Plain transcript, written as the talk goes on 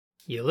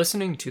You're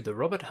listening to the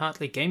Robert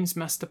Hartley Games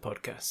Master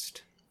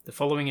podcast. The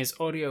following is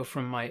audio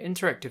from my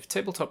interactive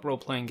tabletop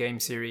role-playing game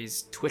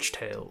series, Twitch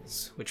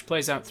Tales, which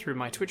plays out through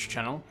my Twitch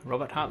channel,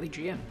 Robert Hartley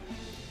GM.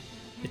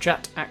 The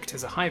chat act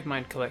as a hive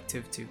mind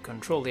collective to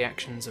control the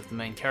actions of the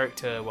main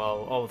character,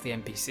 while all of the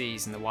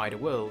NPCs in the wider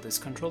world is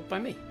controlled by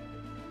me.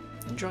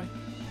 Enjoy.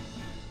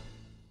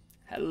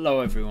 Hello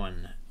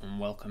everyone, and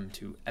welcome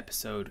to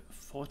episode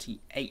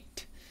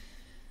 48.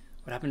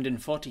 What happened in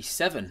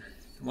 47?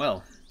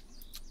 Well,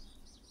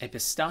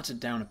 Apis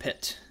started down a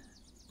pit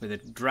with a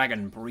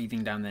dragon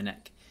breathing down their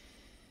neck,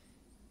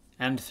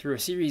 and through a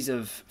series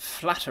of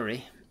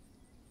flattery,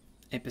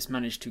 Apis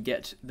managed to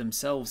get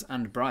themselves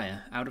and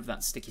Briar out of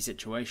that sticky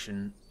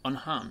situation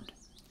unharmed,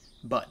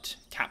 but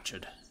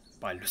captured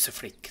by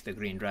Lucifrique, the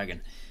green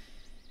dragon.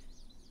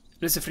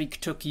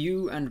 Lucifrique took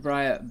you and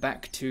Briar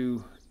back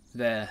to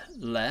their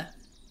lair,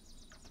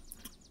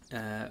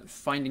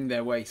 finding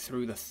their way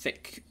through the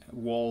thick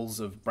walls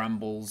of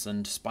brambles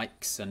and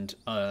spikes and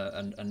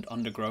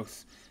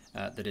undergrowth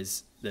that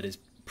is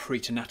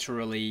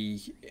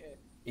preternaturally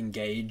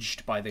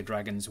engaged by the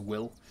dragon's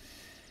will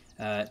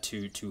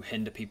to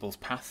hinder people's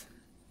path,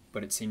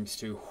 but it seems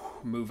to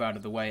move out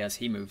of the way as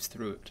he moves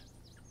through it.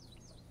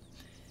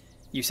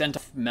 You sent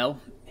off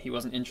Mel. He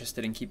wasn't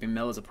interested in keeping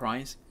Mel as a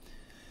prize.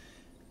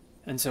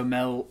 And so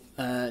Mel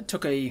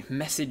took a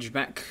message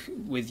back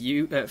with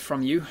you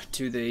from you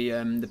to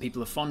the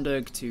people of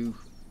Fonderg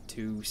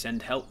to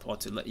send help, or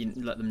to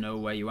let them know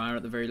where you are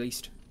at the very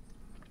least.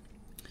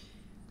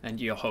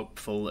 And you're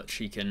hopeful that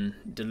she can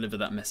deliver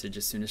that message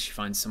as soon as she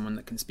finds someone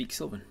that can speak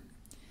Sylvan.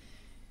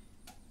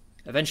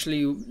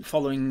 Eventually,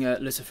 following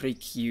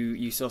Lucifrique,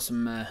 you saw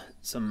some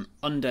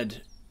undead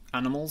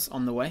animals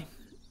on the way,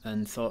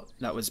 and thought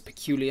that was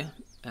peculiar,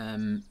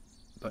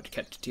 but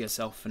kept it to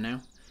yourself for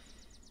now.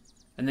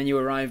 And then you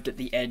arrived at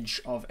the edge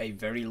of a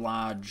very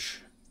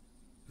large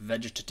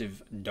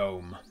vegetative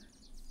dome,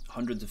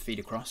 hundreds of feet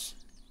across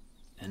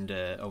and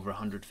over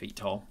 100 feet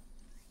tall.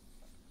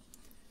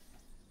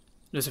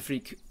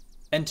 Lucifrique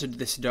entered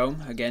this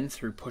dome again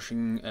through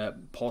pushing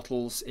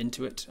portals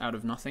into it out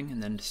of nothing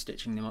and then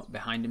stitching them up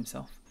behind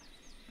himself.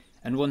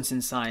 And once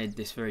inside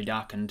this very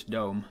darkened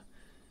dome,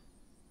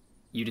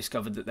 you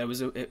discovered that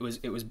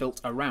it was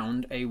built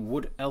around a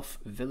wood elf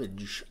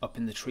village up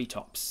in the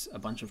treetops, a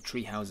bunch of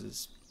tree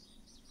houses.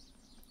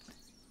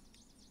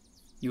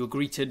 You were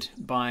greeted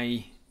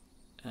by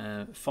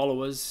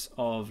followers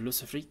of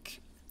Lucifrique,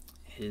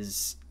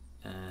 his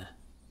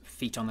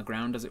feet on the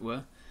ground, as it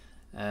were,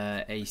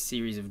 a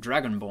series of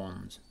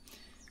dragonborns,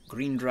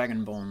 green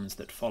dragonborns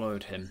that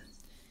followed him,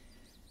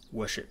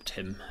 worshipped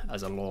him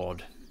as a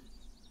lord.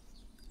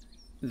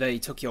 They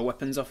took your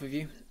weapons off of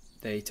you.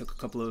 They took a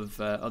couple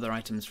of other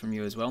items from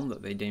you as well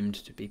that they deemed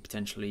to be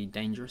potentially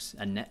dangerous,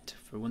 a net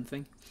for one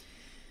thing.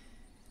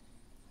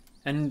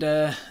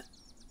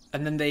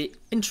 And then they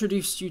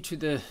introduced you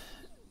to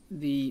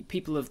the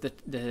people of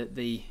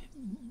the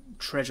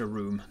treasure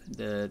room,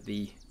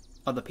 the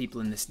other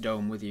people in this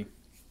dome with you.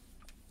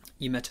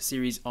 You met a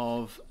series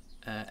of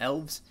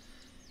elves,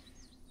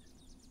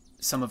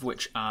 some of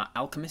which are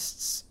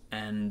alchemists,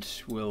 and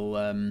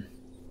will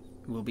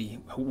be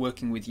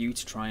working with you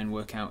to try and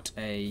work out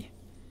a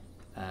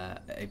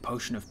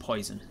potion of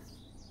poison,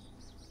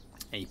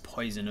 a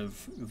poison of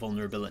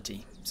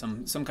vulnerability,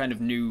 some kind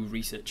of new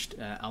researched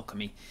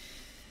alchemy.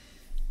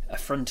 A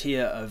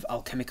frontier of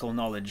alchemical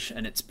knowledge,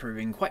 and it's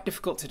proving quite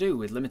difficult to do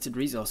with limited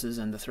resources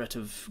and the threat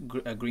of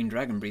a green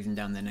dragon breathing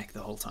down their neck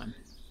the whole time.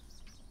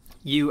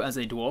 You, as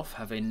a dwarf,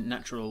 have a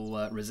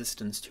natural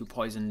resistance to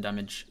poison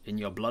damage in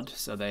your blood,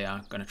 so they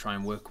are going to try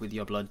and work with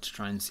your blood to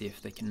try and see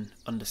if they can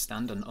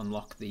understand and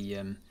unlock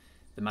the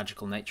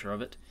magical nature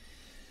of it.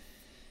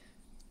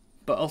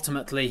 But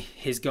ultimately,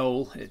 his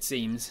goal, it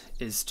seems,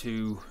 is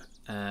to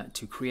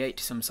create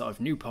some sort of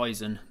new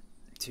poison,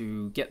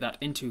 to get that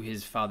into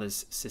his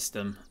father's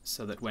system,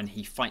 so that when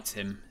he fights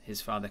him,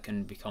 his father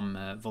can become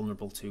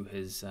vulnerable to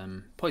his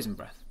poison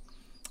breath,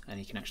 and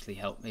he can actually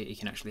have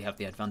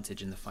the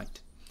advantage in the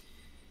fight.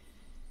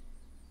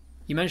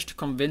 You managed to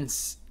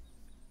convince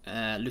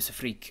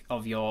Lucifrique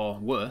of your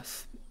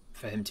worth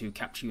for him to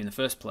capture you in the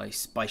first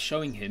place by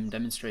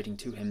demonstrating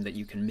to him that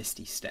you can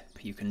misty step.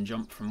 You can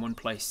jump from one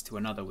place to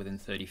another within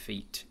 30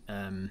 feet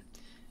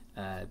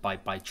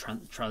by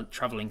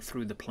traveling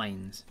through the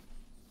plains.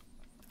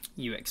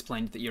 You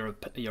explained that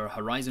you're a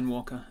horizon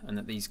walker, and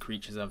that these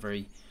creatures are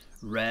very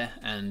rare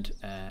and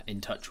in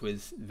touch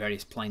with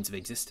various planes of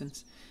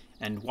existence.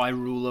 And why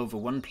rule over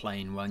one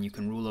plane when you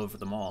can rule over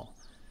them all?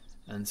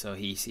 And so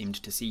he seemed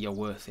to see your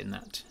worth in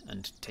that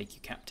and take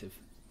you captive.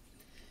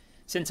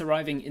 Since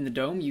arriving in the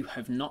dome, you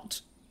have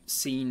not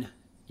seen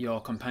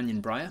your companion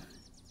Briar.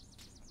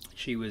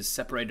 She was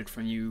separated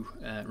from you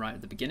right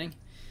at the beginning.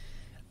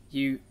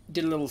 You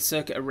did a little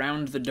circuit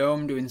around the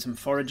dome, doing some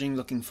foraging,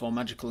 looking for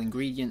magical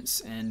ingredients,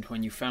 and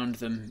when you found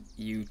them,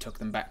 you took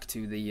them back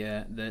to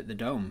the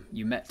dome.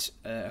 You met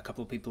a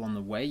couple of people on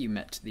the way. You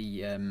met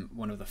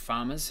one of the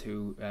farmers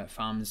who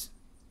farms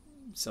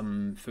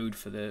some food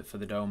for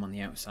the dome on the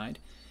outside,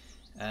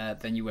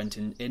 Then you went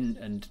in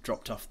and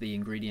dropped off the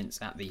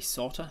ingredients at the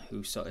sorter,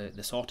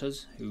 the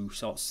sorters, who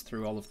sorts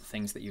through all of the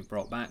things that you've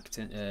brought back,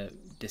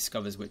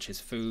 discovers which is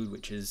food,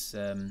 which is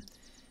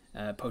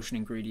potion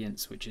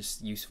ingredients, which is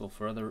useful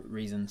for other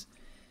reasons.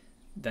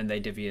 Then they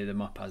divvy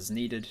them up as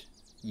needed.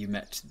 You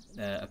met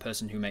a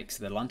person who makes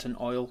the lantern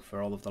oil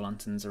for all of the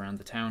lanterns around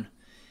the town.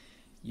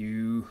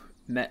 You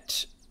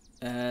met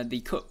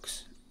the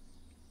cooks,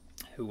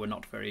 who were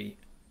not very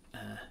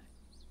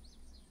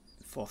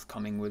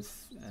forthcoming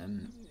with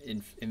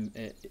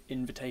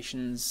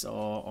invitations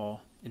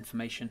or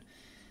information.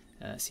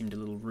 Seemed a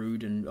little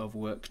rude and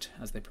overworked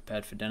as they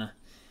prepared for dinner.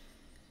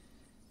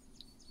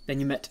 Then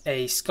you met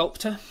a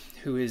sculptor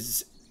who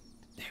is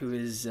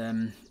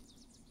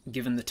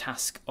given the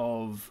task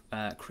of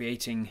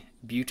creating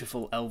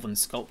beautiful elven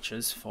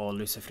sculptures for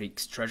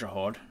Luciferique's treasure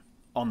hoard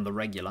on the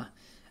regular.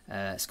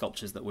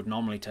 Sculptures that would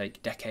normally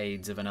take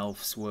decades of an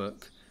elf's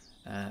work,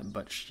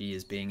 but she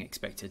is being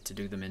expected to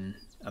do them in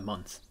a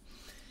month.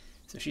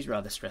 So she's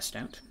rather stressed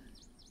out.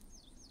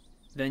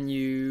 Then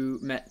you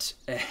met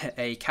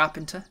a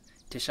carpenter,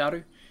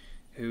 Tisharu,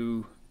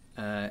 who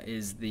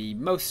is the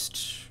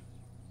most...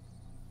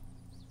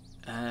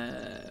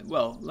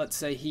 well, let's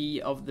say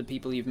he, of the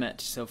people you've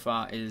met so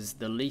far, is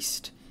the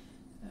least...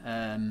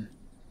 the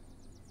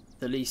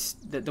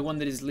one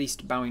that is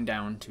least bowing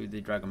down to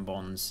the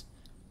Dragonborn's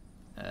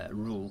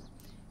rule.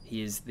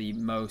 He is the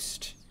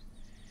most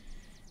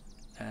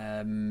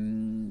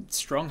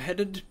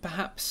strong-headed,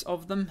 perhaps,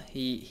 of them.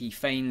 He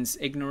feigns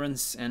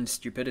ignorance and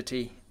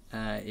stupidity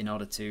in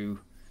order to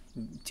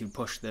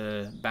push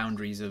the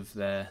boundaries of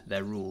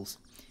their rules.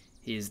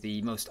 He is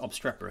the most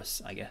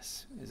obstreperous, I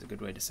guess, is a good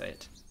way to say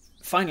it.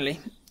 Finally,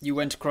 you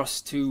went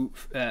across to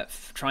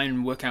try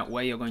and work out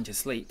where you're going to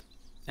sleep,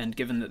 and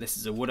given that this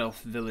is a wood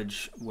elf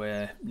village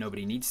where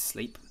nobody needs to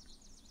sleep,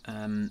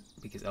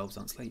 because elves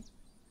don't sleep,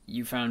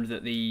 you found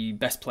that the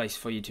best place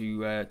for you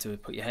to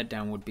put your head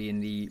down would be in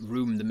the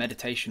room, the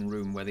meditation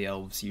room, where the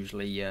elves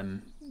usually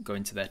go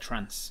into their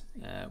trance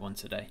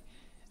once a day.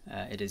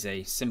 It is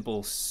a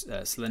simple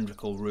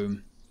cylindrical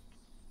room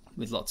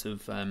with lots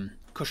of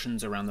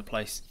cushions around the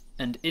place,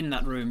 and in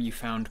that room you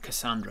found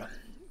Cassandra.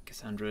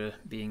 Cassandra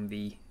being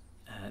the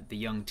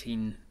young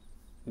teen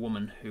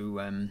woman who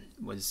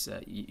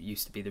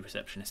used to be the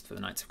receptionist for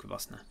the Knights of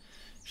Kvosna.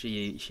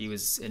 She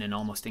was in an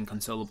almost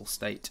inconsolable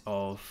state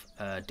of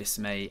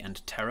dismay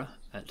and terror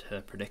at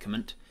her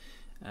predicament,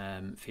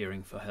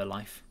 fearing for her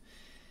life.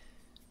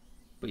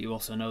 But you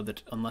also know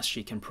that unless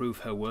she can prove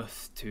her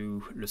worth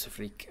to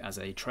Luciferique as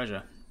a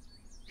treasure,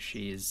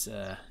 she is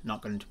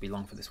not going to be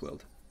long for this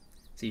world.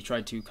 So you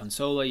tried to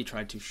console her, you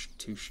tried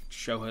to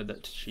show her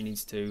that she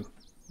needs to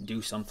do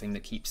something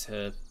that keeps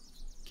her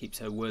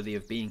worthy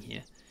of being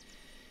here.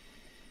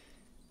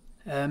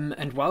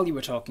 And while you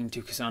were talking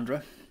to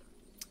Cassandra,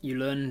 you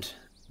learned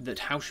that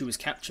how she was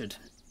captured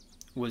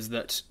was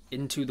that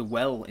into the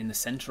well in the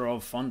centre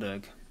of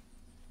Fonderg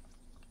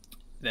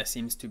there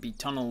seems to be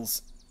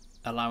tunnels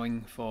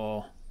allowing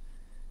for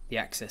the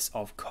access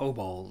of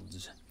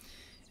kobolds.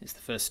 It's the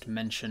first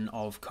mention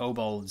of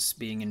kobolds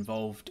being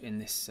involved in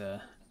this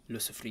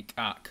Luciferique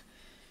arc.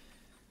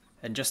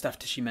 And just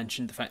after she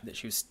mentioned the fact that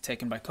she was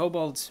taken by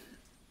kobolds,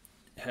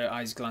 her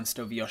eyes glanced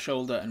over your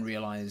shoulder and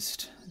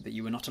realised that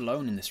you were not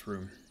alone in this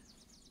room.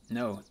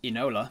 No,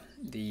 Enola,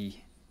 the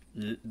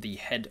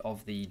head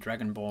of the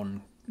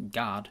Dragonborn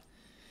Guard,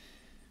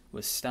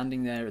 was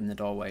standing there in the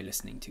doorway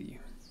listening to you.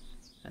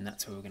 And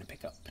that's where we're going to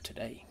pick up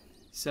today.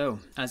 So,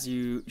 as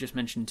you just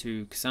mentioned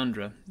to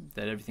Cassandra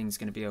that everything's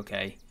going to be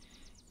okay,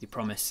 you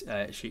promise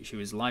she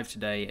was alive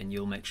today and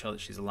you'll make sure that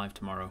she's alive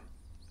tomorrow.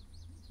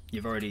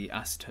 You've already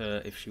asked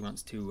her if she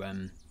wants to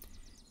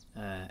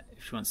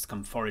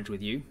come forage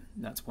with you.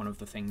 That's one of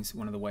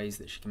the ways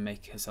that she can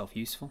make herself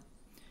useful.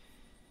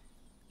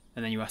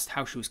 And then you asked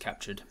how she was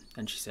captured,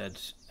 and she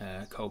said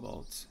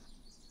kobolds.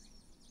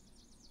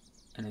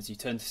 And as you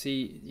turn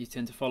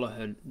to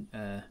follow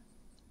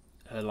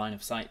her line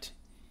of sight,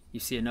 you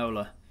see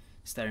Enola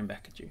staring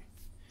back at you.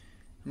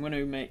 I'm going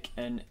to make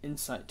an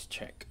insight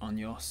check on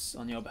your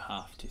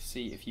behalf to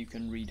see if you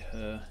can read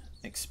her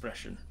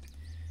expression.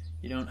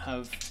 You don't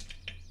have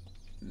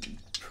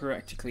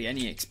practically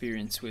any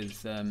experience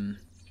with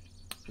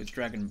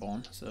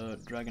Dragonborn, so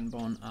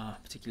Dragonborn are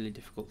particularly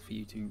difficult for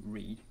you to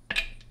read.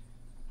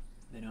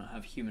 They don't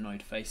have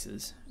humanoid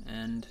faces,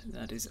 and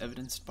that is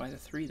evidenced by the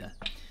 3 there.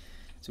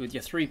 So with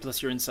your 3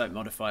 plus your insight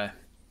modifier,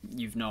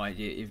 you've no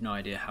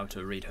idea how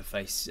to read her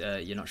face.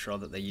 You're not sure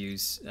that they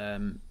use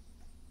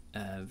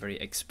very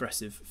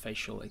expressive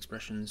facial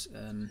expressions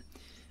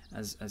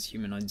as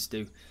humanoids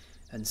do,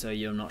 and so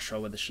you're not sure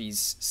whether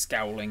she's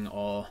scowling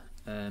or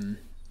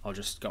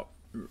just got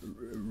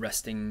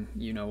resting,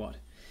 you know what.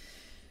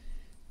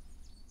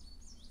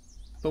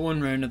 But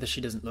one way or another,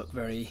 she doesn't look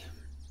very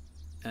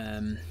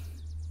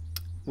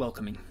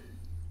welcoming.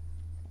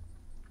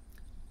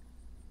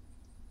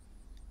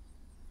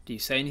 Do you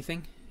say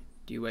anything?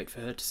 Do you wait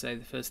for her to say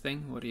the first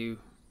thing? What do you...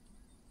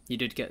 You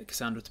did get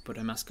Cassandra to put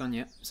her mask on,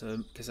 yeah?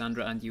 So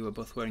Cassandra and you are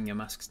both wearing your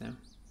masks now.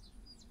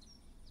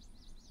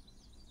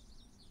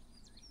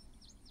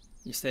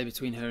 You stay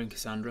between her and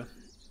Cassandra.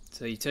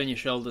 So you turn your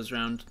shoulders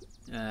round,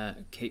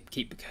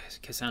 keep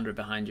Cassandra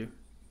behind you.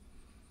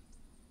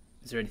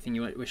 Is there anything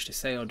you wish to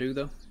say or do,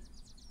 though?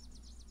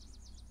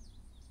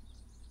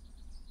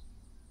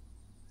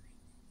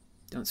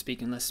 Don't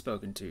speak unless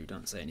spoken to.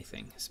 Don't say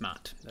anything.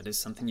 Smart. That is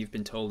something you've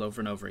been told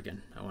over and over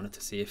again. I wanted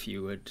to see if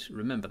you would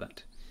remember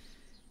that.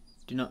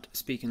 Do not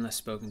speak unless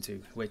spoken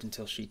to. Wait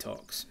until she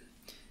talks.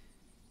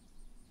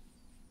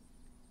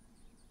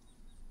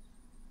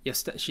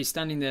 She's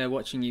standing there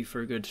watching you for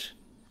a good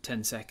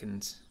 10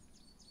 seconds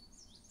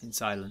in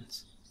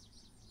silence.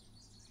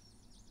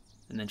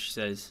 And then she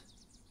says,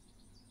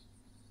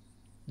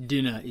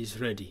 "Dinner is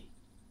ready."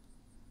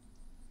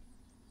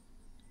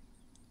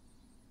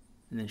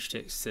 And then she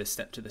takes a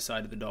step to the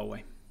side of the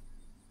doorway.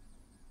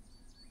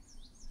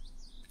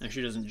 And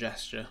she doesn't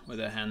gesture with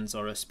her hands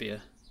or her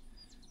spear,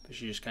 but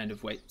she just kind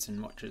of waits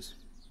and watches.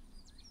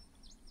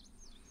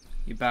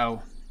 You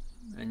bow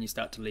and you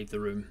start to leave the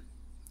room.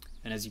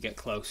 And as you get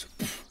close,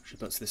 she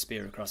puts the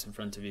spear across in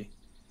front of you.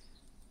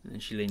 And then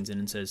she leans in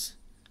and says,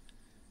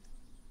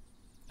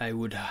 "I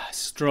would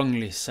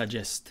strongly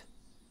suggest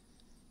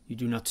you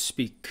do not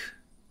speak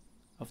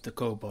of the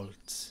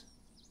kobolds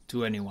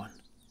to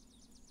anyone."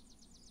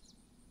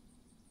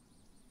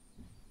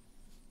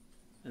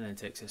 And then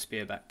takes her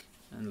spear back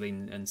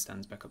and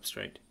stands back up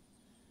straight.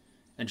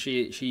 And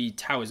she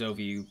towers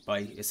over you by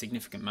a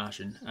significant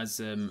margin. As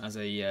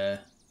a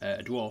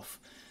dwarf,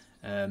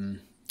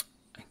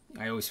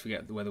 I always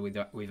forget whether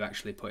we've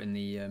actually put in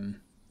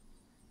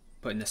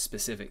the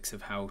specifics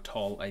of how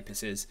tall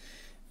Apis is,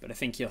 but I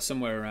think you're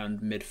somewhere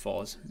around mid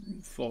 4s,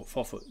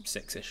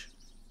 4'6"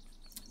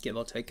 give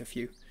or take a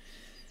few.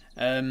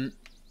 And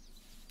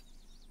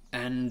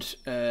as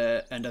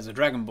a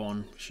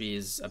dragonborn, she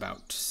is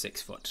about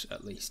 6 foot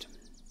at least.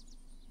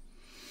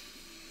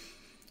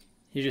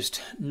 You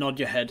just nod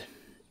your head,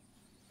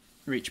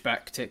 reach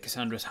back, take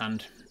Cassandra's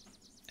hand,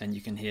 and you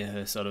can hear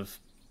her sort of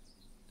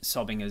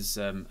sobbing has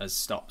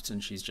stopped,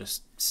 and she's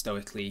just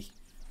stoically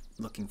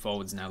looking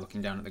forwards now,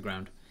 looking down at the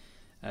ground.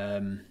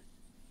 And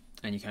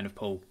you kind of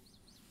pull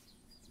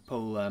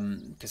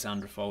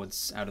Cassandra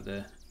forwards out of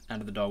the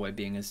doorway,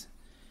 being as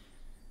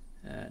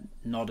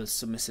not as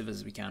submissive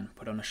as we can.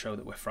 Put on a show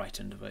that we're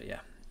frightened of it.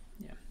 Yeah.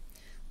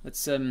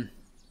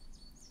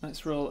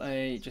 Let's roll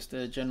just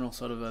a general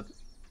sort of a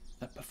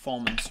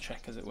performance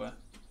check, as it were.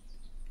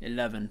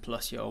 11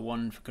 plus your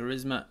 1 for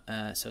charisma,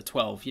 so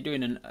 12. You're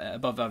doing an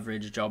above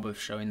average job of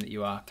showing that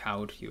you are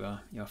cowed,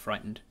 you're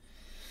frightened.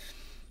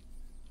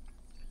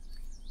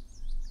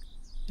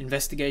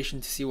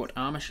 Investigation to see what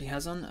armor she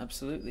has on.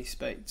 Absolutely,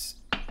 Spades.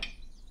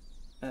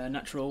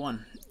 Natural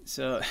 1.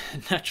 So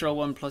natural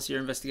 1 plus your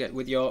investigate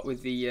with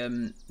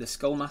the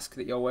skull mask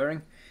that you're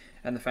wearing,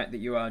 and the fact that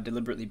you are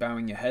deliberately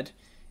bowing your head.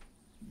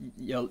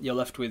 You're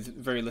left with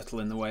very little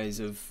in the ways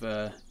of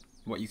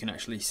what you can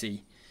actually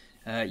see.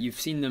 You've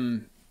seen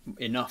them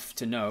enough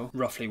to know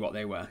roughly what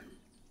they were.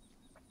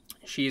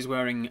 She is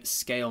wearing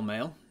scale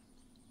mail,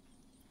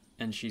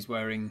 and she's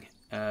wearing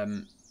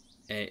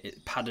a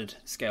padded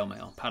scale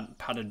mail,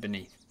 padded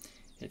beneath.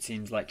 It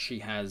seems like she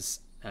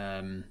has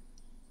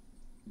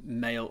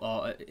mail,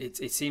 or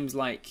it seems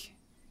like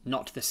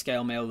not the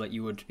scale mail that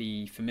you would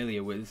be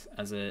familiar with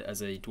as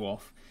a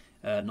dwarf,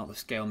 not the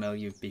scale mail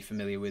you'd be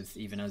familiar with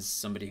even as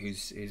somebody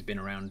who's been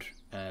around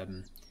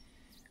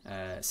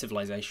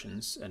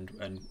civilizations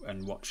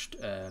and watched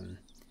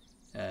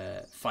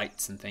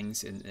fights and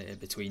things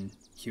between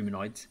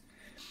humanoids.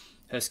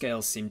 Her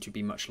scales seem to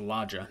be much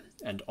larger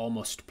and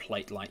almost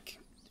plate-like.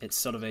 It's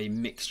sort of a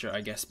mixture,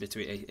 I guess,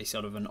 between a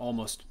sort of an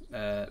almost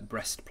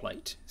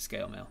breastplate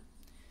scale mail.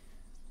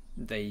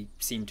 They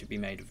seem to be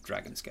made of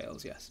dragon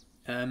scales, yes.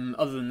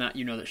 Other than that,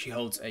 you know that she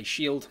holds a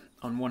shield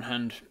on one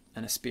hand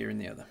and a spear in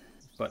the other,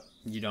 but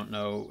you don't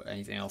know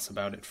anything else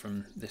about it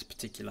from this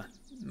particular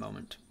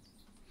moment.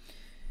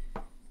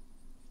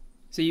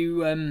 So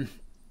you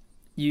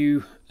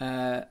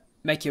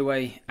make your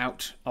way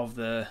out of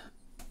the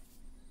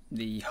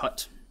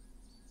hut,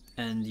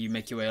 and you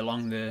make your way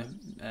along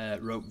the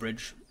rope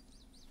bridge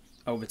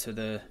over to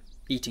the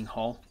eating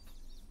hall.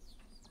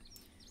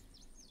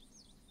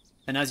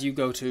 And as you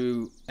go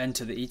to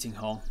enter the eating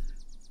hall,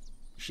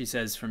 she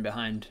says from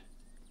behind,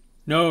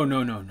 "No.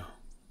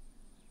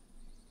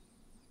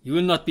 You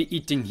will not be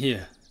eating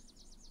here.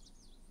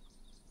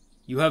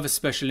 You have a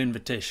special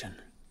invitation."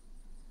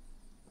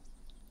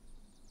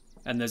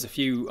 And there's a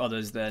few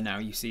others there now.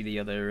 You see the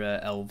other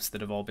elves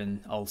that have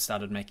all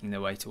started making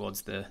their way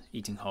towards the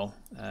eating hall.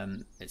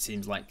 It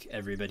seems like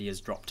everybody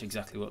has dropped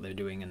exactly what they're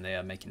doing, and they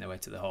are making their way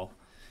to the hall.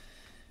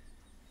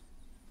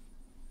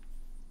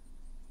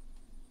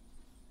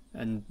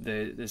 And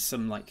there's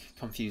some like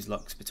confused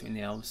looks between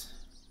the elves.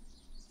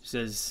 She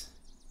says,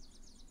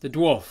 "The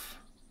dwarf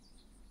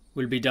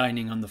will be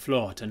dining on the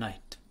floor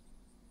tonight."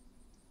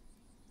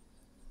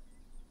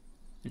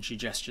 And she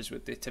gestures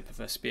with the tip of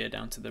her spear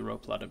down to the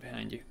rope ladder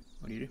behind you.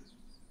 What do you do?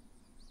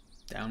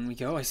 Down we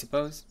go, I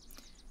suppose.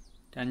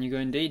 Down you go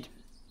indeed.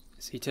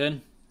 So you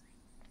turn.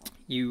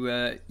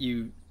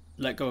 You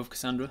let go of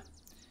Cassandra.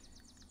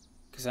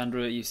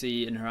 Cassandra, you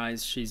see in her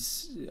eyes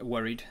she's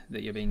worried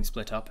that you're being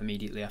split up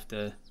immediately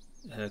after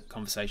her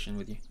conversation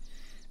with you,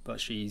 but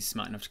she's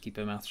smart enough to keep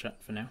her mouth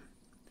shut for now.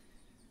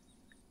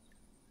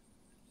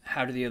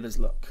 How do the others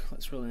look?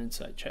 Let's roll an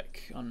insight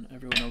check on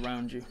everyone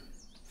around you.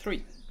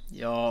 3.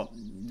 You're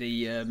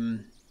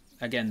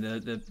again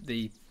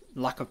the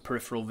lack of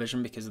peripheral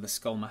vision because of the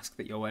skull mask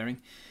that you're wearing,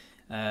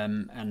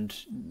 and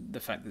the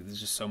fact that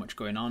there's just so much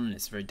going on and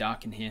it's very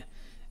dark in here.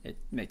 It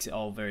makes it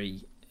all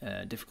very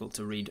difficult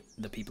to read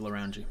the people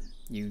around you.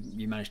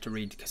 You managed to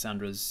read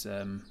Cassandra's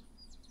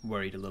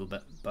worried a little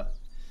bit, but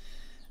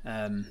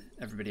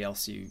everybody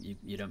else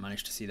you don't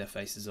manage to see their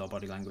faces or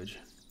body language.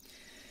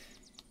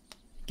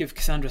 Give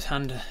Cassandra's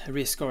hand a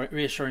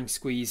reassuring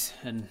squeeze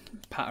and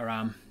pat her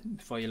arm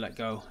before you let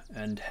go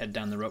and head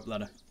down the rope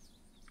ladder.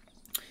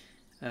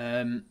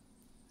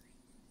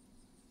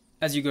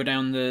 As you go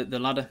down the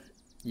ladder,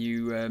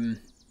 you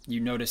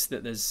notice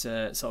that there's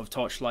sort of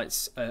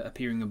torchlights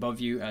appearing above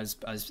you as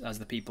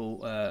the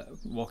people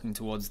walking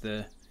towards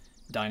the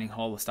dining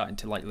hall are starting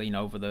to like lean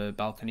over the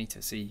balcony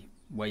to see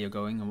where you're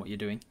going and what you're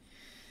doing.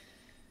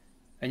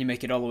 And you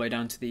make it all the way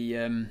down to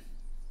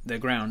the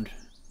ground.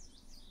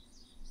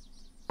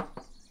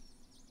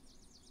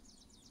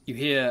 You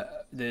hear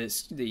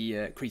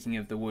the creaking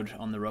of the wood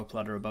on the rope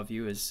ladder above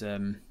you as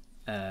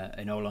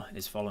Enola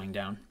is following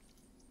down.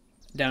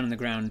 Down on the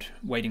ground,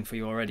 waiting for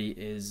you already,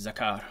 is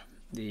Zakar,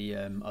 the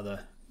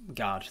other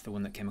guard, the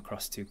one that came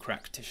across to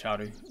crack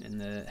Tisharu in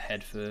the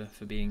head for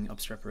being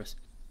obstreperous.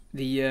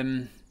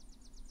 The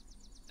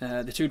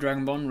two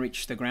Dragonborn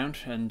reach the ground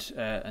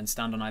and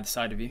stand on either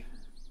side of you,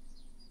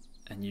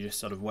 and you just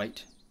sort of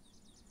wait.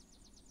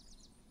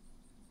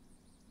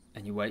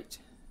 And you wait.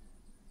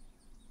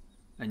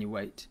 And you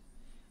wait.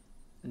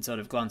 And sort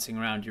of glancing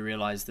around, you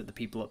realise that the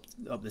people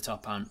up the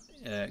top aren't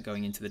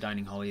going into the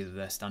dining hall either.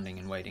 They're standing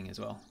and waiting as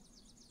well.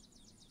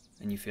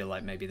 And you feel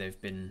like maybe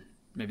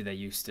they're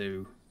used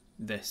to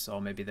this,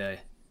 or maybe they're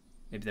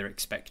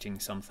expecting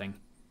something.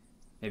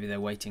 Maybe they're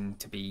waiting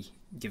to be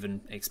given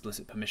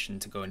explicit permission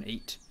to go and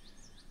eat,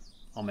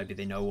 or maybe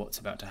they know what's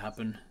about to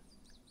happen,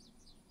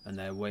 and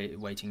they're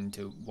waiting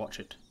to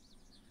watch it.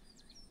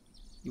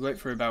 You wait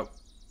for about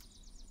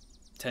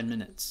 10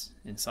 minutes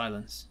in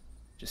silence,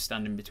 just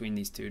standing between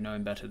these two,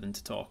 knowing better than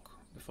to talk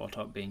before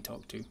being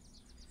talked to.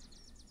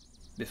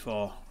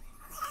 Before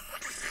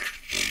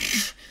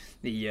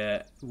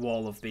the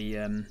wall of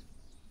the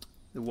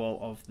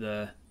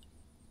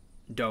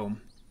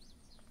dome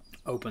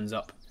opens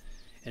up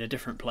in a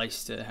different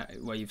place to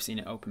where you've seen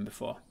it open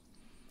before,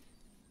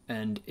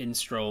 and in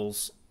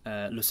strolls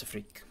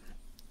Lucifric,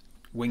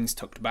 wings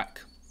tucked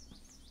back,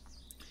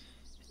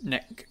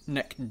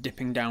 neck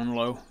dipping down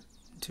low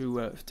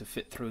to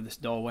fit through this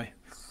doorway.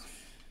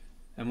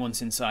 And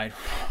once inside,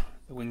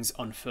 the wings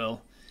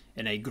unfurl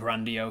in a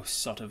grandiose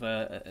sort of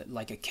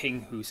like a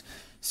king who's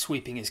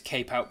sweeping his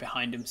cape out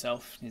behind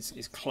himself,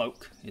 his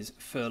cloak, his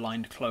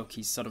fur-lined cloak.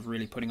 He's sort of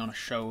really putting on a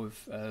show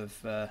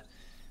of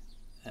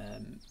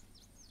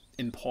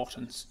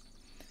importance.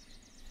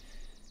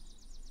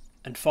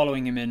 And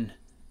following him in,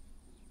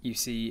 you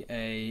see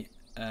a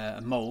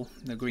mole.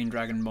 The green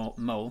dragon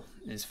mole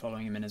is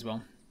following him in as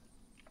well.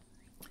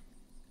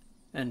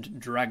 And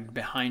dragged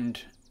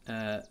behind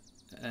the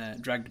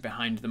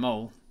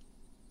mole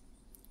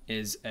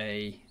is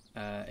a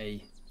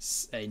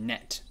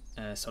net,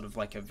 sort of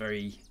like a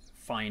very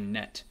fine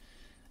net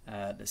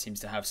that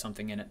seems to have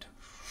something in it.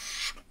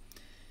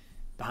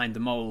 Behind the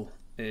mole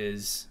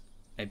is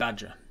a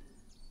badger.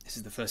 This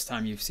is the first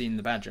time you've seen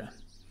the badger,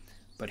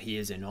 but he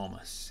is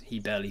enormous. He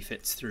barely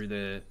fits through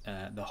the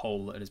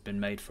hole that has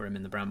been made for him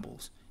in the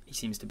brambles. He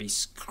seems to be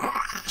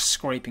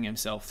scraping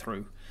himself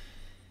through.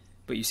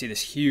 But you see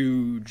this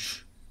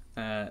huge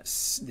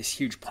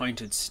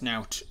pointed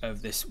snout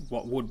of this,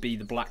 what would be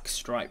the black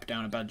stripe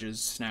down a badger's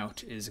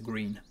snout, is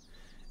green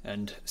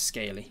and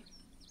scaly.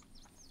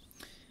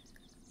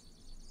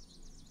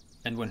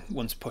 And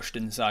once pushed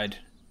inside,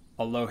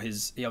 although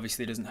he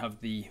obviously doesn't have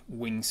the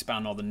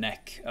wingspan or the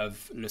neck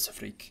of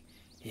Lucifric,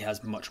 he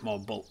has much more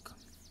bulk.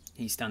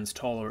 He stands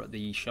taller at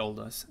the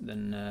shoulders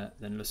than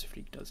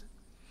Lucifric does.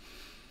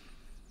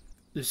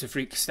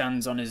 Lucifric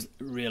stands on his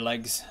rear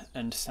legs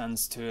and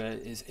stands to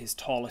his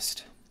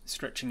tallest,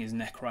 stretching his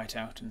neck right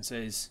out, and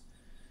says,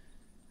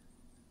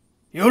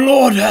 "Your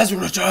lord has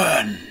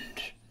returned!"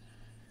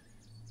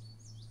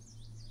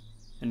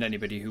 And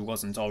anybody who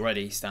wasn't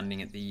already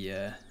standing at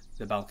the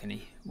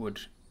balcony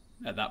would,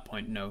 at that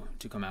point, know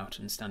to come out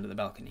and stand at the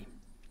balcony,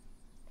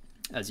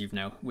 as you've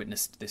now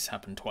witnessed this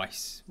happen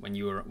twice, when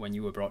you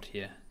were brought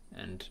here,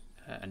 and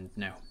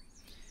now.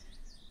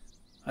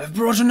 "I've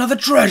brought another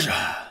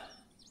treasure!"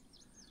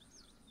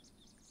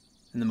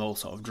 And the mole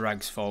sort of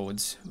drags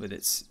forwards with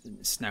its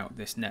snout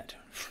this net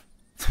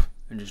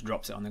and just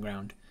drops it on the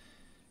ground.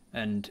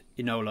 And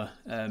Enola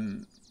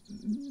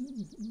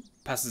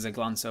passes a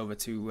glance over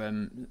to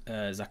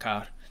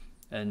Zakar,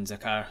 and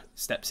Zakar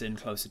steps in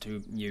closer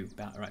to you,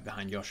 right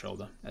behind your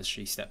shoulder, as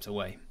she steps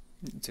away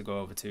to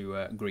go over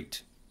to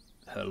greet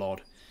her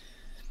lord.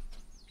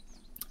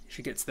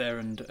 She gets there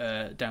and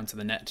down to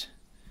the net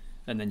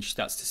And then she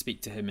starts to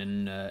speak to him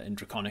in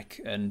Draconic,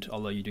 and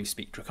although you do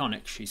speak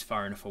Draconic, she's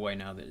far enough away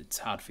now that it's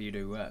hard for you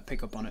to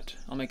pick up on it.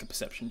 I'll make a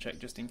perception check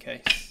just in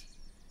case.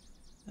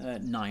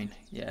 9.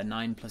 Yeah,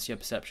 9 plus your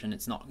perception.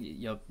 It's not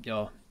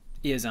your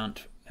ears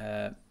aren't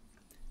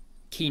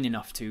keen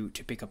enough to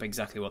pick up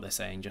exactly what they're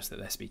saying, just that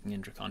they're speaking in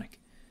Draconic.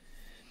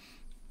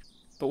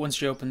 But once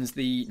she opens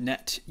the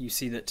net, you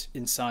see that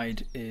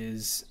inside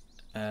is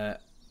a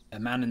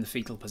man in the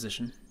fetal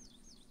position.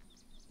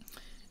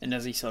 And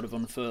as he sort of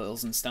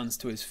unfurls and stands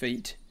to his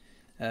feet,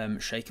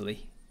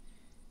 shakily,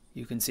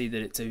 you can see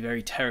that it's a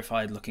very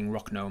terrified-looking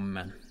rock gnome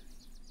man.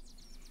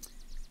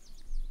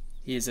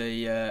 He is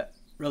a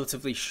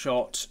relatively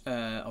short,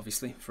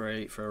 obviously, for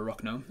a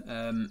rock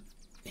gnome.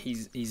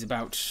 He's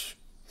about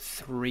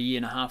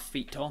 3.5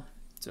 feet tall,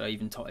 so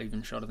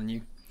even shorter than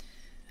you.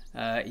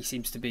 He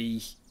seems to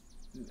be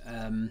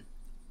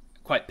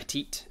quite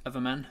petite of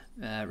a man,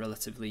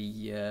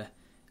 relatively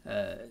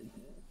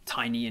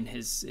tiny in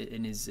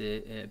his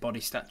body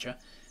stature,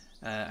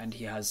 and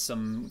he has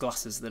some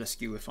glasses that are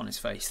skew on his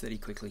face that he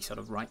quickly sort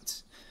of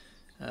rights.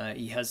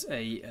 He has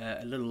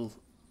a little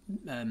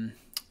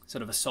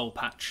sort of a soul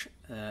patch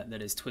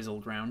that is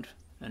twizzled round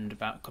and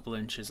about a couple of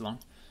inches long,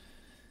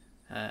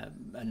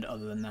 and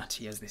other than that,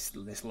 he has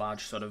this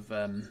large sort of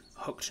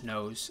hooked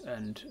nose,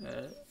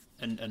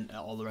 and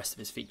all the rest of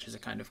his features are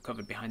kind of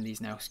covered behind these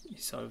now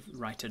sort of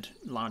righted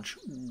large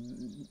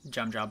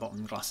jam jar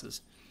bottom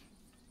glasses.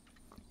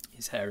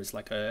 His hair is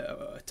like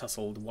a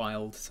tousled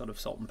wild sort of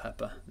salt and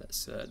pepper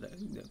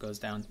that goes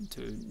down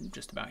to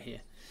just about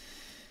here.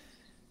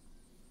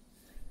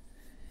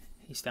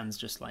 He stands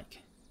just like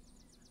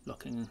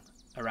looking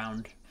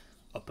around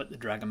up at the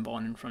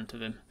dragonborn in front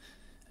of him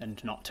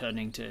and not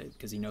turning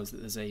because he knows that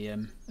there's a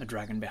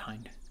dragon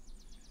behind.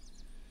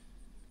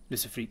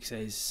 Lucifreak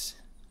says,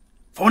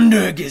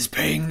 "Fonderg is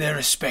paying their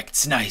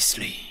respects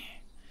nicely.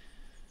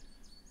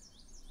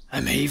 I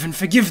may even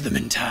forgive them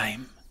in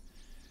time.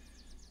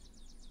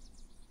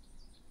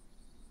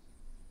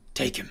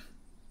 Take him."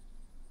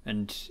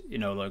 And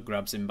Enola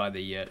grabs him by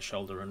the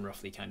shoulder and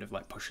roughly kind of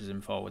like pushes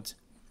him forwards.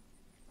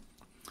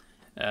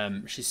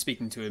 She's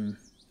speaking to him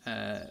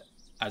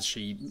as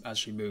she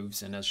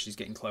moves, and as she's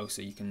getting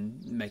closer, you can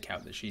make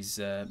out that she's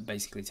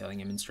basically telling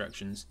him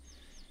instructions.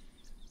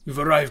 "You've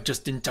arrived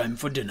just in time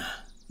for dinner.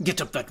 Get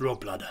up that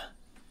rope ladder.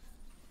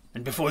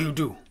 And before you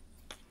do,"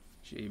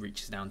 she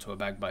reaches down to a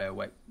bag by her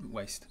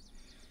waist,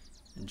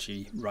 and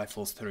she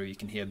rifles through. You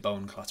can hear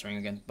bone clattering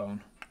against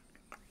bone.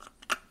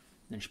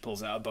 Then she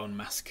pulls out a bone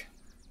mask.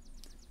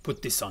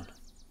 "Put this on,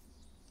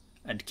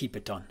 and keep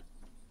it on."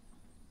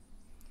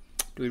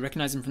 Do we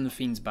recognise him from the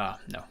Fiend's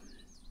Bar? No.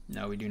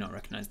 No, we do not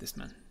recognise this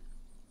man.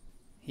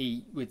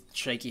 He, with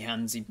shaky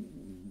hands, he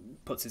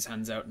puts his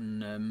hands out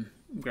and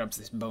grabs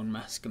this bone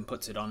mask and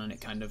puts it on, and it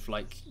kind of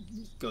like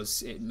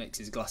it makes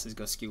his glasses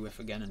go skew-whiff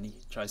again, and he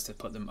tries to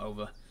put them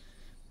over.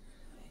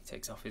 He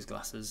takes off his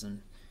glasses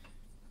and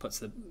puts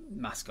the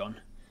mask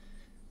on.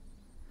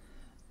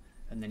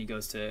 And then he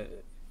goes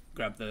to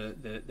grab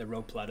the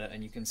rope ladder,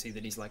 and you can see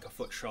that he's like a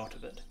foot short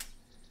of it.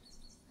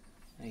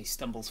 And he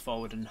stumbles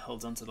forward and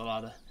holds onto the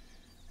ladder.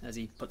 As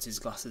he puts his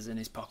glasses in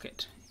his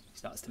pocket, he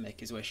starts to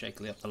make his way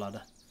shakily up the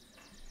ladder.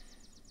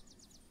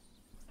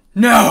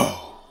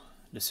 "Now,"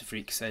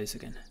 Lucifreak says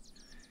again,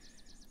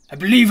 "I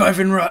believe I've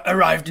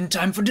arrived in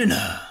time for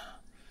dinner.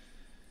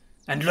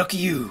 And lucky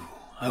you,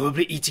 I will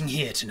be eating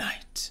here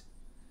tonight."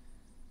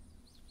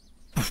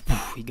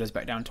 He goes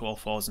back down to all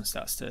fours and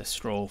starts to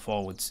stroll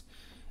forwards,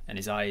 and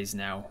his eyes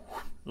now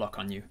lock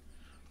on you.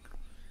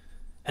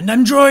 "And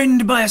I'm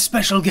joined by a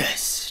special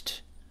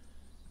guest."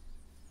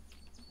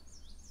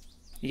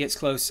 He gets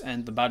close,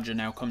 and the badger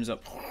now comes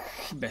up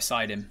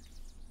beside him.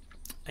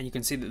 And you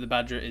can see that the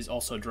badger is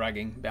also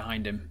dragging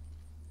behind him.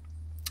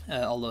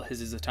 Although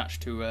his is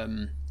attached to...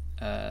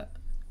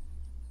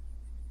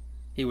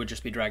 he would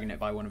just be dragging it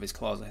by one of his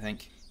claws, I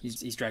think.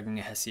 He's dragging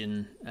a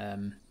Hessian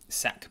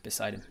sack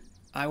beside him.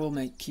 I will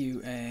make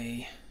you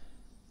a...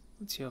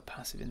 What's your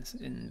passive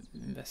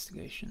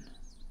investigation?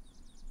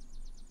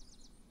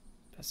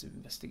 Passive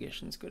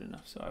investigation is good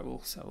enough, so I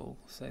will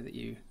say that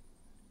you...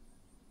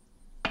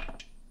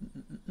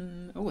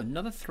 Oh,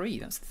 another 3.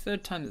 That's the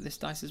third time that this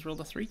dice has rolled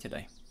a 3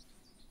 today.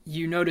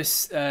 You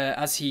notice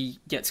as he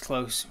gets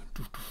close,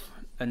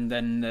 and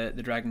then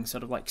the dragon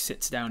sort of like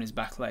sits down his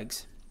back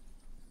legs,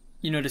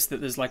 you notice that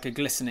there's like a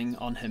glistening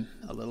on him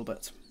a little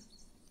bit,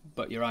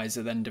 but your eyes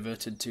are then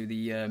diverted to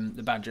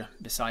the badger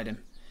beside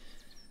him.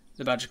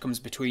 The badger comes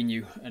between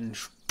you and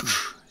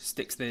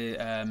sticks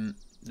the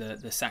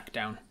sack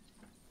down,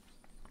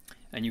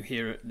 and you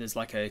hear there's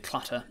like a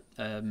clatter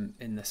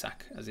in the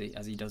sack as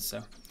he does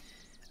so.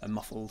 A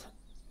muffled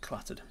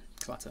clatter.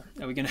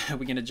 Are we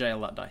gonna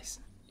jail that dice?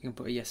 You can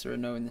put a yes or a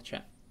no in the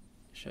chat.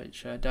 Should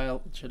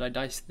I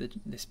dice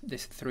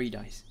this 3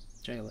 dice?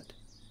 Jail it.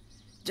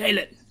 Jail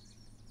it.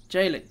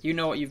 Jail it. You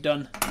know what you've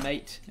done,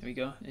 mate. There we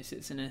go. It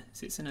sits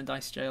in a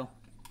dice jail,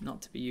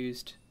 not to be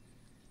used.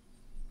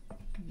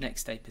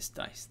 Next Apis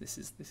dice. This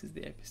is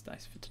the Apis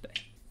dice for today.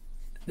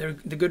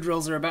 The good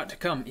rolls are about to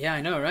come. Yeah,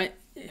 I know, right?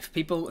 If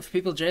people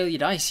jail your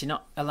dice, you're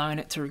not allowing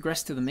it to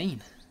regress to the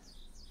mean.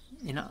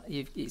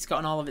 It's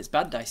gotten all of its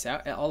bad dice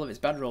out, all of its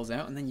bad rolls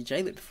out, and then you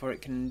jail it before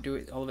it can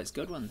do all of its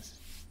good ones.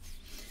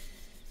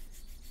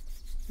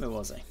 Where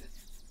was I?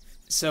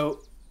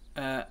 So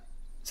the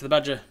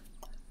badger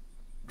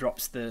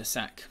drops the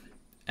sack,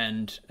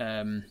 and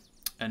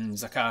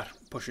Zakar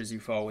pushes you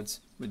forwards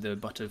with the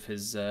butt of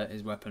his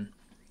weapon,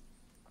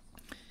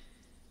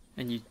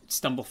 and you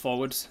stumble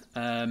forwards.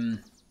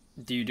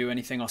 Do you do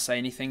anything or say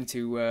anything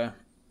to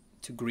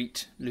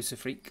greet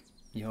Luciferique,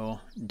 your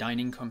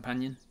dining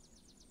companion?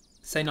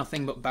 Say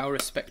nothing but bow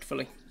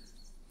respectfully.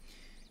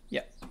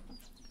 Yeah.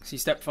 So you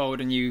step forward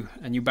and you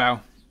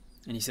bow,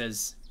 and he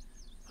says,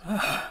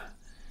 "Ah,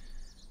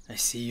 I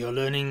see you're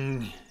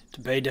learning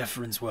to pay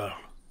deference well.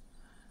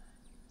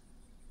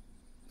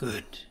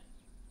 Good.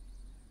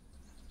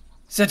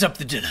 Set up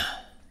the dinner."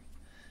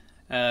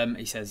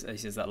 He says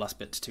that last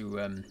bit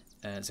to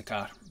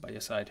Zakar by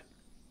your side,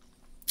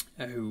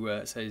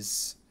 who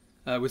says,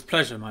 "With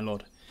pleasure, my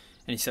lord."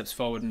 And he steps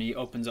forward and he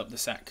opens up the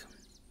sack.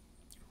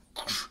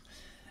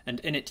 And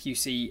in it you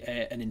see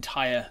an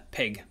entire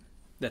pig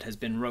that has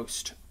been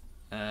roast,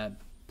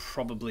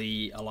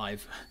 probably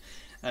alive.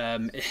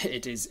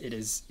 It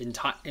is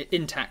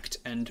intact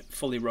and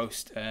fully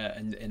roast,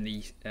 and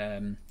the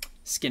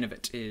skin of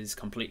it is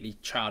completely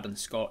charred and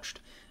scorched,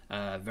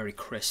 very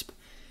crisp.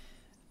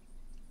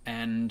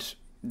 And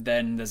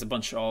then there's a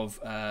bunch of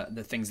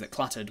the things that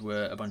clattered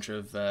were a bunch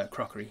of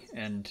crockery,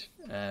 and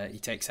he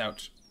takes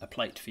out a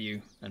plate for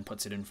you and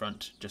puts it in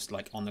front, just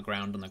like on the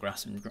ground, on the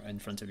grass in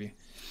front of you.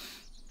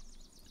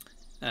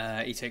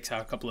 He takes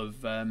out a couple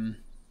of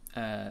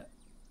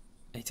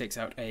he takes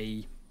out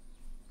a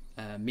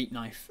meat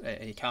knife,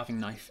 a carving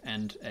knife,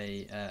 and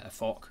a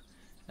fork,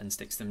 and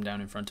sticks them down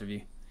in front of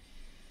you.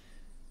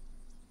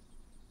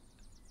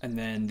 And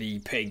then the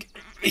pig,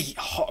 he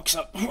hikes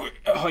up,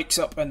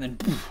 and then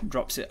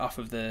drops it off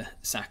of the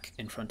sack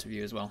in front of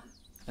you as well.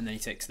 And then he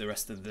takes the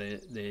rest of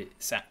the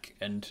sack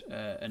and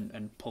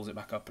pulls it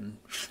back up and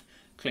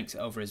clinks it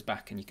over his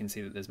back, and you can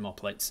see that there's more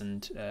plates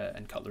and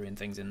cutlery and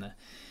things in there.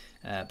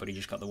 But he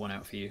just got the one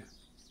out for you.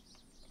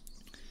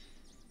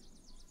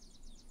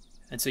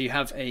 And so you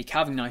have a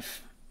carving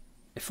knife,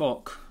 a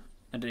fork,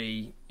 and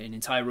an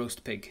entire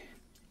roast pig.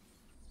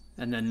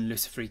 And then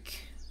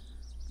Luciferique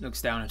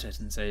looks down at it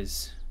and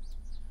says,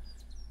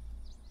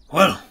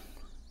 "Well,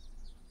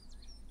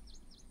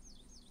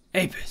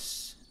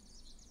 Apis,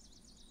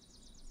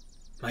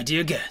 my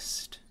dear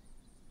guest,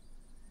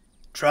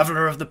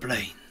 traveller of the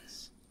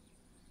plains,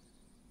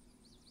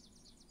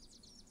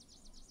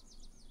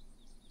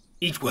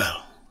 eat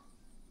well."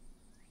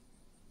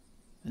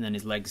 And then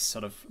his legs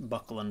sort of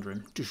buckle under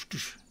him,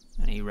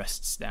 and he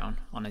rests down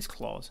on his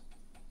claws,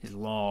 his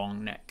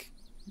long neck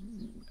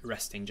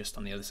resting just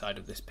on the other side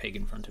of this pig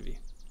in front of you,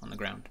 on the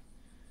ground.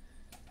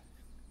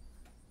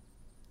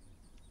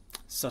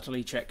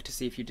 Subtly check to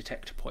see if you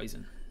detect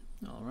poison.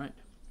 Alright.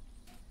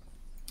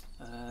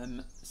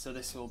 So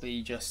this will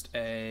be just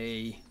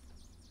a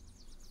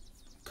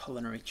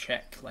culinary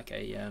check, like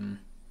a...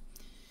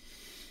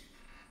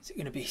 is it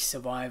going to be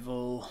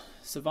survival?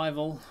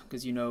 Survival,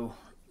 because you know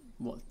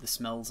what the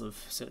smells of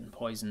certain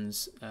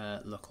poisons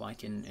look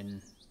like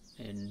in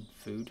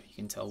food. You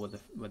can tell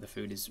whether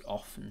food is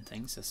off and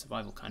things, so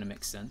survival kind of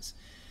makes sense.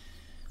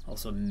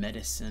 Also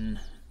medicine,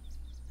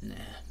 nah.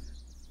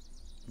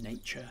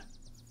 Nature.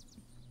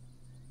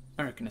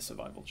 I reckon a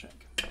survival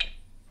check.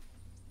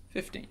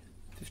 15.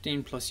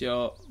 15 plus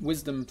your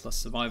wisdom plus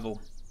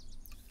survival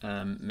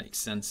makes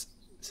sense.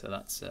 So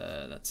that's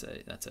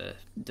a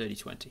dirty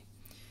 20.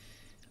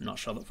 I'm not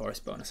sure that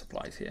forest bonus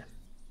applies here.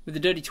 With the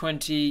dirty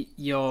 20,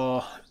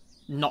 you're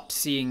not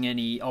seeing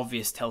any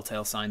obvious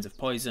telltale signs of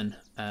poison.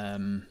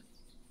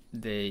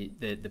 The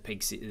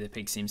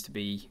pig seems to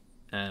be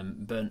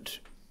burnt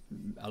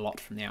a lot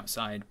from the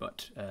outside,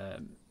 but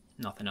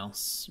nothing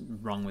else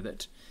wrong with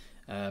it.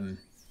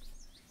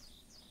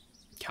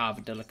 Carve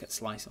a delicate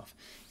slice off.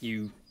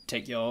 You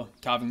take your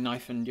carving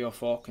knife and your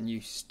fork and you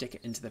stick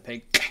it into the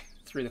pig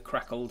through the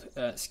crackled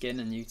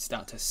skin, and you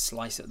start to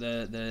slice at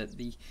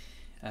the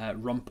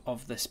rump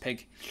of this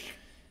pig.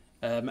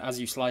 As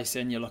you slice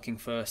in, you're looking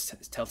for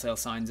telltale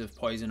signs of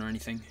poison or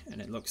anything,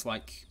 and it looks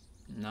like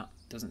no,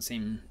 doesn't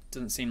seem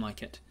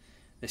like it.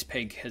 This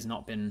pig has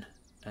not been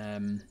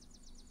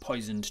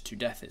poisoned to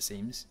death, it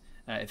seems.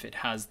 If it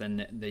has,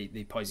 then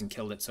the poison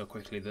killed it so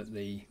quickly that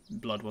the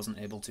blood wasn't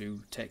able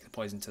to take the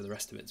poison to the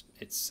rest of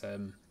its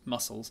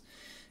muscles,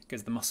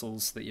 because the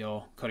muscles that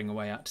you're cutting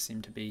away at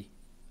seem to be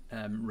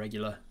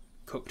regular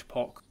cooked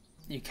pork.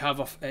 You carve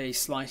off a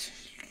slice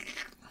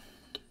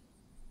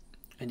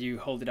and you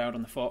hold it out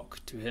on the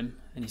fork to him,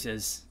 and he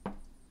says,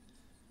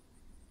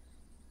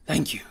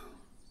 "Thank you.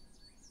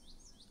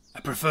 I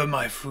prefer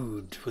my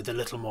food with a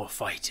little more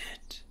fight in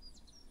it.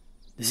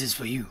 This is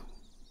for you."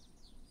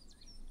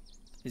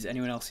 Is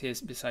anyone else here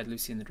beside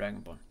Lucy and the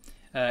Dragonborn?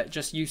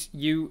 Just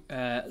you,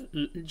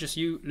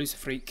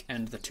 Luciferique,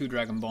 and the two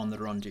Dragonborn that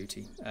are on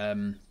duty.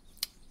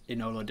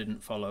 Inola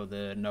didn't follow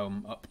the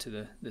gnome up to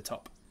the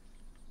top.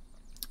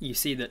 You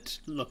see that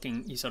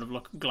you sort of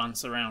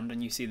glance around,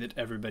 and you see that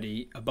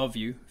everybody above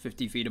you,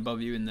 50 feet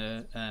above you in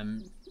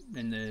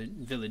the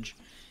village,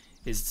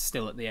 is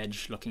still at the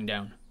edge looking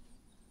down.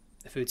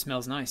 The food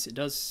smells nice. It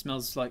does.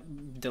 Smells like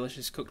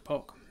delicious cooked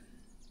pork.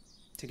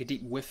 Take a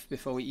deep whiff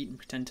before we eat and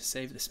pretend to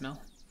save the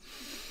smell.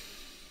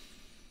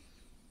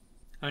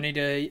 I need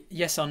a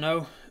yes or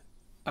no.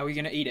 Are we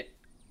going to eat it?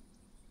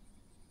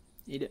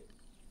 Eat it.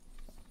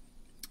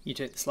 You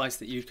take the slice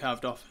that you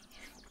carved off.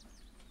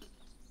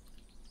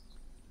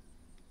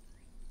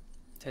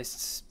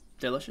 Tastes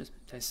delicious.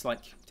 Tastes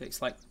like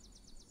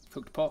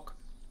cooked pork.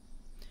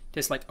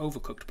 Tastes like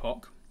overcooked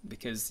pork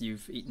because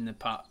you've eaten the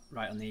part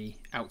right on the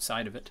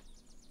outside of it.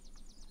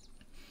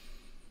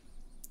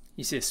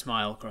 You see a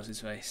smile across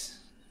his face.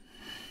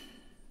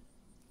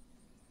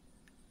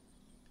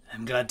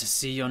 I'm glad to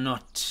see you're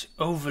not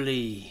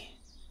overly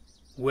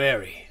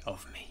wary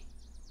of me.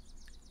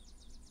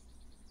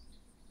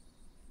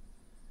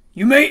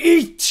 You may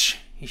eat!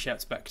 He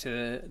shouts back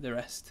to the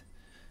rest.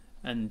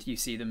 And you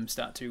see them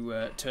start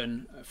to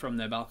turn from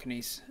their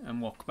balconies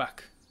and walk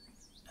back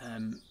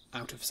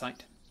out of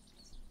sight.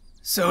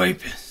 So,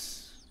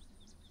 Apis,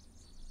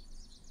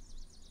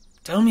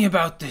 tell me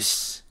about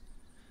this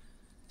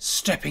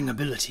stepping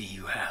ability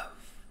you have.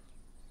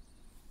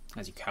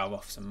 As you carve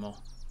off some more.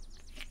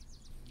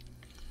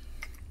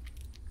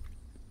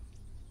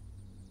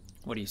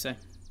 What do you say?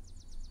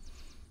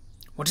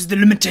 What is the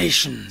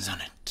limitations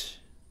on it?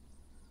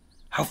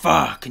 How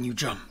far can you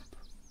jump?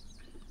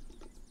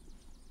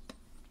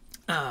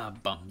 Ah,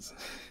 bums.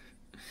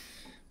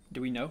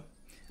 Do we know?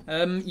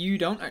 You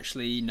don't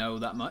actually know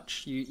that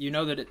much. You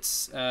know that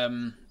it's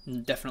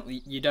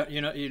definitely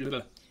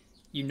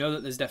you know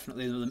that there's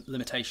definitely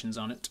limitations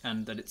on it,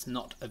 and that it's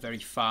not a very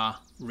far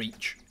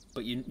reach.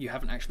 But you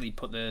haven't actually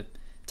put the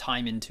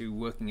time into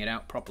working it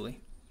out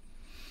properly.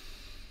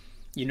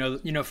 You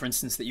know, for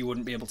instance, that you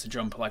wouldn't be able to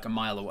jump like a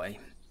mile away,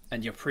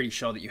 and you're pretty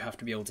sure that you have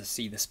to be able to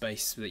see the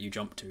space that you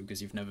jump to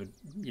because you've never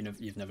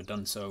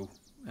done so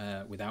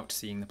without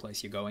seeing the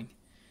place you're going.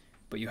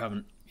 But you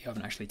haven't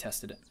actually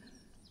tested it.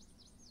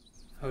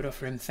 I would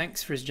offer him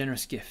thanks for his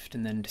generous gift,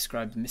 and then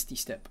describe the misty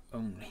step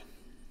only.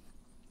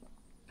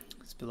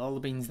 Spill all the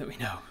beans that we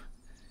know.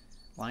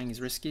 Lying is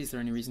risky. Is there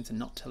any reason to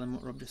not tell him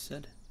what Rob just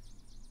said?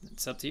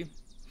 It's up to you.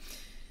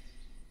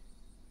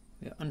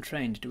 We are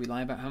untrained. Do we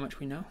lie about how much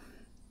we know?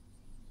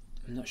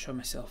 I'm not sure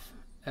myself.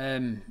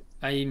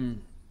 I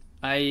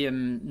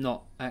am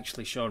not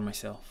actually sure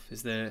myself.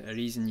 Is there a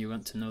reason you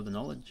want to know the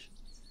knowledge?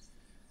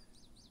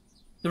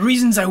 The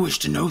reasons I wish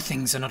to know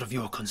things are not of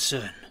your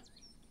concern.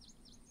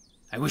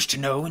 I wish to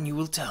know and you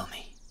will tell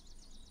me.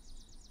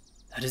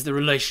 That is the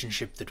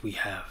relationship that we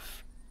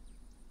have.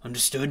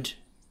 Understood?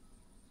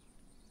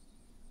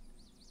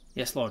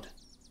 Yes, Lord.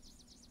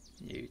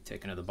 You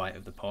take another bite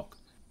of the pork.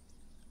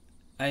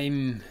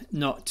 I'm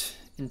not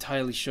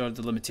entirely sure of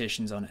the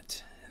limitations on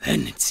it.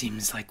 Then it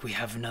seems like we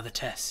have another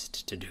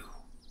test to do.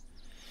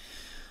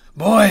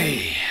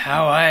 Boy,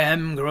 how I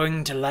am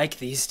growing to like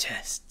these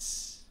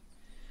tests.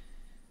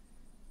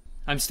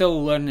 I'm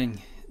still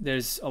learning.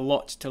 There's a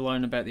lot to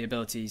learn about the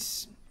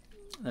abilities.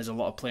 There's a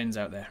lot of planes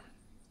out there.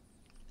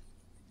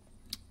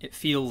 It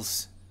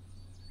feels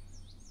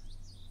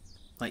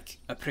like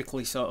a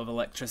prickly sort of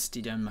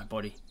electricity down my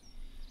body.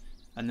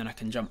 And then I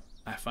can jump.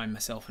 I find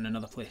myself in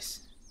another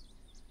place.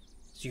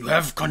 So you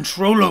have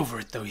control over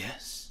it though,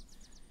 yes?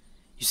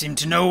 You seem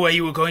to know where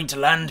you were going to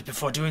land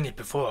before doing it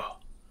before.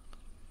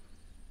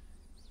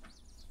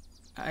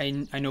 I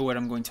know where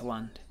I'm going to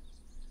land.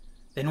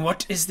 Then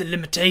what is the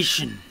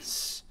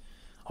limitations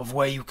of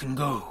where you can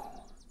go?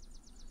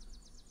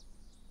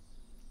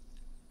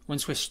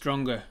 Once we're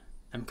stronger,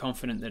 I'm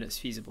confident that it's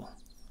feasible.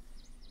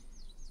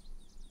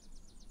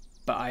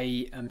 But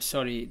I am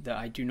sorry that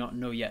I do not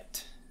know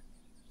yet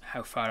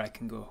how far I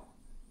can go.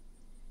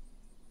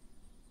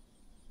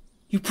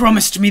 You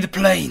promised me the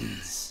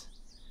plains.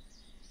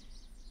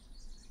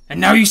 And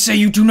now you say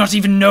you do not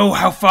even know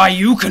how far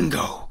you can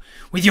go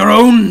with your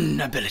own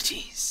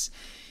abilities.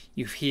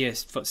 You hear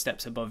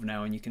footsteps above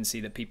now, and you can see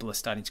that people are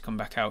starting to come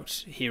back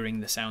out, hearing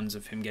the sounds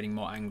of him getting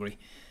more angry.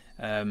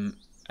 And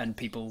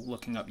people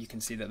looking up, you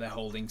can see that they're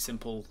holding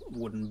simple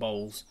wooden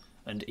bowls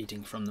and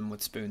eating from them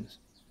with spoons.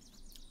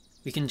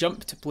 We can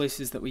jump to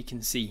places that we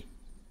can see,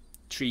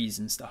 trees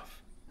and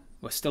stuff.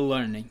 We're still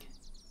learning,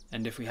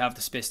 and if we have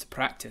the space to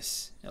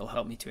practice, it'll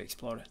help me to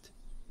explore it.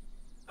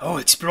 Oh,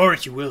 explore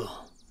it you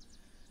will.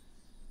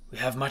 We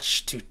have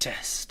much to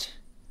test.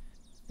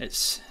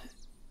 It's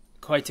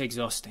quite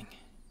exhausting.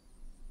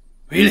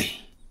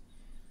 Really?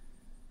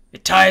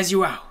 It tires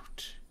you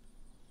out?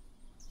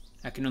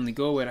 I can only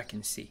go where I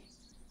can see.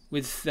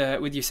 With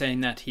you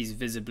saying that, his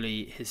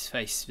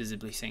face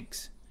visibly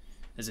sinks,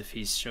 as if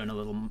he's shown a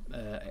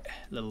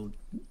little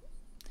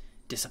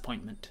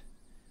disappointment.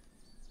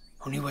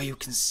 Only where you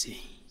can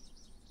see.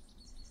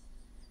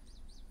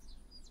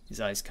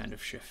 His eyes kind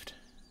of shift,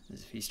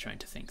 as if he's trying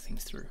to think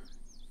things through.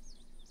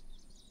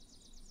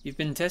 You've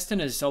been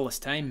testing us all this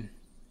time,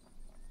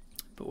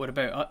 but what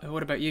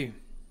about you?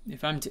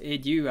 If I'm to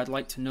aid you, I'd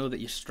like to know that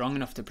you're strong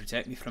enough to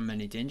protect me from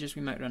any dangers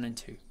we might run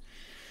into.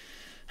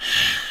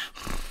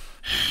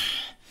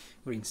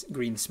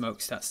 Green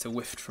smoke starts to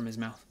whiff from his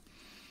mouth.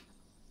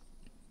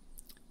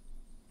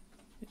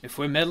 If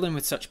we're meddling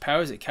with such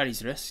powers, it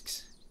carries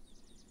risks.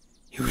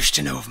 You wish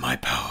to know of my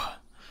power?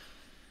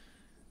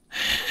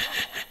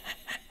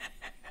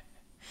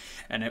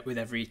 And with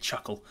every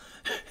chuckle,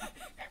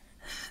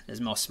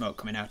 there's more smoke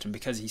coming out, and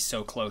because he's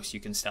so close, you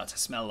can start to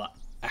smell that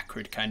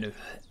acrid kind of...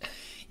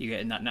 You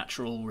get in that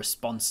natural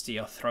response to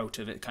your throat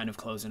of it kind of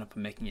closing up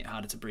and making it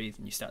harder to breathe,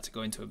 and you start to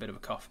go into a bit of a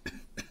cough.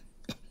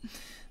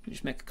 You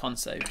just make a con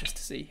save just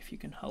to see if you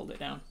can hold it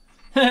down.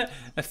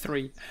 A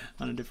 3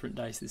 on a different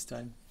dice this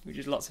time, which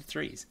is lots of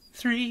 3s.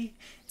 3,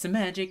 it's a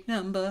magic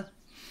number.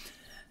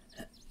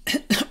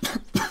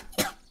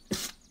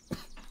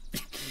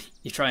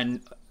 You try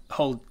and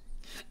hold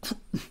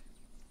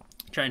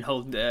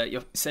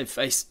your safe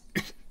face,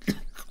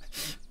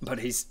 but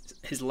his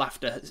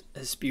laughter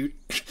has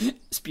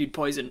spewed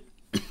poison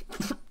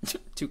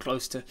too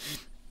close to.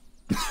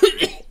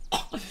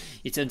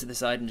 You turn to the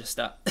side and just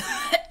start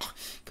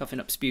coughing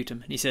up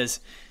sputum, and he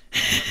says,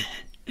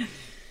 I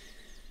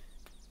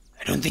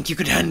don't think you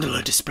could handle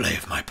a display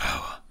of my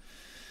power.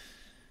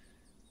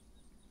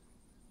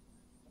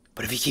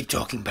 But if you keep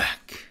talking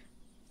back,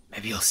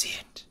 maybe you'll see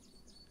it.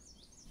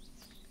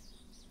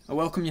 I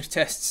welcome your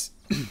tests,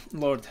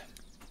 Lord,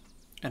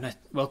 and I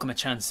welcome a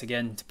chance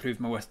again to prove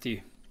my worth to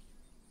you.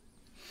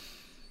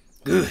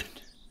 Good.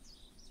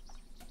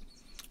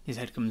 His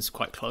head comes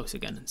quite close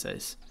again and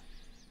says,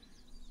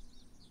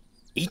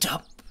 eat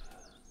up.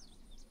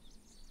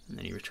 And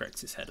then he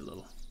retracts his head a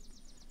little.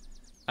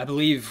 I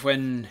believe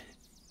when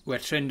we're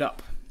trained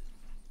up,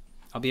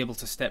 I'll be able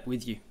to step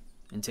with you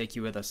and take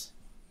you with us.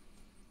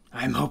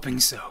 I'm hoping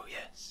so,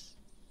 yes.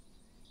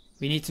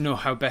 We need to know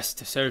how best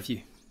to serve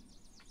you.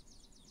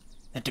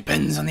 That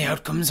depends on the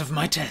outcomes of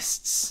my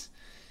tests.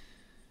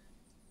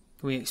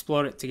 Can we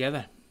explore it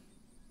together?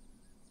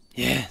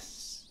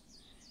 Yes.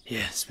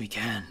 Yes, we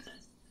can.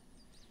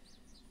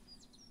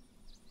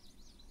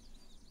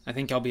 I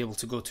think I'll be able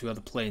to go to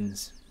other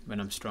planes when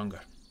I'm stronger.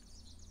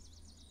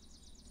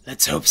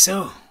 Let's hope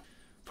so,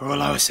 for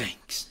all our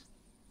sakes.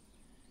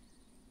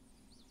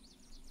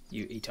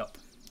 You eat up,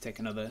 take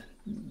another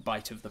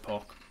bite of the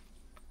pork.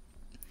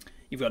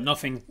 You've got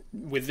nothing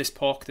with this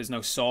pork. There's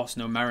no sauce,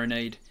 no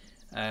marinade.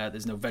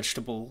 There's no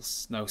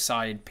vegetables, no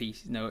side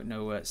piece,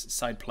 no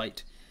side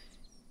plate.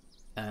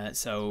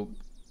 So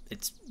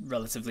it's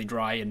relatively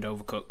dry and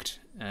overcooked.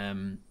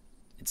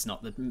 It's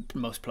not the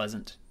most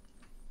pleasant.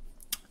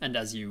 And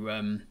as you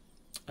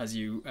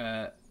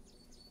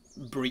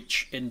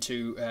breach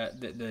into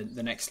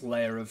the next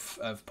layer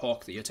of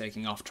pork that you're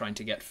taking off, trying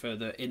to get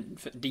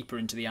deeper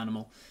into the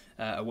animal,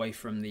 away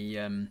from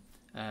the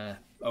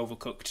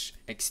overcooked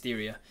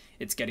exterior,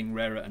 it's getting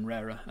rarer and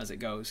rarer as it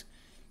goes,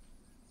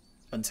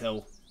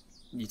 until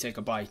you take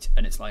a bite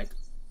and it's like,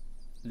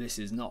 this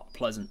is not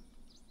pleasant.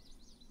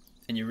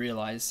 And you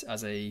realise,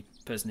 as a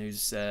person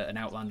who's an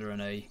outlander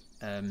and a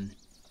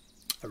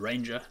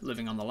ranger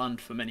living on the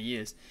land for many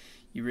years,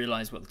 you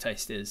realise what the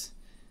taste is.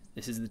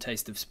 This is the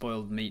taste of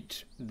spoiled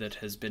meat that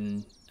has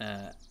been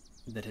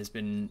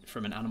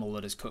from an animal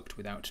that is cooked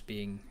without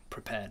being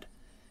prepared.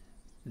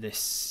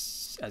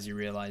 This, as you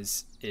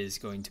realise, is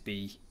going to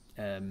be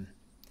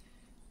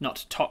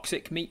not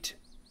toxic meat,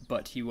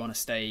 but you want to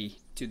stay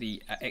to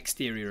the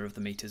exterior of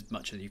the meat as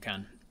much as you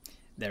can.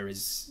 There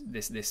is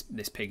this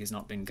pig has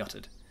not been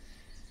gutted.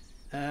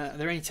 Are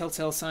there any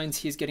telltale signs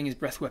he is getting his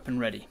breath weapon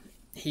ready?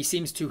 He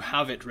seems to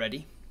have it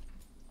ready.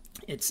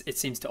 It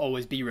seems to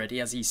always be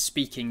ready. As he's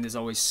speaking, there's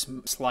always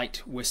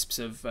slight wisps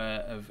of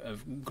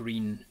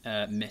green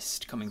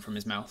mist coming from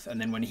his mouth, and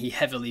then when he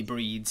heavily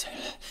breathes,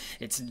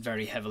 it's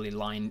very heavily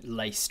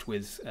laced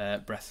with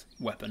breath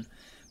weapon.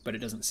 But it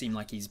doesn't seem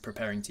like he's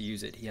preparing to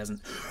use it. He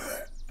hasn't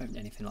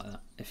anything like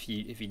that. If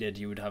he did,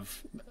 you would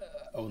have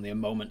only a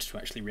moment to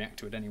actually react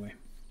to it anyway.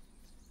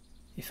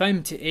 If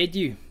I'm to aid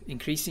you,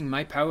 increasing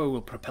my power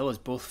will propel us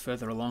both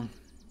further along.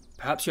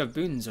 Perhaps you have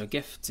boons or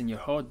gifts in your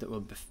hoard that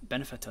will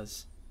benefit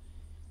us.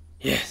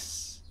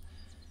 Yes,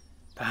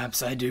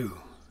 perhaps I do.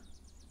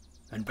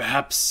 And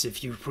perhaps,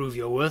 if you prove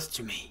your worth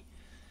to me,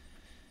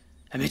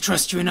 I may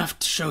trust you enough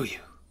to show you.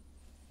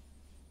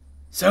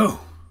 So,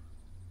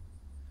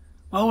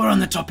 while we're on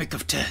the topic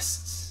of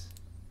tests,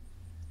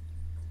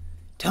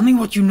 tell me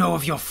what you know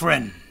of your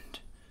friend,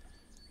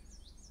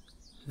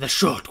 the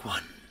short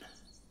one.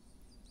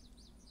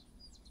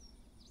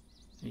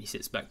 And he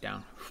sits back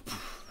down,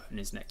 and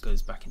his neck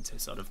goes back into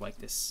sort of like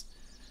this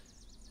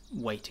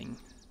waiting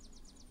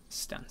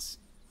stance.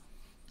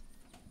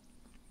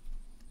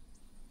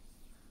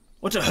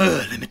 What are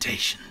her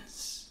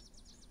limitations?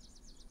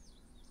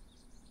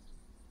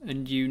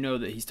 And you know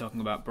that he's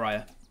talking about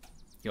Briar,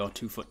 your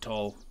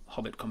 2-foot-tall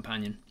hobbit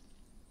companion.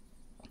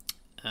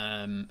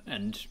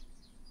 And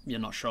you're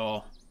not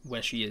sure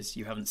where she is.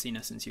 You haven't seen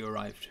her since you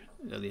arrived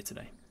earlier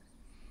today.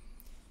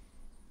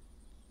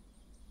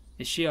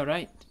 Is she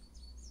alright?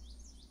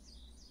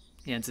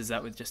 He answers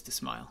that with just a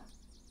smile.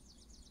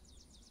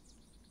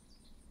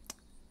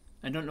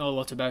 I don't know a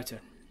lot about her.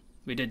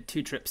 We did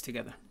 2 trips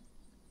together.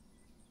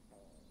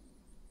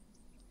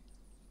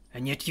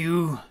 And yet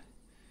you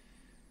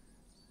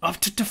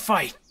opted to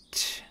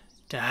fight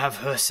to have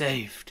her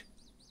saved.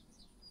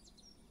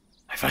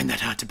 I find that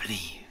hard to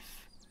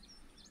believe.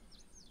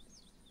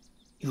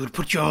 You would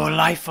put your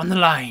life on the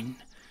line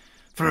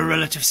for a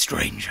relative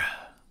stranger.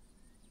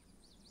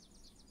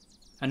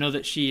 I know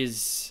that she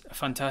is a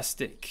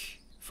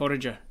fantastic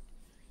forager.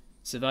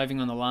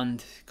 Surviving on the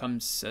land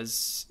comes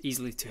as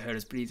easily to her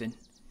as breathing.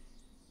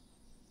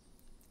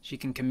 She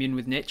can commune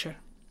with nature,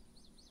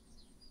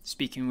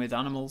 speaking with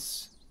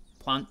animals,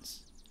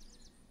 plants.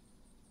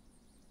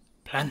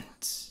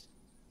 Plants.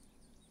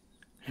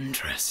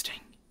 Interesting.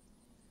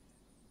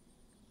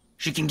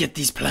 She can get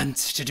these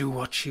plants to do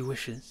what she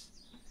wishes.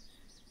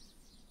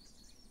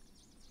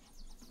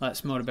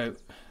 That's more about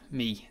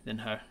me than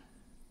her.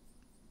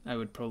 I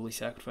would probably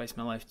sacrifice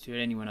my life to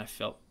anyone I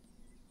felt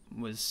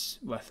was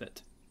worth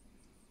it.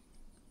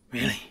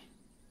 Really?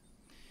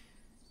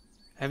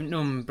 I haven't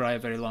known Briar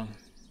very long.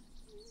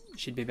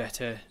 She'd be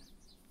better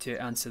to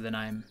answer than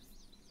I am.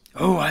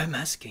 Oh, I'm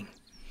asking.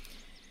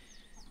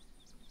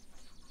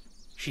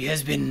 She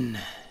has been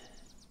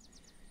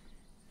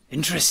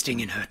interesting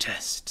in her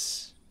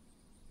tests.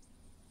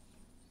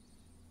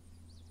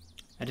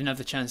 I didn't have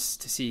the chance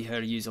to see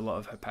her use a lot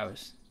of her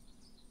powers.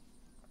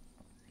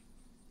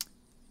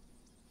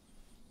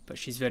 But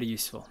she's very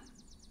useful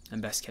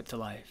and best kept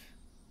alive.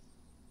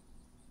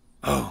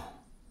 Oh,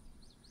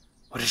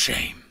 what a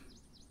shame.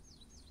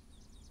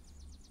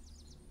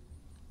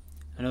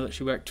 I know that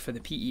she worked for the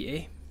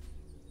PEA.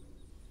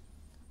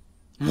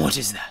 What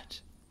is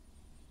that?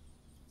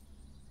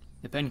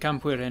 The pen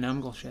camp we're in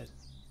Amgleshed.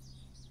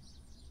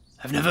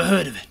 I've never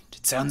heard of it.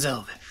 It sounds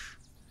elvish.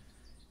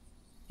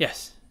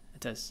 Yes,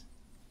 it is.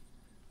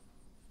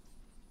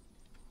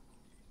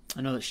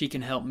 I know that she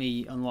can help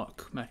me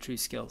unlock my true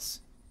skills.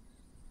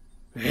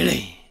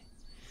 Really?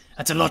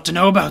 That's a lot to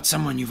know about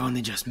someone you've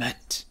only just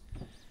met.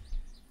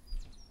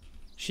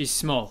 She's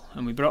small,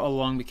 and we brought her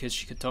along because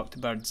she could talk to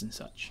birds and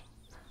such.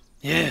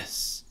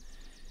 Yes.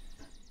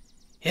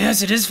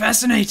 Yes, it is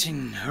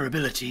fascinating, her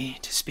ability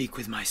to speak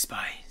with my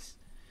spies.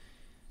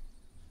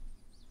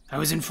 I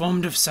was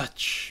informed of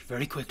such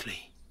very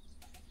quickly.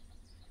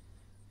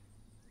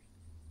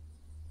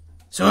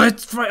 So I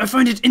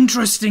find it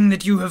interesting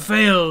that you have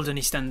failed, and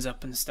he stands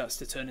up and starts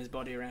to turn his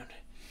body around.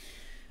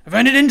 I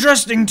find it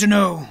interesting to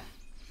know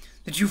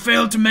that you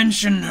failed to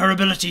mention her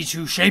ability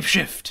to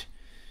shapeshift.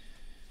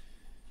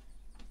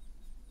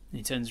 And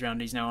he turns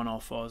around, he's now on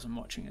all fours and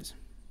watching us.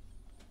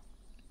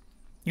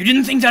 You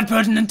didn't think that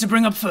pertinent to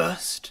bring up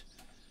first?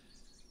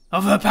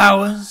 Of her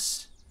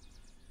powers?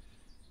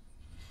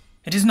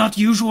 It is not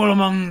usual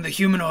among the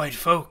humanoid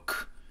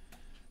folk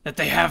that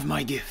they have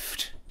my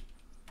gift.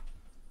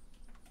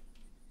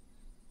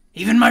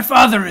 Even my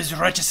father is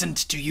reticent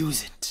to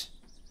use it.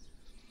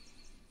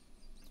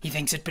 He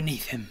thinks it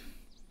beneath him.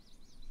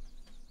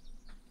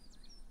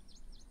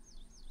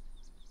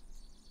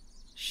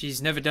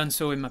 She's never done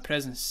so in my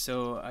presence,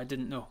 so I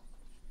didn't know.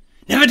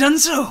 Never done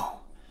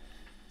so?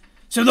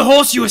 So the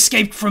horse you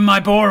escaped from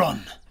my boar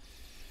on,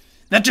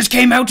 that just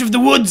came out of the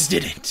woods,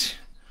 did it?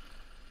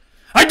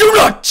 I do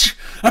not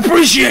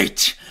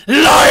appreciate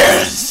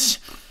liars!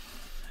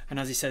 And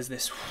as he says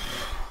this,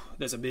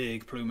 there's a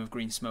big plume of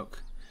green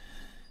smoke,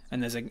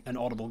 and there's an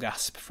audible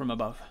gasp from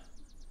above.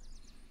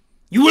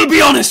 You will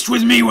be honest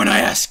with me when I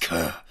ask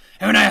her,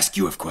 and when I ask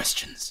you of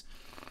questions.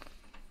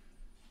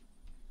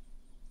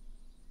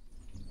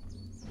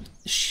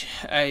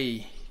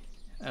 I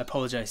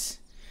apologise.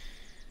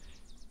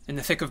 In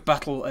the thick of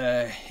battle,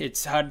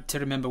 it's hard to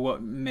remember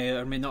what may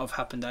or may not have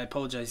happened. I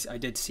apologise. I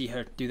did see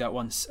her do that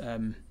once.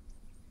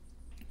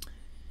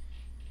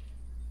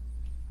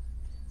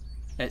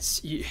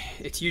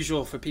 It's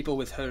usual for people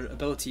with her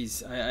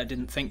abilities. I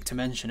didn't think to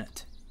mention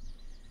it.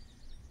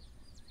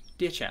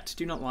 Dear chat,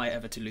 do not lie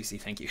ever to Lucy,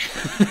 thank you.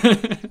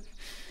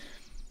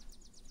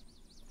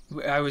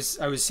 I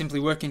was simply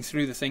working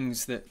through the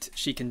things that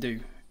she can do.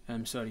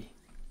 I'm sorry.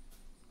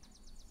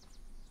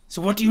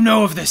 So what do you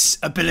know of this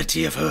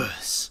ability of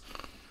hers?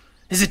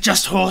 Is it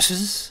just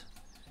horses?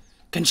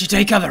 Can she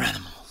take other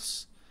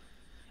animals?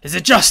 Is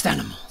it just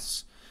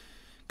animals?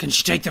 Can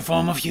she take the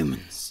form of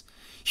humans?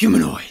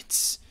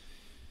 Humanoids?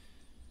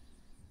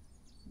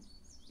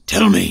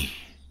 Tell me.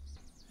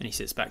 And he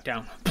sits back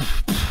down.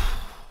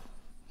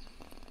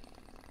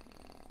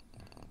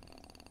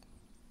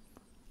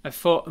 I've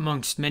fought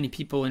amongst many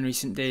people in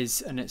recent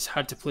days, and it's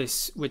hard to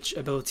place which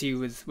ability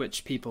with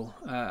which people.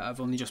 I've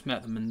only just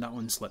met them, and that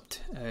one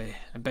slipped. I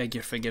beg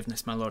your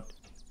forgiveness, my lord.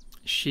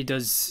 She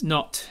does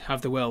not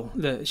have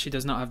she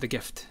does not have the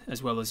gift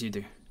as well as you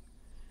do.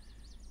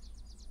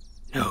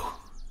 No,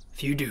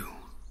 if you do.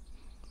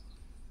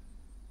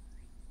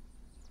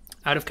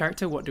 Out of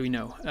character, what do we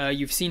know?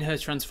 You've seen her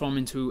transform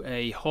into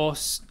a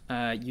horse.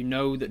 You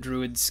know that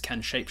druids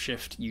can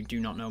shapeshift. You do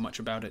not know much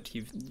about it.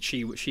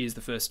 She is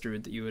the first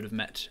druid that you would have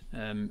met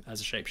as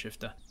a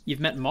shapeshifter.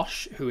 You've met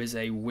Mosh, who is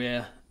a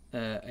were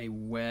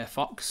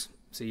fox.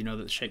 So you know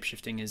that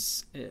shapeshifting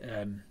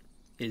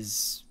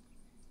is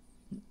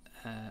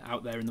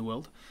out there in the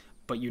world,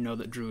 but you know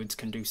that druids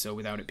can do so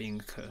without it being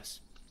a curse.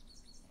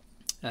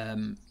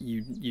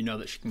 You know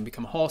that she can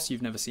become a horse.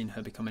 You've never seen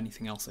her become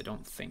anything else, I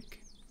don't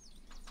think.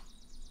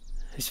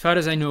 As far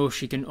as I know,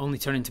 she can only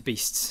turn into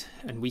beasts,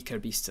 and weaker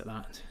beasts at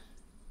that.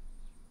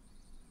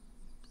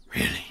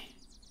 Really?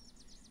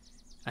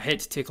 I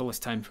hate to take all this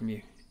time from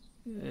you.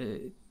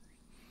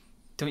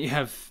 Don't you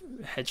have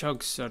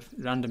hedgehogs or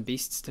random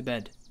beasts to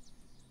bed?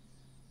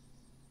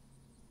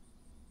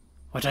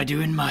 What I do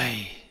in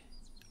my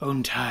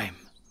own time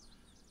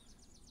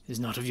is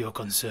not of your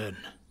concern.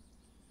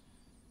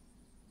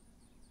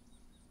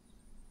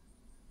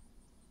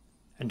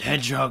 And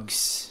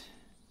hedgehogs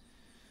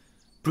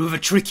prove a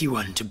tricky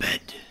one to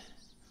bed.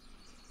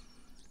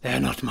 They are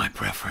not my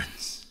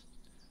preference.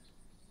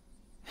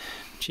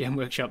 GM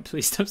Workshop,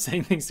 please stop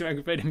saying things to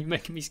aggravate him. You're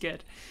making me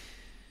scared.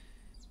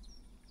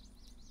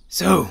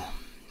 So,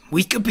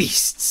 weaker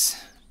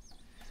beasts.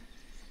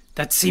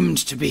 That seemed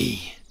to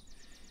be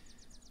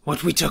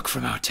what we took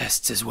from our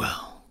tests as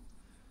well.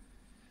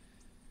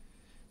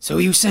 So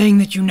are you saying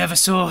that you never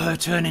saw her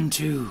turn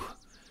into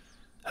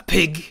a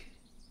pig?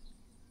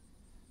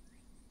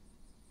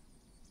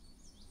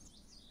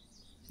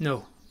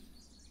 No.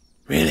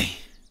 Really?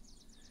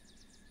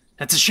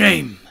 That's a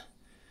shame.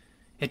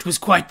 It was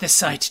quite the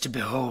sight to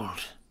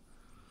behold.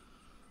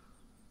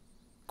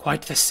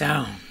 Quite the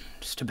sound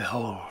to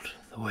behold,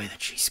 the way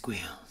that she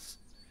squeals.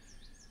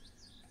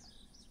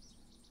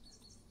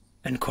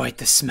 And quite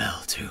the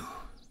smell, too.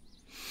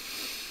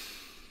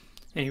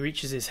 And he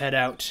reaches his head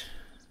out,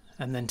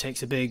 and then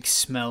takes a big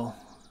smell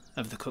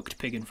of the cooked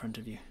pig in front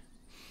of you.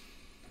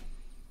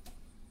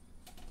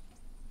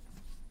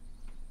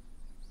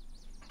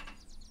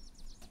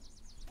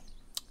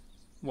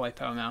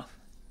 Wipe our mouth.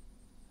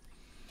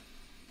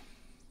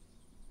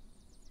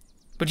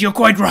 But you're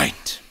quite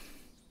right.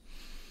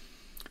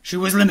 She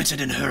was limited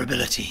in her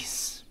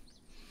abilities.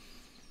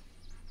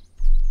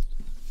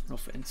 Roll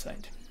for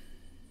insight.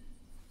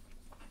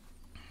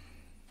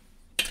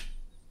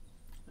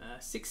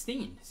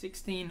 16.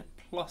 16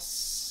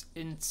 plus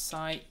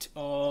insight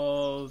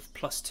of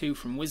 +2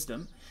 from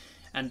wisdom.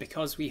 And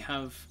because we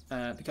have,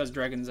 because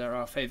dragons are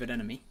our favoured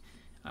enemy,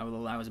 I will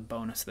allow as a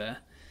bonus there.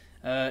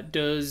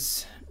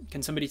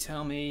 Can somebody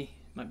tell me,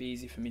 might be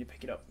easy for me to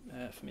pick it up,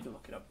 for me to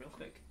look it up real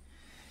quick.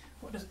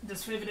 What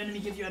does favoured enemy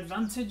give you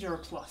advantage or a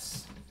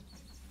plus?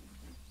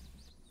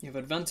 You have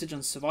advantage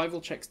on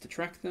survival checks to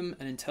track them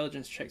and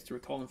intelligence checks to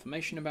recall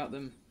information about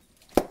them.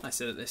 I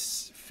said that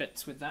this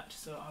fits with that,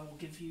 so I will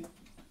give you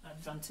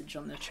advantage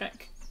on the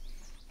check.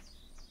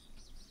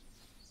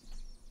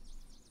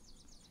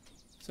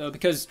 So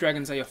because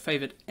dragons are your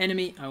favoured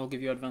enemy, I will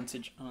give you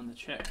advantage on the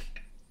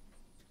check.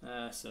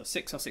 So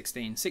 6 or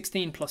 16.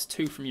 16 plus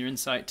 2 from your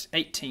insight,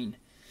 18.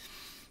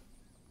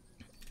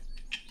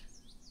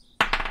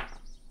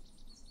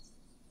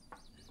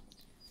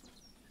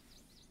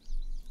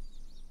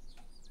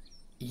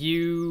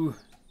 You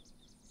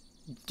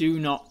do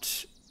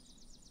not...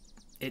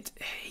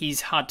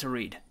 He's hard to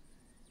read.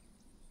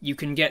 You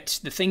can get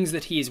the things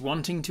that he is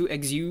wanting to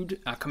exude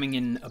are coming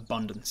in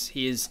abundance.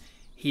 He is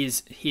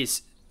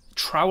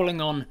troweling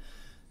on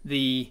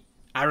the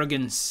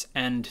arrogance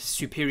and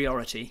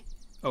superiority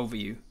over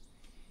you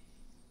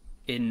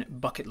in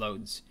bucket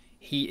loads.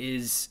 He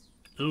is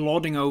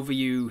lording over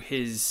you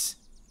his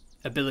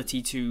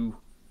ability to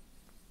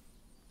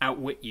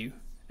outwit you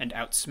and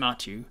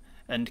outsmart you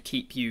and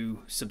keep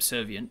you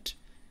subservient,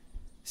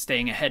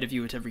 staying ahead of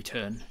you at every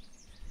turn.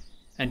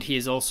 And he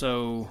is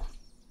also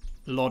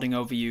lording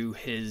over you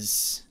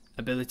his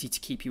ability to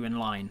keep you in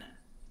line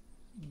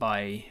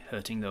by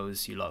hurting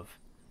those you love.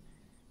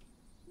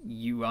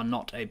 You are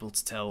not able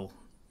to tell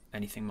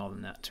anything more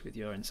than that with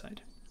your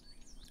insight.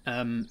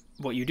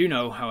 What you do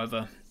know,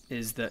 however,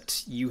 is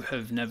that you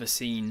have never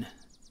seen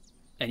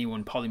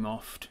anyone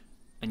polymorphed,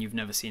 and you've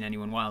never seen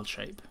anyone wild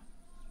shape,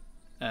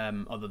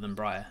 other than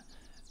Briar,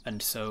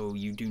 and so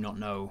you do not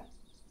know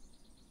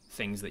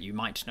things that you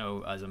might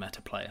know as a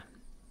meta player.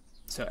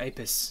 So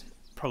Apis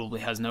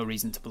probably has no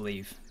reason to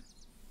believe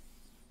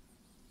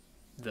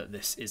that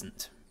this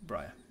isn't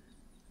Briar.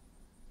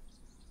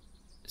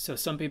 So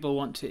some people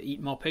want to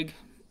eat more pig,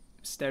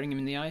 staring him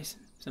in the eyes.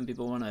 Some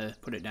people want to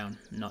put it down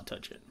and not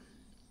touch it.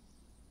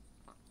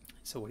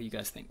 So what do you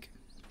guys think?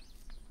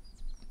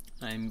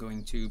 I'm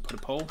going to put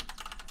a poll.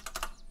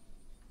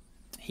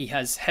 He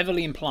has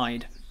heavily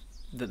implied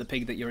that the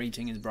pig that you're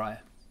eating is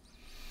Briar.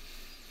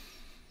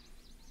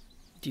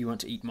 Do you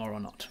want to eat more or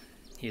not?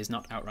 He has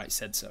not outright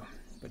said so,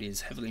 but he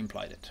has heavily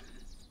implied it.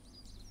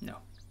 No.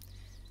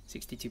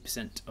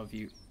 62% of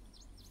you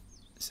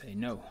say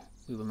no,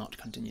 we will not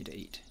continue to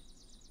eat.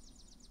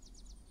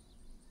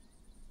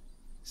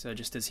 So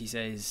just as he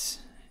says,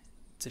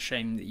 it's a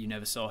shame that you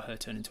never saw her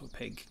turn into a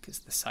pig, because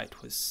the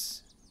sight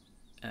was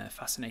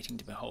fascinating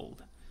to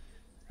behold,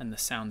 and the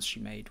sounds she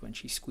made when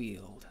she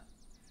squealed,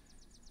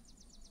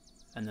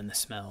 and then the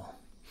smell.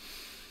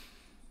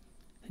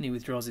 And he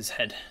withdraws his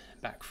head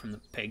back from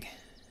the pig,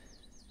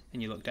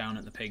 and you look down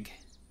at the pig,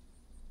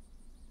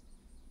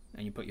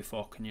 and you put your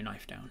fork and your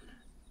knife down.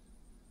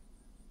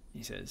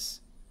 He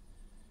says,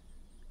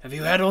 Have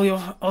you had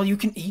all you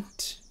can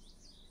eat?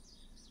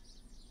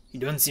 You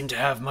don't seem to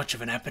have much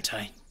of an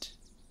appetite.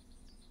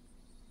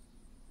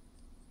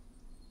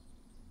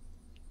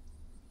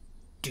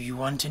 Do you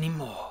want any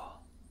more?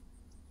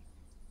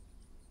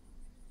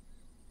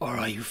 Or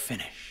are you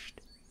finished?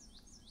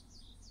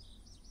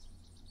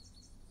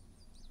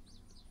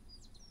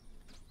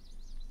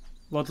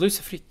 Lord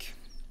Lucifric,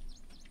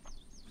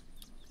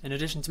 in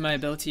addition to my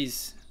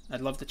abilities, I'd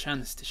love the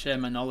chance to share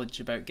my knowledge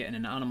about getting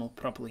an animal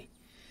properly.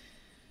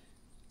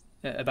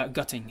 About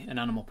gutting an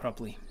animal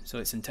properly, so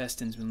its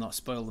intestines will not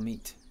spoil the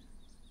meat.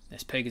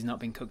 This pig has not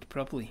been cooked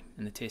properly,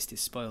 and the taste is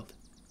spoiled.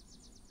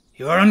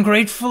 You are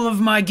ungrateful of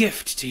my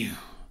gift to you.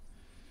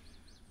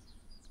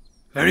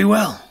 Very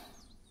well.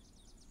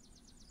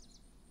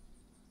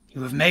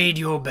 You have made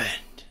your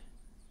bed.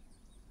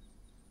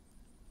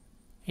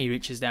 He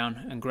reaches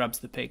down and grabs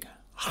the pig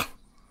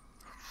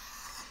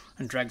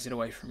and drags it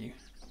away from you.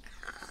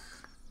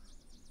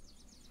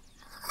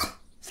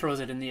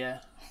 Throws it in the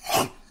air.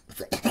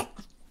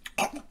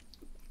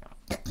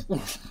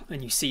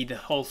 And you see the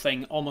whole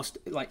thing almost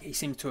like he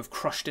seemed to have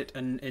crushed it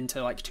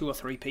into like 2 or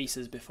 3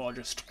 pieces before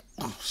just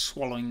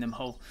swallowing them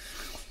whole.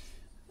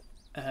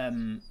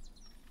 And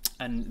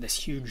this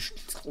huge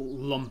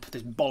lump,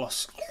 this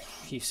bolus,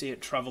 you see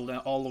it travel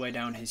all the way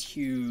down his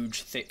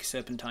huge, thick,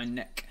 serpentine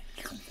neck.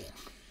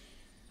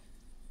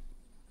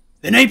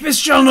 The Napus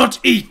shall not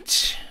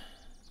eat!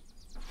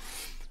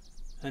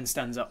 And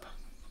stands up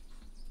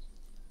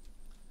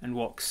and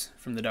walks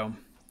from the dome.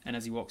 And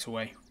as he walks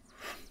away,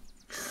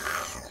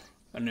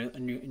 a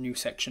new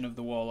section of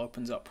the wall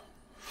opens up.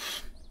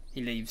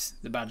 He leaves,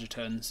 the badger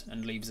turns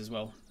and leaves as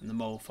well, and the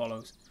mole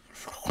follows.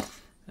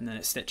 And then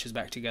it stitches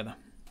back together.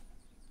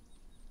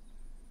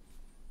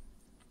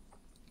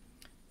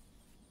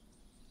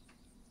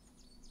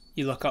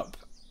 You look up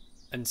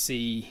and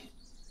see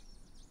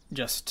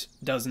just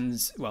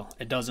dozens, well,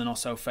 a dozen or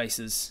so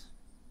faces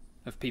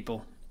of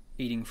people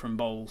eating from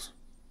bowls.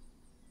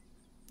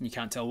 You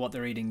can't tell what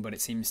they're eating, but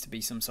it seems to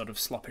be some sort of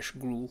sloppish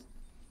gruel.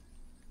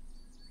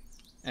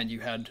 And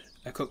you had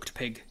a cooked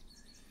pig.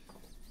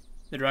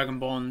 The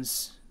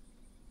Dragonborns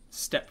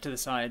step to the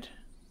side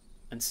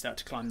and start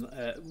to climb.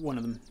 One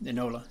of them,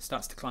 Enola,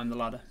 starts to climb the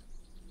ladder.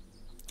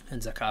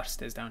 And Zakar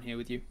stays down here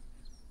with you.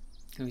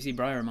 Can we see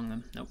Briar among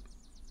them? Nope.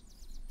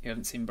 You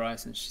haven't seen Briar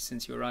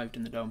since you arrived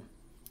in the dome.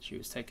 She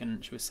was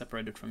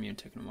separated from you and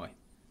taken away.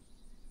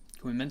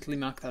 Can we mentally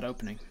mark that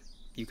opening?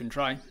 You can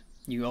try.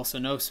 You also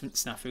know,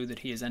 Snafu, that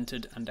he has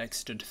entered and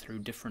exited through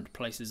different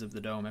places of the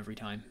dome every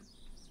time.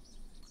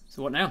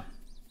 So what now?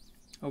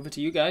 Over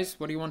to you guys.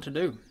 What do you want to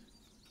do?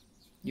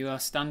 You are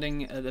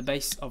standing at the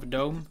base of a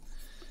dome.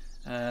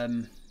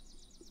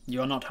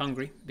 You are not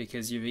hungry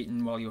because you've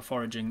eaten while you're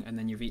foraging, and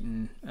then you've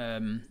eaten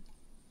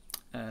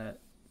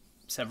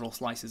several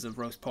slices of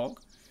roast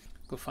pork.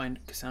 Go find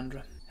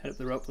Cassandra. Head up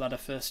the rope ladder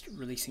first,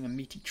 releasing a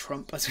meaty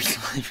trump as we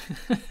climb.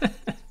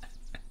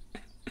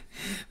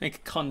 Make a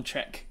con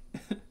check.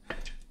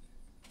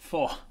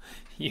 4.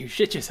 You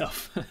shit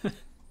yourself.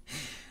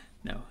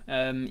 No.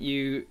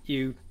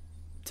 You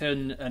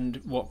turn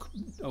and walk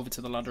over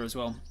to the ladder as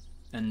well,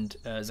 and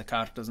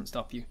Zakar doesn't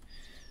stop you.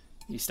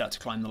 You start to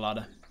climb the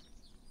ladder.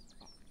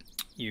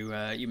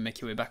 You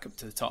make your way back up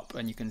to the top,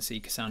 and you can see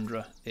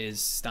Cassandra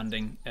is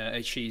standing.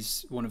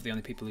 She's one of the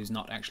only people who's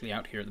not actually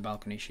out here at the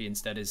balcony. She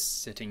instead is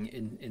sitting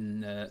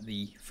in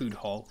the food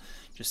hall,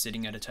 just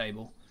sitting at a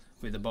table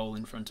with a bowl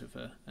in front of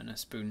her and a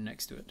spoon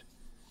next to it.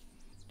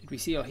 Did we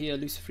see or hear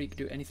Lucifric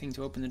do anything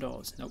to open the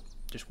doors? Nope,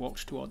 just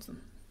walked towards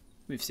them.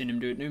 We've seen him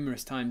do it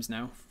numerous times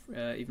now,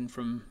 even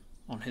from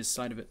on his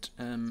side of it,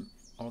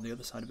 or the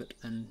other side of it,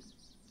 and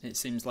it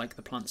seems like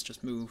the plants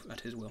just move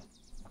at his will.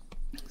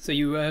 So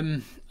you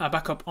are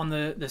back up on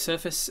the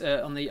surface,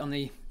 on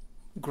the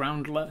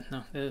ground level.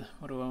 No,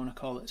 what do I want to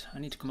call it? I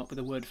need to come up with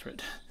a word for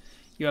it.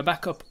 You are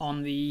back up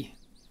on the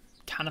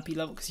canopy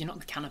level, because you're not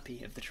the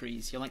canopy of the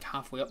trees. You're like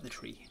halfway up the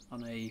tree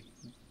on a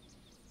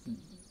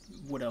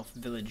wood elf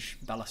village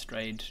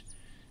balustrade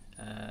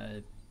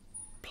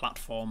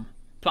platform.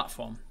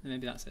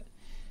 Maybe that's it.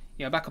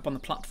 Yeah, back up on the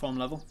platform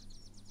level.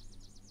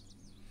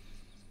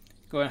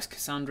 Go ask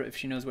Cassandra if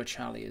she knows where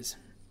Charlie is.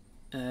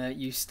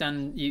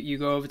 You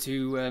go over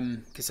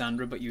to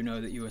Cassandra, but you know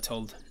that you were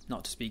told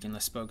not to speak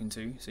unless spoken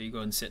to. So you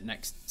go and sit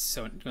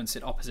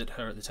opposite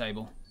her at the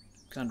table.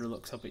 Cassandra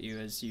looks up at you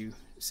as you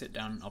sit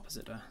down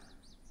opposite her,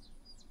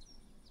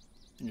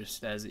 and just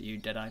stares at you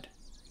dead-eyed.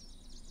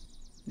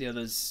 The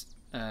others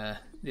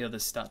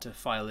start to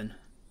file in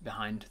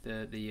behind.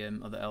 The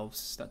other elves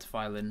start to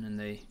file in, and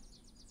they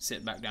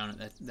sit back down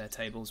at their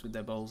tables with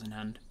their bowls in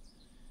hand,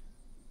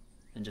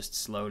 and just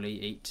slowly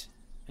eat.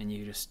 And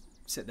you just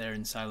sit there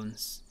in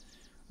silence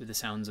with the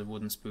sounds of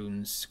wooden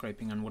spoons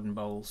scraping on wooden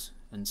bowls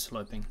and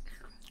slurping.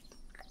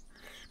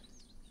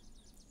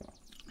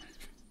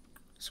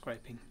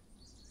 Scraping.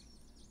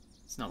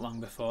 It's not long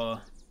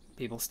before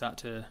people start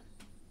to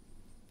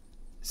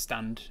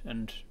stand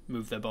and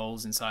move their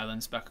bowls in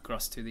silence back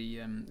across to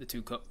the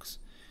 2 cooks,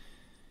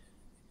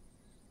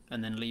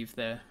 and then leave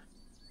their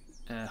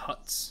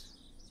huts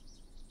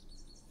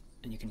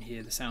and you can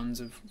hear the sounds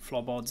of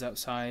floorboards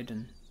outside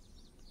and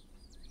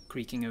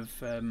creaking of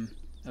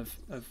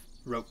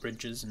rope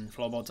bridges and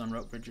floorboards on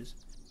rope bridges.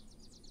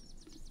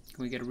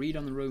 Can we get a read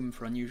on the room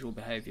for unusual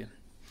behaviour?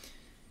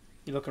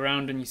 You look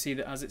around and you see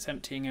that as it's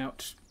emptying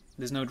out,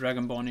 there's no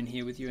Dragonborn in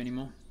here with you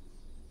anymore.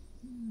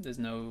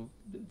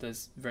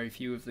 There's very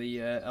few of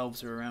the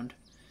elves are around.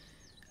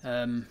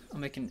 I'll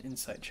make an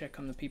insight check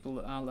on the people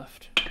that are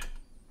left.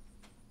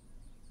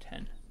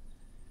 10.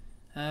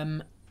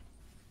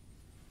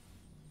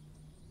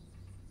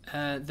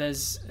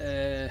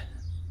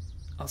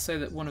 I'll say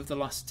that one of the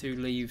last to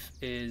leave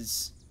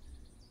is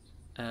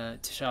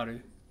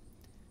Tisharu.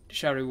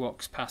 Tisharu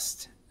walks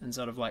past and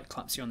sort of like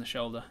claps you on the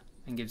shoulder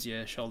and gives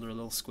your shoulder a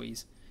little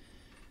squeeze,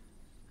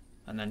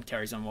 and then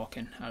carries on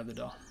walking out of the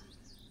door.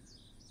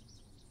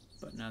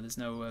 But no, there's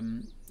no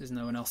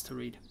one else to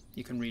read.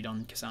 You can read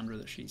on Cassandra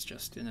that she's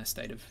just in a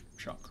state of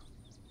shock.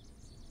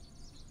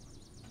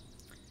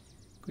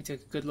 Can we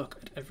take a good look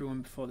at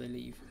everyone before they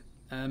leave?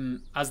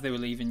 As they were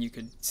leaving, you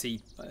could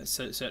see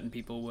certain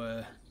people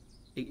were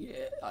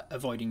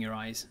avoiding your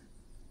eyes.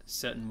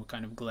 Certain were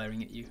kind of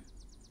glaring at you.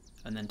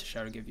 And then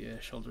Tisharu give you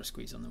a shoulder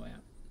squeeze on the way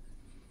out.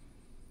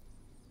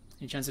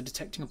 Any chance of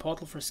detecting a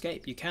portal for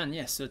escape? You can,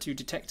 yes. So to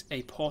detect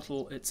a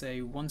portal, it's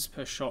a once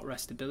per short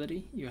rest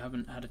ability. You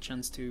haven't had a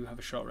chance to have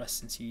a short rest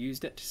since you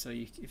used it. So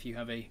if you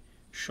have a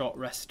short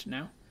rest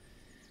now,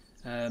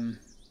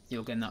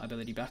 you'll gain that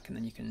ability back, and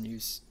then you can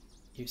use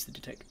the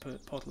detect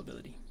portal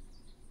ability.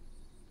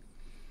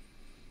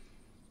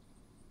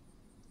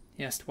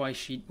 He asked why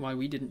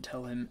we didn't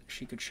tell him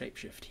she could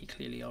shapeshift. He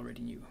clearly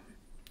already knew.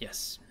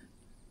 Yes,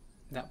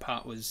 that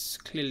part was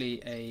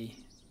clearly a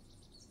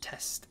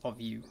test of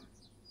you.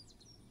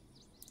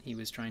 He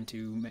was trying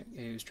to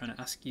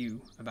ask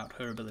you about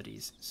her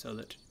abilities so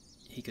that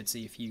he could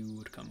see if you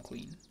would come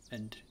clean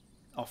and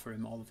offer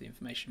him all of the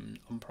information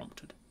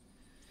unprompted.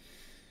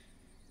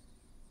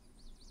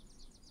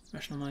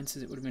 Rational Mind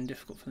says it would have been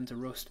difficult for them to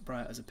roast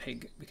Briar as a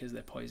pig because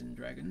they're poison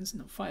dragons,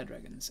 not fire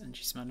dragons, and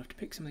she's smart enough to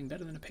pick something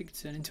better than a pig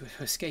to turn into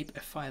to escape a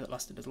fire that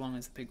lasted as long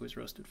as the pig was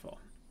roasted for,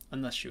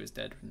 unless she was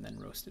dead and then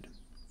roasted.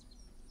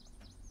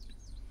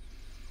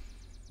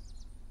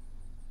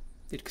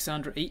 Did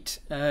Cassandra eat?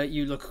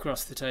 You look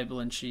across the table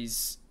and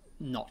she's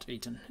not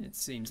eaten. It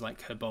seems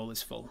like her bowl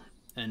is full,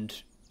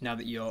 and now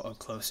that you're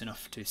close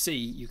enough to see,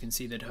 you can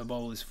see that her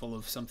bowl is full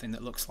of something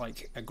that looks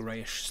like a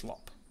greyish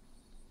slop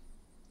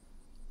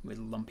with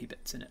lumpy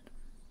bits in it.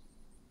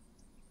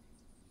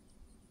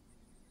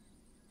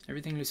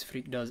 Everything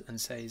Luciferique does and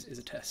says is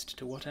a test.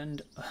 To what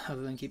end,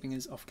 other than keeping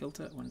us off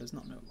kilter, one does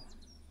not know.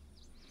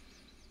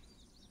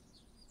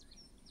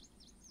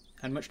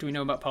 And much do we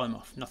know about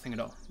polymorph? Nothing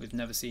at all. We've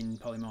never seen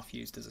polymorph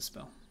used as a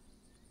spell.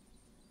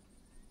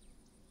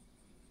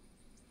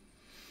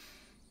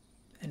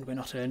 And we're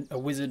not a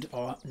wizard,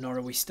 nor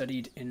are we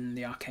studied in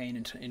the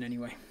arcane in any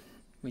way.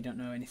 We don't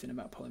know anything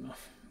about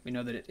polymorph. We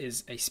know that it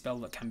is a spell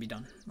that can be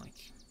done,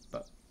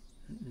 but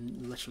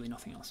literally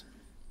nothing else.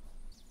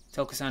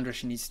 Tell Cassandra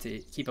she needs to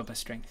keep up her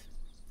strength.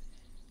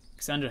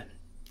 Cassandra,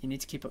 you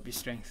need to keep up your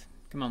strength.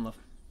 Come on, love.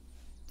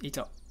 Eat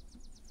up.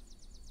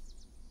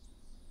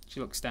 She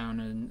looks down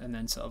and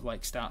then sort of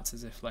like starts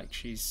as if like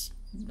she's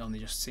only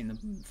just seen the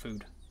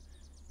food.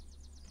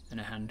 And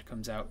her hand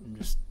comes out and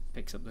just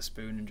picks up the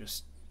spoon and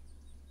just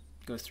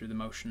goes through the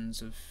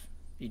motions of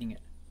eating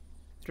it.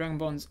 The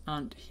Dragonborns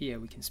aren't here,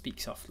 we can speak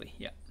softly.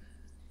 Yeah.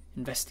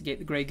 Investigate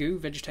the grey goo,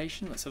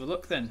 vegetation. Let's have a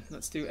look then.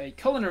 Let's do a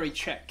culinary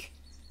check.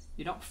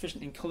 You're not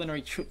proficient in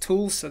culinary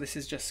tools, so this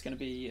is just going to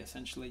be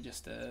essentially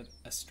just a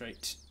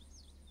straight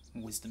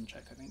wisdom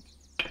check, I think.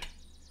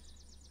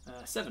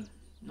 7.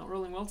 Not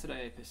rolling well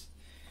today, Apis.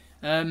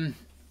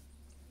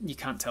 You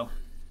can't tell.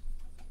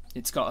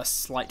 It's got a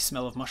slight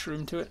smell of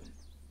mushroom to it,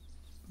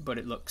 but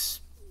it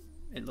looks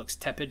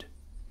tepid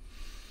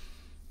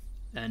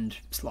and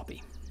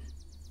sloppy.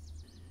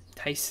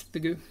 Taste the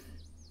goo.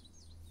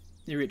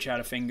 You reach out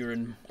a finger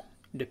and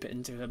dip it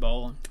into her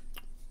bowl.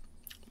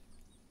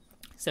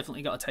 It's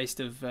definitely got a taste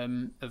of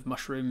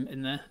mushroom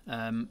in there,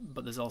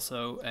 but there's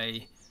also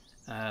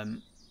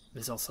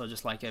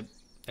just like a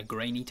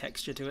grainy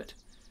texture to it.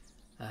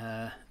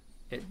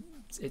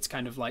 It's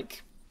kind of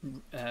like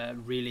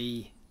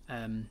really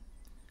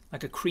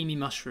like a creamy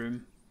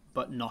mushroom,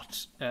 but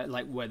not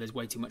like where there's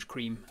way too much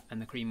cream and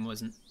the cream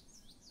wasn't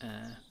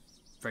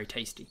very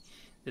tasty.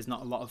 There's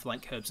not a lot of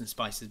like herbs and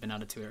spices been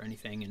added to it or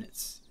anything, and it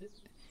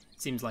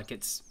seems like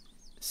it's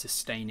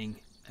sustaining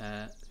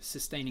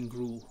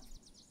gruel.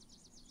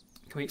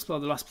 Can we explore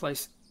the last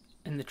place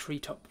in the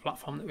treetop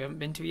platform that we haven't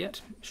been to yet?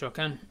 Sure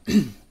can.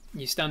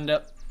 You stand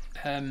up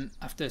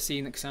after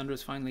seeing that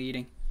Cassandra's finally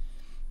eating,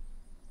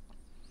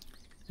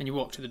 and you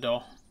walk to the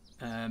door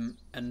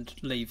and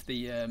leave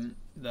the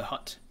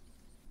hut.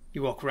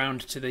 You walk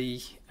round to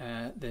the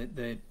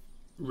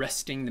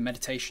resting, the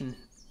meditation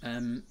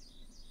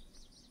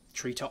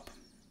treetop,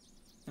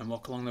 and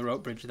walk along the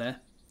rope bridge there.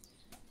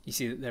 You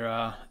see that there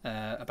are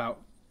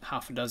about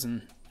half a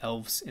dozen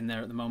elves in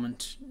there at the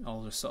moment,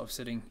 all just sort of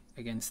sitting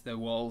against the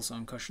walls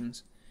on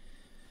cushions.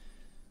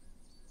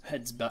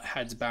 heads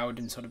bowed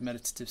in sort of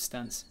meditative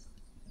stance.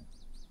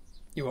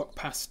 You walk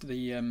past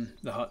the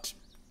hut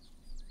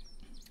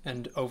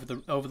and over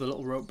the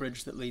little rope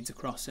bridge that leads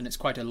across, and it's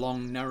quite a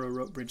long, narrow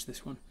rope bridge.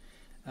 This one,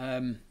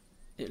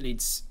 it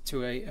leads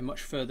to a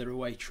much further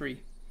away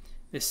tree.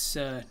 This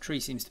tree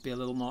seems to be a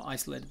little more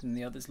isolated than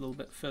the others, a little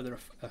bit further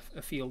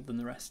afield than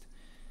the rest.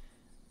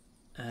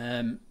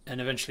 And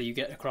eventually you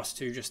get across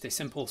to just a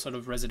simple sort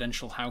of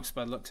residential house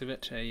by the looks of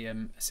it, a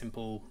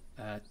simple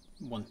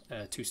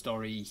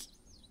two-story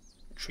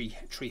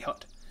tree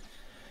hut.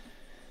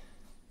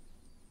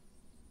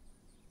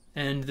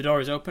 And the door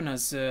is open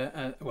as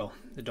well.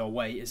 The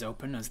doorway is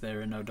open as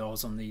there are no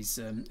doors on these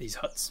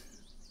huts.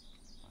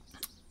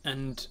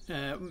 And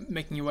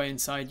making your way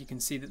inside, you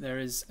can see that there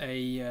is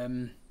a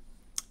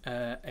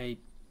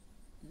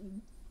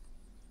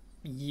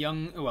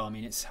young. Well, I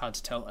mean, it's hard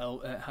to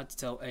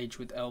tell age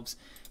with elves,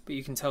 but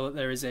you can tell that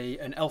there is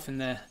an elf in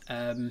there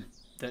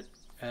that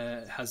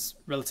has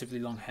relatively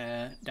long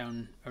hair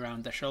down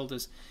around their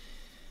shoulders,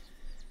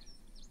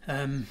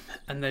 and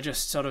they're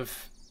just sort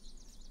of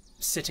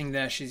sitting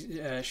there.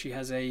 She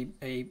has a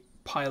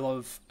pile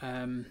of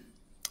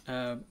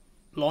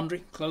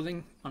laundry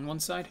clothing on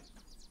one side,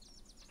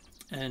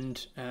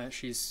 and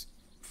she's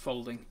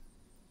folding,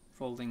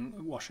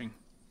 washing,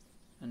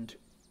 and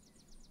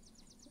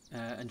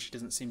she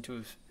doesn't seem to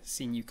have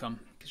seen you come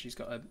because she's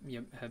got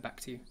her back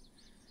to you.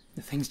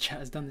 The things chat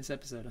has done this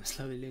episode, I'm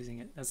slowly losing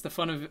it. That's the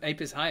fun of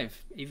Apis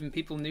Hive. Even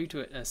people new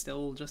to it are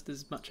still just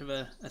as much of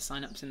a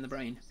synapse in the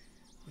brain.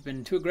 We've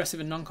been too aggressive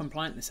and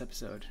non-compliant this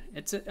episode.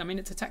 It's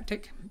a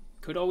tactic.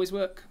 Could always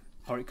work,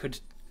 or it could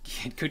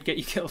get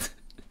you killed.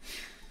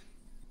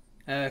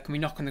 Can we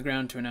knock on the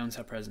ground to announce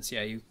our presence?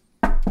 Yeah, you.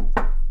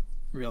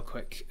 Real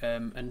quick.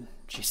 And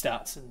she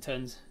starts and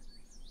turns.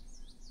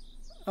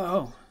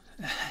 Oh,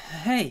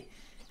 hey,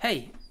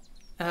 hey,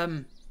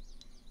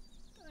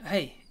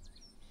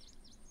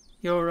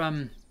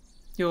 you're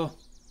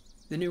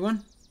the new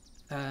one.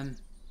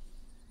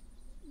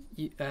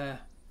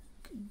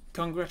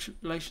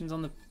 Congratulations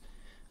on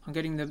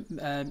getting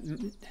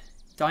the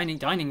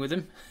dining with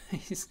him.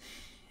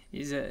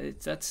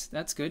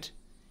 That's good.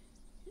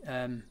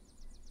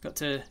 Got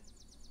to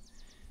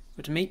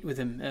meet with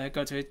him.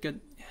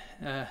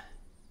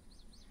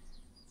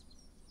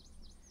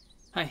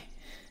 Hi.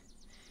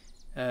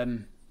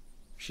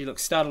 She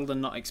looks startled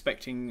and not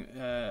expecting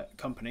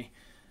company.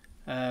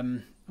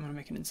 I'm gonna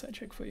make an insight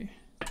check for you.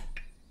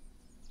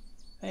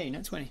 Hey,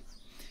 nat 20.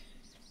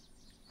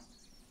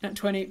 Nat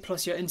 20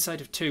 plus your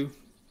insight of 2.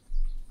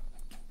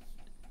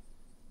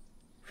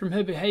 From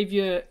her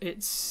behaviour,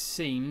 it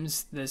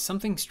seems there's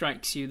something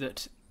strikes you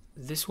that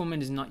this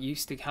woman is not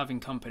used to having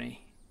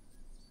company.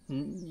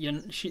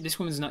 This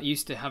woman's not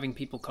used to having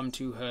people come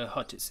to her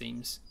hut, it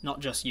seems. Not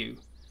just you.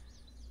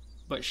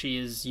 But she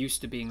is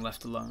used to being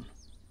left alone.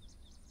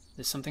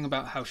 There's something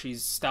about how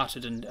she's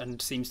started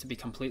and seems to be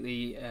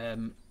completely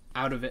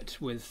out of it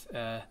with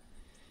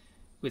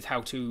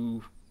how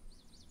to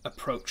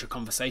approach a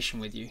conversation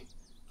with you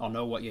or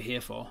know what you're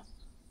here for.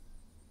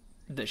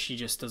 That she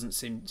just doesn't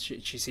seem.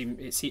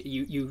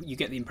 You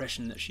get the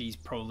impression that she's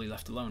probably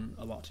left alone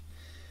a lot.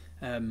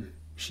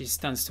 She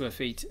stands to her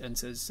feet and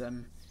says,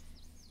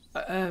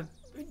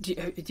 "Do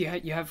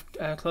you have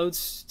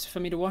clothes for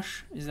me to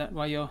wash? Is that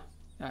why you're?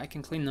 I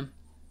can clean them.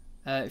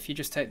 If you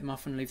just take them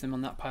off and leave them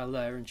on that pile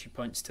there." And she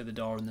points to the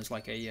door, and there's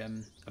like a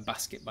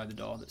basket by the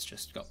door that's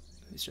just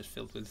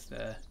filled with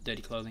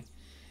dirty clothing.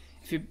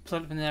 If you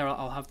put them in there,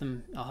 I'll have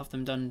them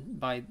done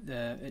by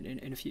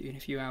in a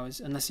few hours.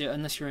 Unless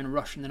you're in a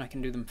rush, and then I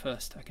can do them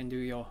first. I can do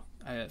your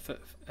I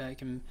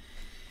can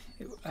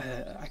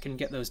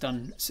get those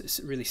done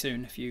really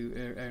soon if you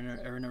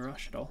are in a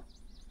rush at all.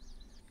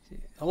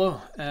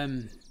 Hello,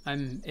 I'm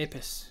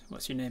Apis.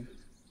 What's your name?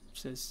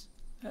 She says,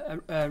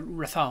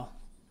 Rathal.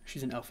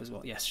 She's an elf as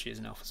well. Yes, she is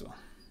an elf as well.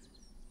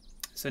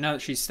 So now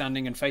that she's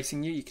standing and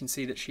facing you, you can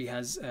see that she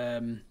has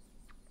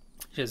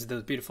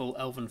those beautiful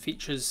elven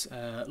features,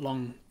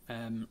 long,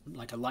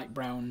 like a light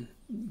brown,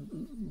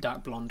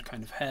 dark blonde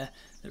kind of hair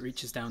that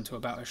reaches down to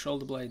about her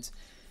shoulder blades,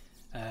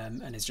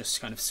 and is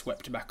just kind of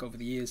swept back over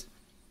the ears.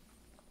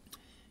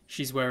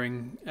 She's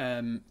wearing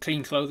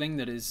clean clothing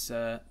that is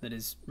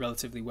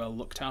relatively well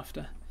looked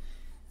after,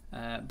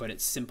 but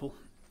it's simple.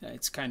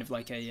 It's kind of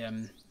like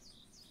a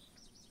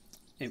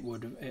it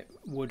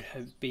would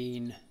have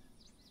been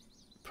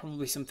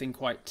probably something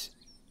quite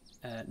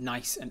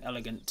nice and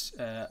elegant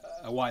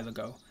a while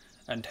ago,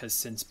 and has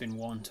since been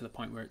worn to the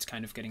point where it's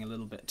kind of getting a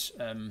little bit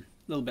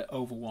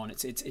overworn.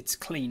 It's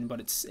clean, but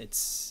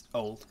it's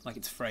old, like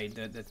it's frayed.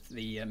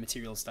 The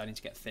material's starting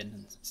to get thin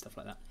and stuff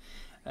like that.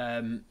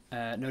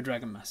 No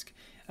dragon mask.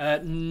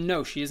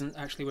 No, she isn't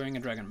actually wearing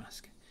a dragon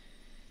mask.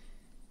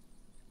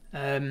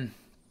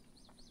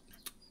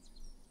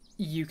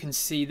 You can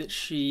see that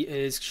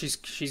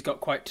she's got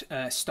quite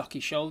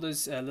stocky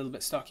shoulders, a little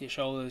bit stockier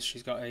shoulders.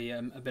 She's got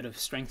a bit of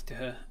strength to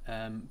her,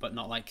 but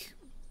not like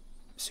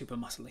super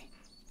muscly.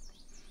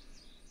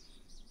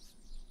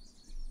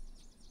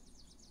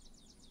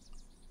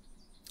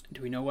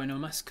 Do we know why no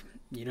mask?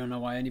 You don't know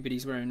why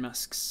anybody's wearing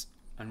masks.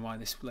 and why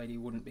this lady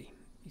wouldn't be.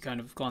 You kind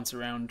of glance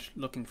around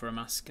looking for a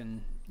mask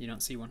and you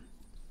don't see one.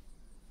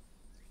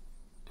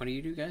 What do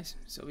you do, guys?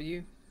 It's over to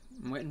you.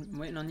 I'm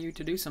waiting on you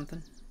to do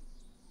something.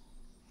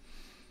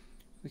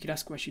 We could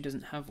ask why she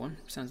doesn't have one.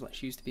 Sounds like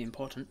she used to be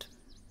important.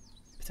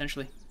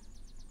 Potentially.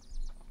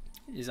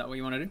 Is that what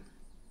you want to do?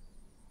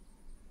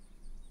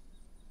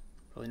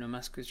 Probably no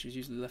mask because she's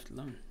usually left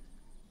alone.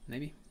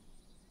 Maybe.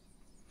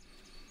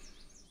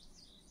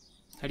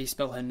 How do you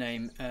spell her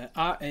name?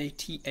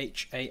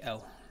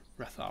 R-A-T-H-A-L.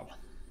 Rathal.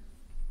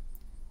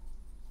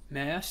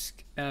 May I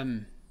ask?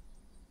 May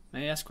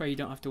I ask why you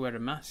don't have to wear a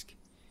mask?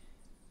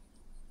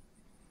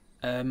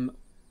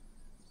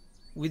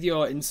 With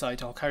your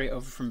insight, I'll carry it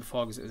over from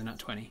before because it was a nat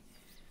 20.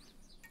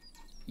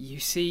 You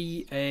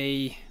see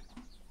a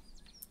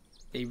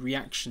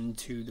reaction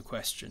to the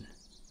question.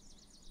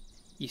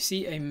 You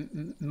see a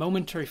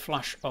momentary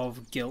flash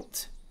of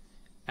guilt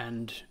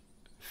and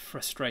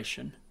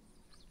frustration.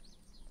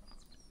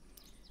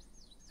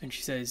 And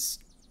she says,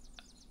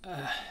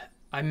 I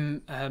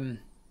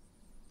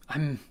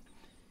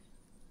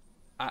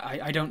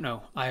don't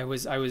know. I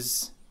was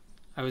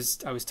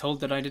told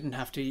that I didn't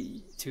have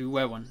to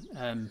wear one.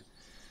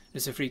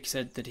 Mr. Freak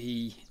said that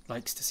he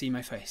likes to see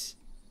my face.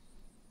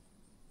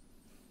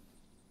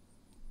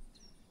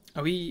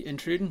 Are we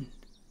intruding?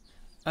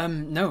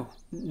 No.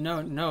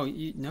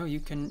 You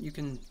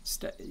can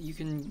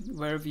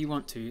wherever you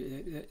want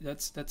to.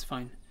 That's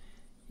fine.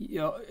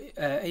 Your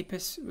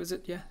Apis, was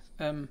it? Yeah.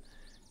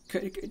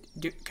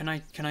 Can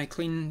I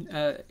clean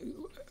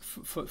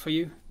for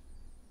you?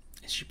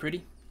 Is she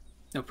pretty?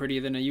 No prettier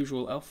than a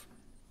usual elf.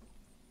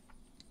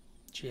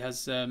 She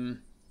has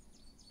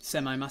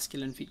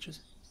semi-masculine features.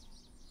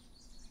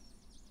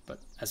 But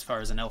as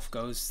far as an elf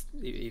goes,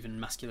 even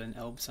masculine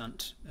elves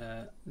aren't.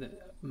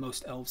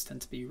 Most elves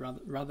tend to be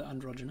rather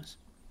androgynous.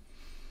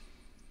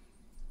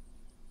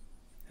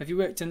 Have you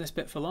worked in this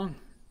bit for long?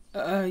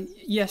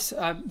 Yes.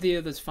 The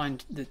others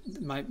find that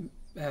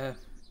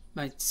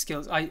my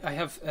skills. I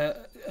have.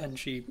 And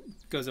she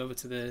goes over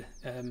to the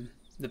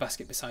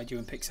basket beside you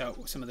and picks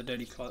out some of the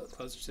dirty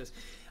clothes. She says,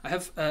 "I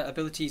have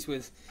abilities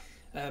with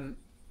the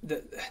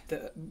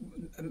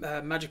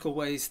magical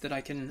ways that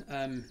I can."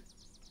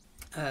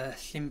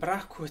 And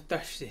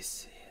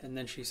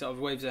then she sort of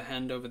waves her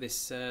hand over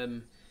this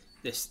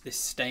this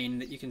stain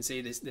that you can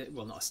see.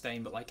 Well, not a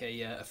stain, but like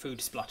a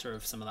food splatter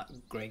of some of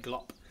that grey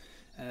glop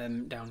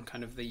down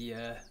kind of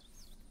the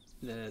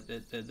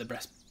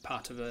breast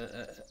part of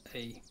a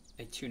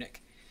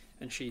tunic,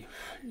 and she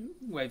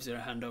waves her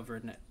hand over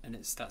it and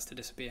it starts to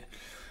disappear.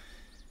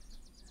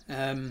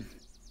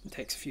 It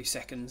takes a few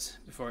seconds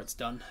before it's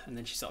done, and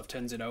then she sort of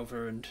turns it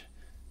over and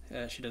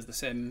she does the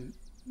same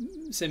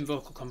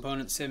vocal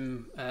component,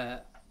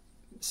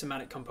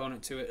 somatic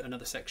component to it,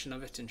 another section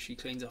of it, and she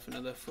cleans off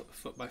another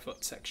foot by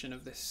foot section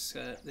of this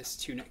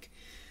tunic.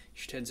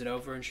 She turns it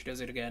over and she does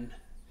it again,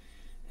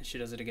 and she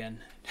does it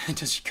again.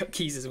 Does she cut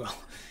keys as well?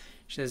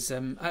 She says,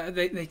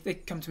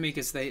 they come to me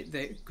because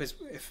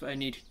if they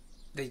need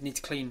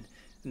to clean,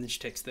 and then she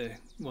takes the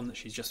one that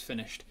she's just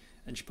finished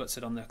and she puts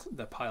it on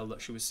the pile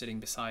that she was sitting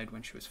beside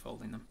when she was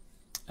folding them.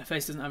 Her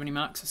face doesn't have any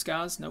marks or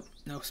scars. Nope,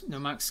 no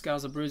marks,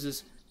 scars or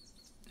bruises.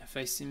 Her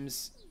face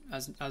seems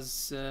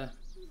as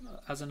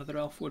another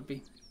elf would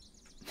be.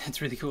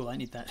 That's really cool. I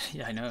need that.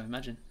 Yeah, I know.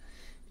 Imagine.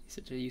 It's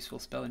such a useful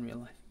spell in real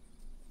life.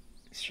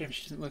 It's a shame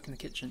she doesn't work in the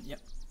kitchen. Yep.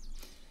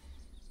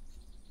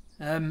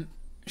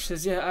 She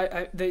says,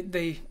 "Yeah,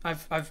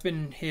 I've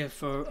been here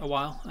for a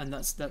while, and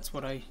that's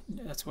what I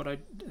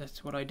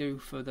do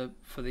for the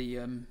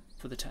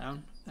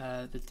town.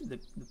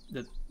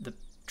 The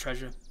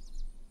treasure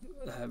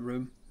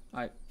room.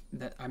 I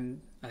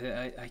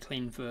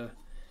clean for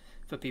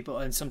people,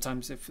 and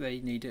sometimes if they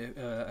need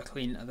a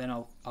clean, then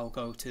I'll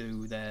go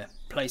to their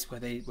place where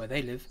they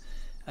live,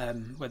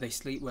 where they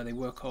sleep, where they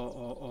work,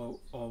 or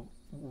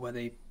where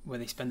they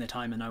spend their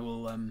time, and I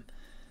will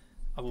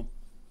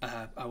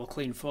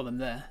clean for them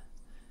there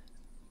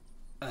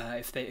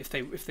if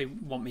they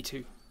want me to."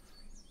 I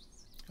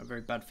have a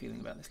very bad feeling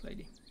about this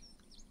lady.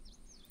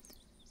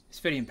 It's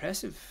very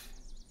impressive.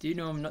 Do you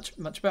know much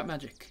about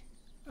magic?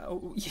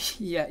 Oh,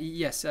 yeah,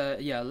 yes,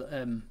 yeah.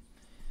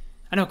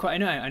 I know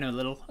a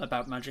little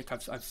about magic. I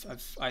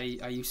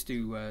used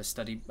to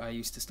study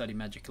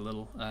magic a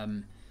little.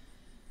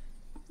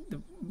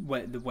 The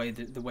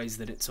ways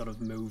that it sort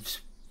of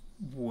moves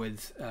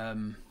with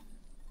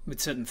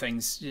certain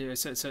things, you know,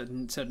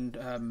 certain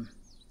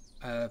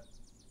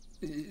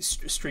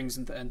strings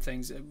and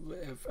things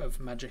of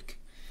magic.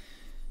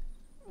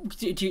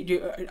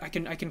 I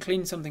can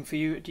clean something for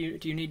you. Do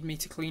you need me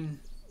to clean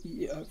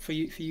for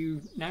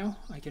you now?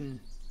 I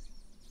can.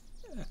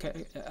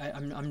 Okay,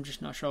 I'm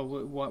just not sure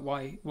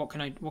why. What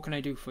can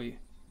I do for you?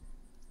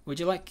 Would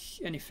you like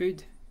any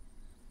food?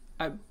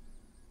 I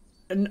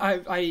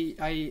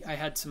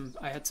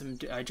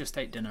just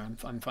ate dinner.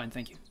 I'm fine,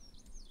 thank you.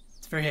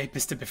 It's very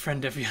Apis to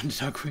befriend every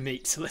underdog we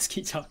meet, so let's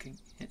keep talking.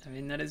 I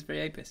mean, that is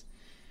very Apis.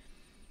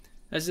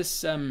 There's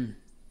this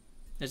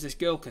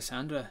girl,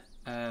 Cassandra.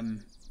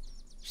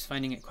 She's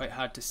finding it quite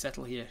hard to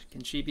settle here.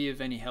 Can she be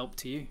of any help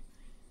to you?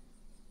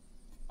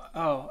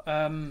 Oh,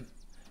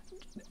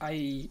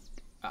 I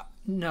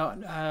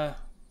no.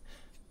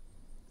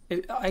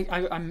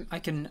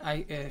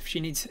 If she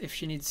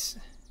needs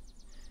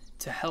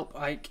to help,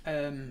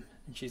 and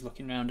she's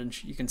looking around,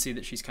 and you can see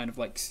that she's kind of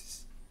like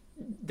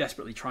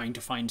desperately trying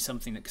to find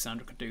something that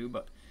Cassandra could do,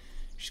 but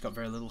she's got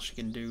very little she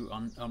can do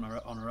on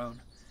her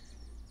own.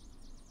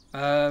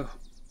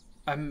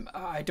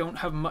 I don't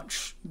have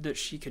much that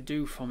she could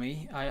do for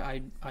me.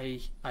 I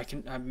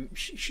can.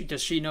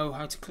 Does she know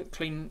how to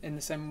clean in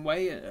the same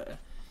way?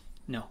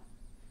 No,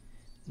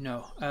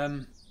 no.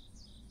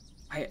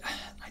 I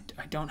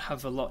don't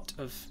have a lot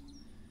of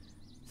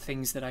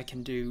things that I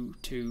can do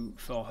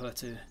for her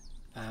to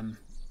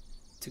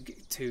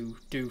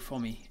do for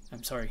me.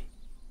 I'm sorry.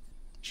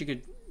 She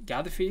could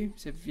gather for you,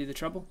 save you the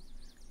trouble.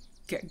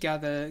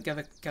 Gather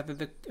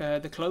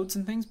the clothes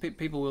and things.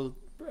 People will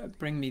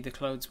bring me the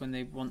clothes when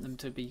they want them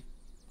to be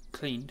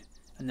cleaned,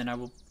 and then I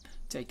will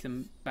take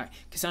them back.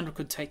 Cassandra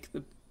could take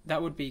the.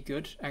 That would be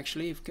good,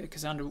 actually, if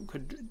Cassandra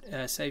could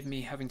save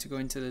me having to go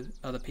into the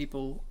other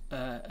people,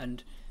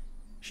 and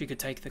she could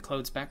take the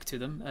clothes back to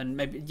them, and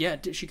maybe, yeah,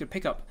 she could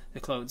pick up the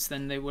clothes,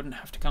 then they wouldn't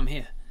have to come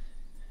here.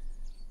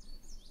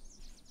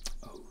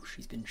 Oh,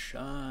 she's been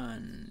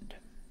shunned.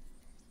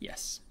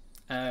 Yes.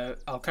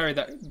 I'll carry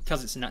that,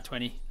 because it's a nat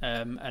 20,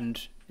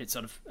 and it's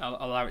sort of, I'll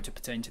allow it to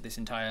pertain to this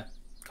entire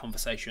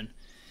conversation.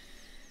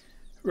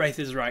 Wraith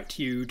is right.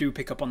 You do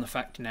pick up on the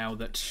fact now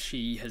that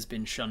she has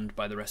been shunned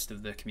by the rest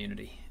of the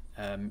community.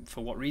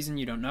 For what reason,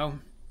 you don't know,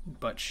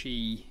 but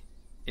she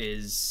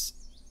is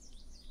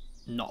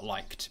not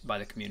liked by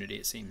the community,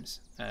 it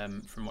seems,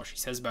 from what she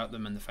says about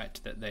them and the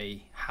fact that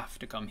they have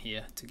to come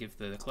here to give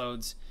the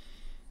clothes.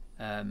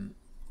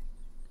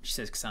 She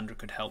says Cassandra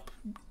could help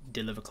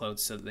deliver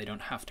clothes so that they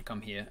don't have to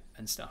come here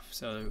and stuff.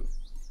 So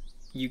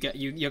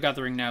you're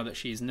gathering now that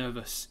she's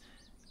nervous,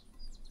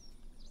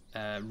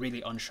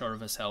 really unsure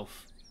of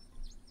herself,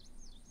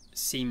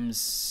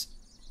 seems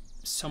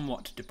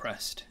somewhat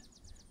depressed,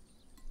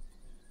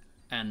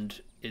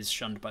 and is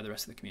shunned by the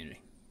rest of the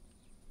community.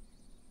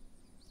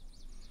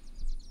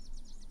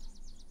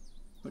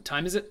 What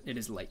time is it? It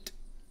is late.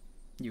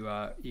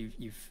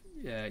 You've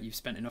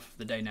spent enough of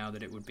the day now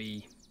that it would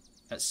be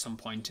at some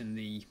point in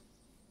the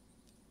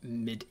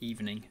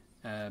mid-evening.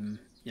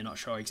 You're not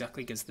sure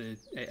exactly because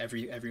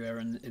everywhere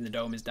in the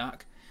dome is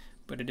dark,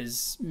 but it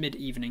is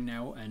mid-evening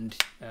now, and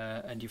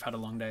you've had a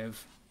long day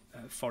of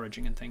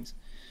foraging and things.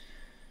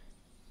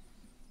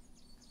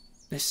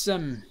 This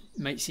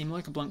might seem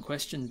like a blunt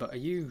question, but are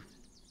you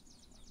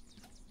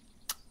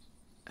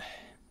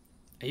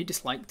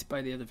disliked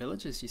by the other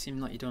villagers? You seem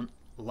like you don't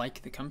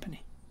like the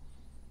company.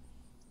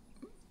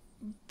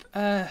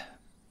 I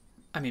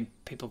mean,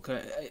 people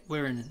could.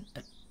 We're in.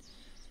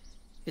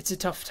 It's a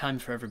tough time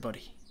for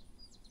everybody,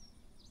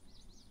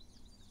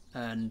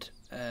 and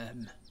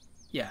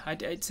yeah, I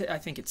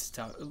think it's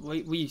tough.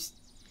 We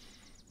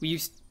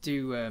used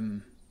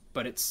to,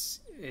 but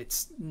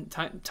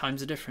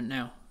times are different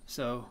now.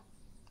 So,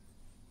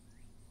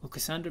 will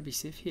Cassandra be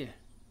safe here?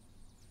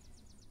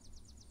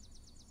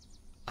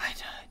 I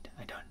don't.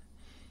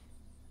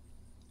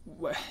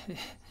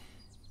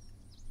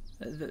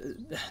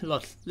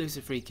 Look,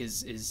 Lucifreak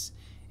is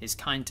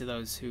kind to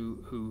those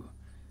who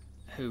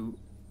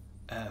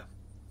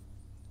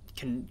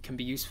can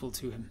be useful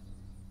to him.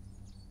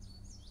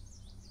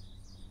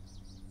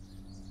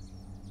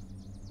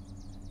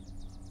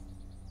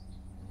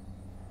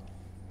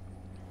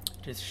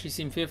 Does she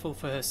seem fearful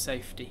for her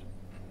safety?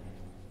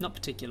 Not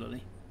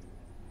particularly.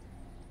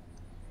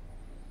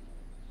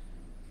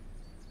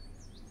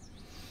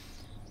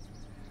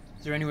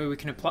 Is there any way we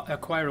can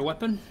acquire a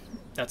weapon?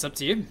 That's up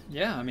to you.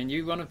 Yeah, I mean,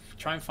 you want to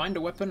try and find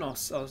a weapon, or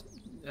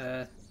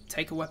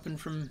take a weapon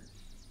from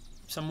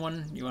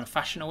someone? You want to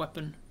fashion a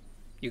weapon?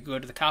 You could go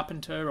to the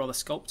carpenter or the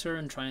sculptor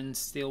and try and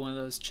steal one of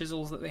those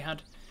chisels that they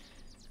had.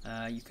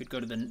 You could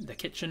go to the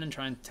kitchen and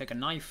try and take a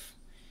knife.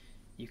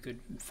 You could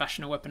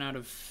fashion a weapon out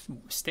of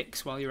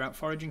sticks while you're out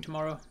foraging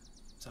tomorrow.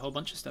 There's a whole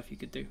bunch of stuff you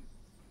could do.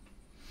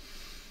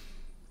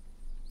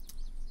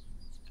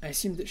 I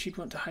assumed that she'd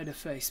want to hide her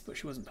face, but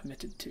she wasn't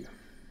permitted to.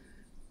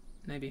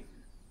 Maybe.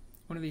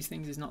 One of these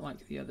things is not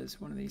like the others.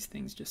 One of these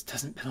things just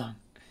doesn't belong.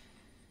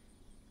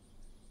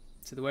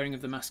 So the wearing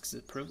of the mask is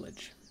a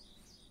privilege.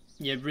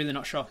 You're really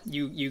not sure.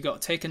 You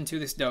got taken to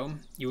this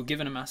dome. You were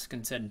given a mask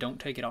and said, "Don't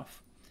take it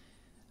off."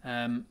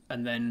 And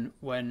then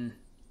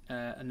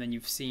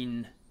you've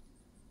seen.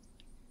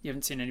 You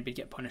haven't seen anybody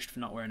get punished for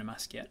not wearing a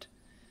mask yet.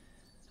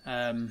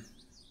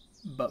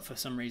 But for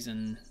some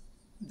reason,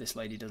 this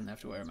lady doesn't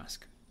have to wear a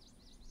mask.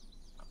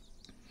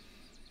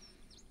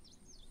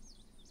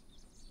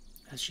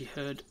 Has she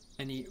heard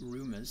any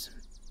rumours?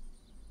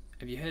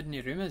 Have you heard any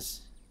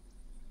rumours?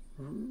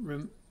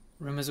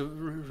 Rumours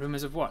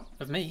of what?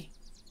 Of me?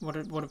 What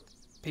do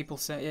people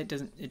say? It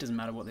doesn't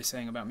matter what they're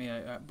saying about me.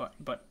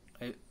 But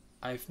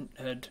I've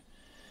heard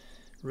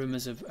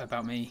rumours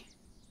about me.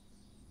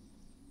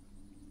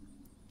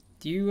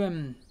 Do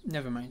you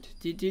never mind.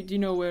 Do you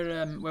know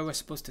where we're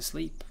supposed to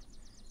sleep?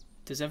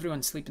 Does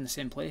everyone sleep in the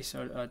same place,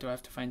 or do I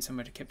have to find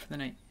somewhere to keep for the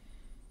night?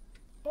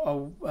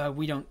 Oh,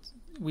 we don't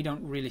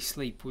really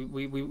sleep.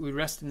 We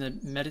rest in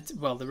the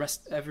well, the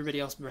rest everybody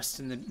else rests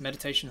in the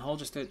meditation hall,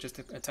 just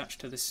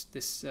attached to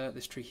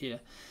this tree here.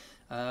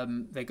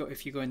 They go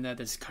if you go in there.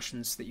 There's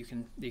cushions that you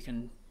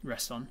can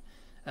rest on.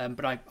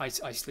 But I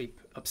sleep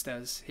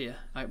upstairs here.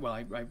 I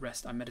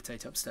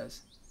meditate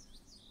upstairs.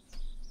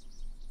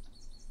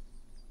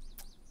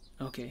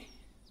 Okay.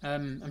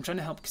 I'm trying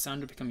to help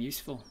Cassandra become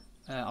useful.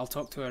 I'll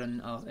talk to her,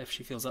 and if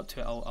she feels up to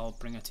it, I'll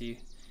bring her to you.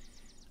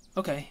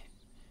 Okay.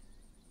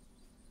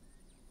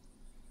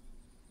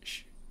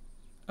 Shh.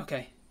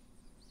 Okay.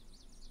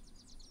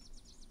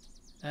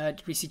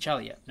 Did we see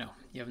Charlie yet? No,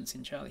 you haven't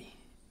seen Charlie.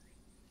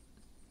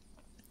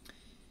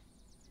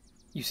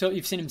 You've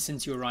seen him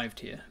since you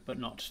arrived here, but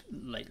not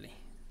lately.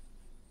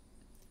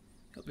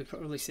 It'll be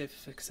probably safer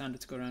for Cassandra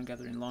to go around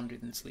gathering laundry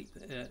than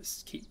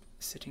keep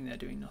sitting there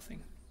doing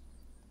nothing.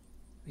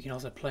 We can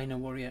also play No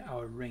Warrior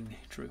our ring.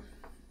 True.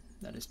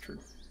 That is true.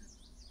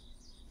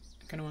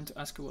 I kind of want to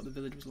ask her what the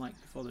village was like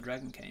before the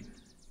dragon came.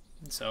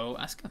 And so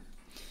ask her.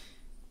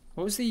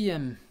 What was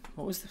the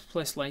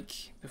place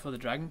like before the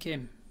dragon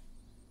came?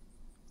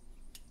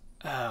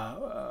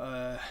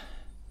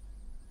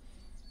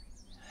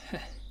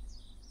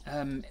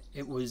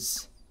 It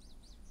was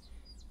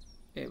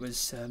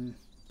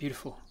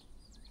beautiful.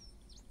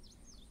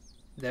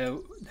 There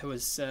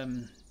was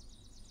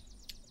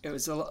it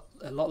was a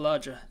lot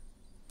larger.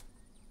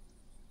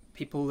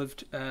 People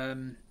lived.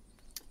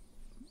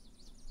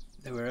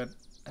 There were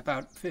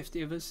about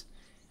 50 of us,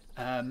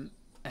 and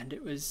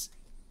it was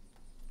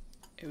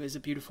a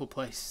beautiful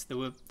place.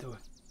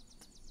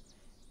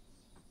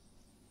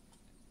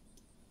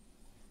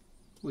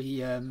 We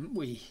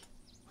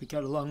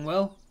got along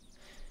well.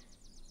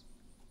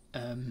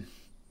 And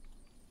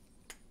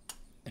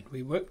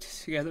we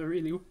worked together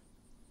really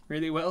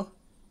well.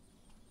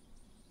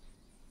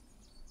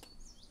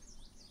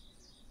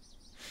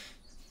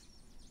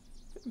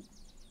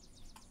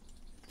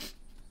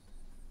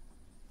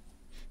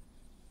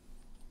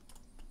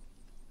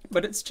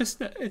 But it's just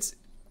that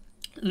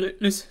Lord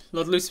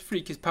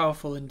Lucifreak is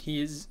powerful, and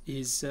he is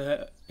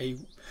a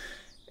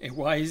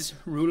wise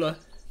ruler.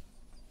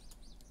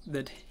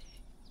 That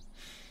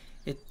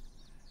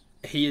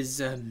he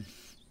is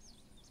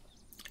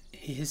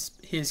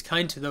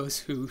kind to those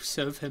who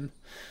serve him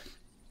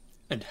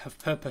and have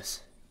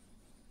purpose.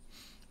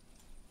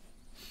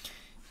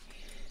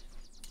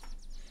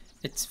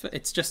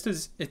 It's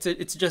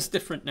just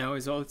different now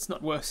is all. It's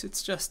not worse.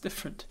 It's just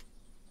different.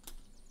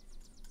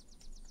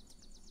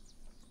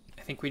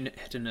 I think we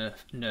hit a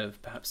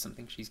nerve, perhaps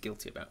something she's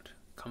guilty about.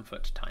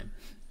 Comfort time.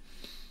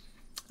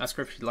 Ask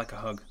her if she'd like a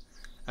hug.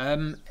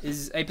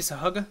 Is Apis a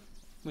hugger?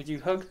 Would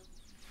you hug?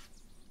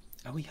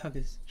 Are we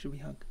huggers? Should we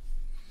hug?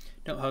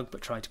 Don't hug,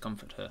 but try to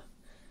comfort her.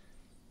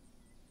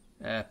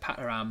 Pat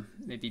her arm,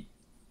 maybe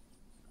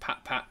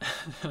pat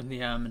on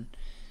the arm and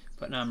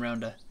put an arm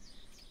around her.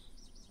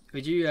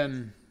 Would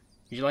you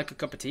like a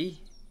cup of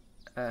tea?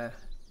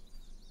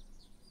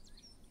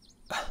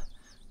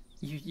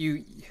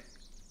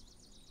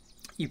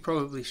 You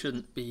probably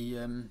shouldn't be.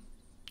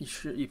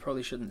 You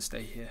probably shouldn't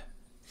stay here.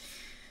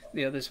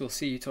 The others will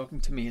see you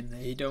talking to me, and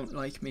they don't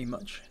like me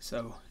much.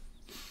 So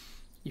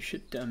you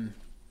should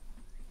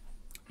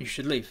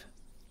leave.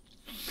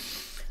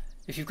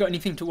 If you've got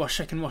anything to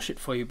wash, I can wash it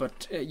for you.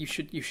 But you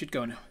should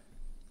go now.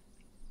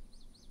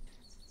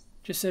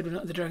 Just said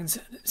the dragons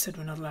said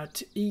we're not allowed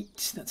to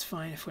eat. That's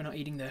fine if we're not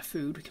eating their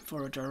food. We can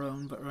forage our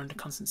own, but we're under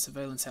constant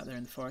surveillance out there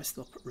in the forest.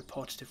 They'll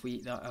report it if we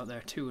eat that out there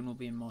too, and we'll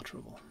be in more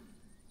trouble.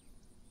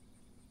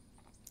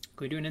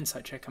 Can we do an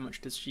insight check? How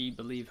much does she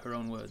believe her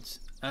own words?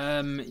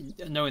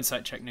 No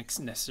insight check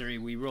necessary.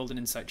 We rolled an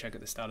insight check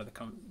at the start of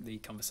the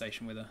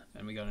conversation with her,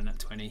 and we got a nat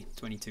 20,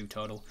 22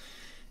 total.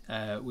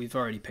 We've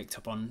already picked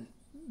up on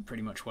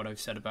pretty much what I've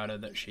said about her,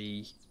 that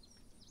she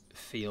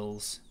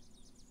feels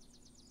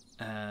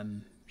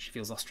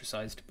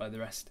ostracized by the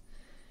rest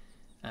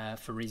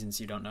for reasons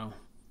you don't know.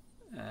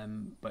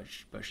 But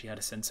she had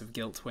a sense of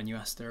guilt when you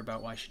asked her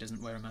about why she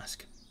doesn't wear a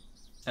mask,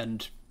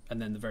 and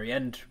then the very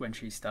end when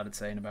she started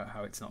saying about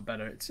how it's not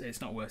better,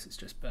 it's not worse, it's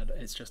just better,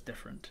 it's just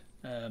different.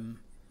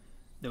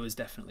 There was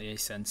definitely a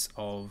sense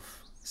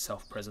of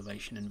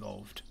self-preservation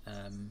involved,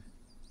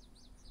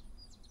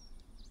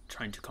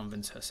 trying to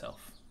convince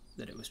herself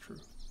that it was true.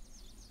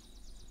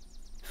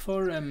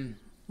 Before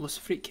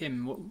Lucifreak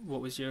came, what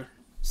was your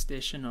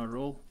station or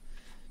role?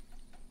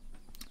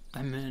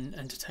 I'm an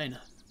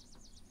entertainer.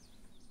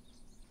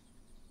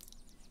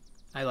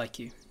 I like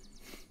you,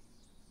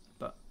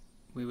 but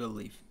we will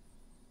leave.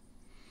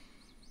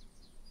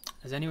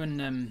 Has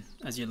anyone,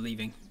 as you're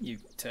leaving, you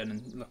turn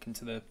and look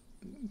into the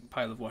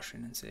pile of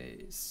washing and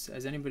say,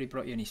 has anybody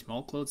brought you any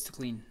small clothes to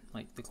clean,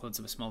 like the clothes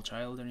of a small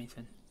child or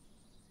anything?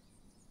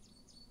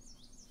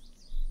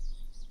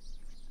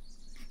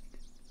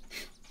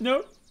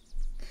 No.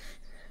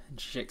 And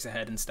she shakes her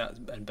head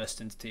and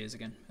bursts into tears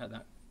again at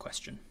that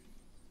question.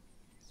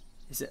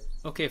 Is it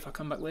okay if I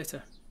come back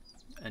later?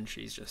 And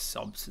she just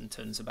sobs and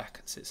turns her back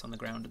and sits on the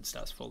ground and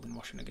starts folding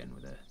washing again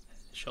with her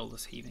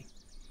shoulders heaving.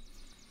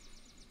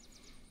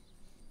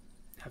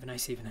 Have a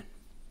nice evening.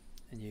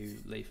 And you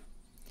leave.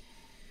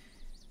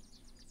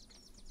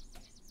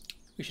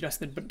 We should ask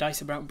the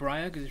dice about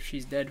Briar, because if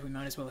she's dead we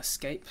might as well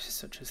escape,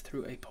 such as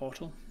through a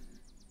portal.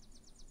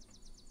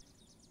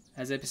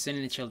 Has there been seen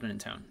any children in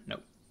town? No.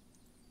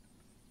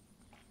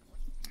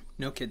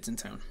 No kids in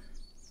town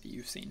that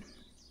you've seen.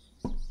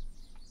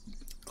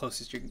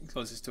 Closest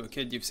to a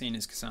kid you've seen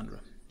is Cassandra,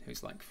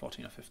 who's like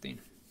 14 or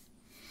 15.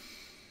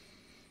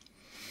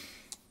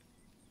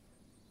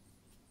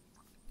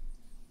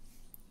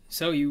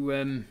 So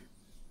you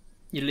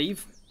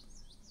leave.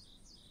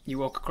 You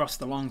walk across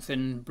the long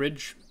thin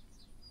bridge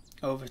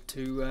over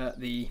to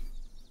the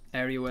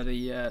area where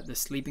the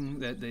sleeping,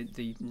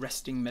 the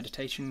resting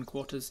meditation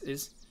quarters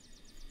is.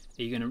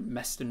 Are you going to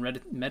rest and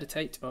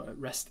meditate, or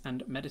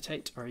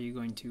are you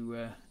going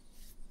to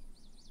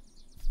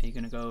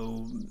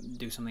go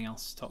do something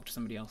else, talk to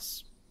somebody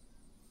else?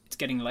 It's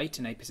getting late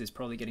and Apis is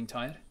probably getting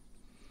tired.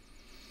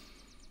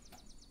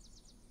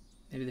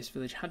 Maybe this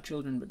village had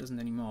children but doesn't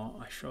anymore.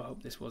 I sure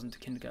hope this wasn't a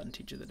kindergarten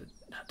teacher that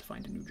had to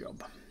find a new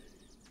job.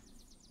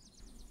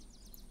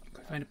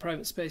 Find a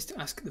private space to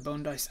ask the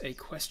bone dice a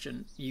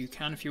question. You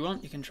can if you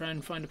want. You can try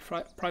and find a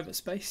private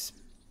space.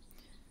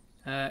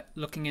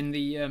 Looking in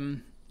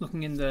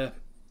the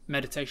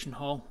meditation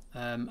hall,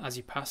 as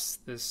you pass,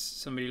 there's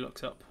somebody who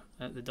looks up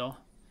at the door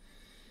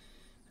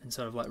and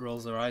sort of like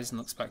rolls their eyes and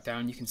looks back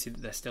down. You can see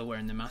that they're still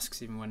wearing their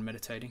masks even when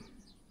meditating.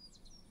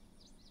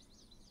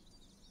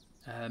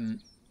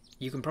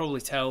 You can probably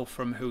tell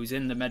from who's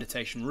in the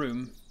meditation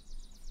room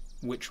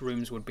which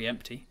rooms would be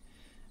empty.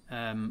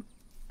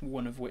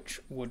 One of which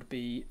would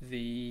be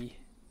the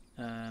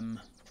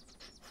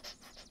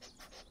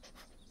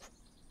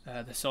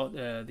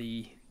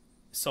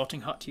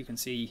sorting hut. You can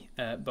see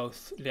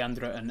both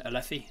Leandra and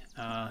Alethi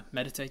are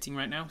meditating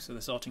right now, so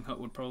the sorting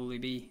hut would probably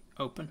be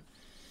open.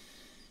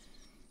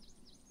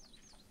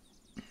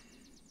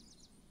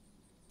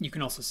 You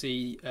can also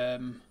see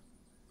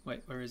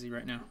wait, where is he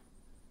right now?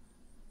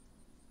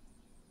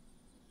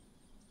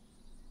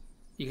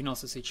 You can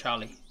also see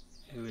Charlie,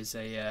 who is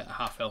a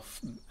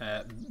half-elf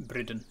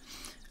Bridden.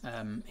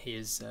 He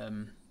is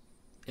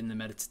in the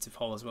meditative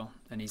hall as well,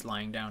 and he's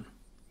lying down.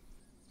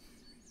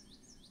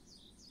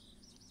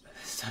 By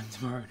this time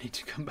tomorrow I need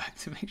to come back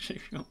to make sure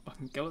she won't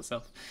fucking kill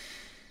herself.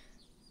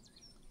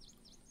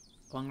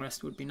 Long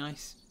rest would be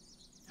nice.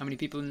 How many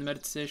people in the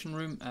meditation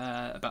room?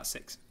 About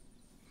 6.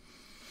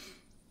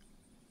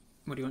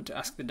 What do you want to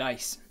ask the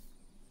dice?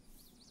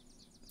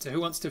 So who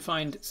wants to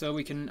find, so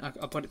we can,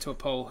 I'll put it to a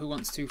poll, who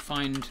wants to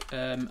find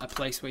a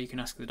place where you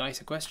can ask the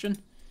dice a question,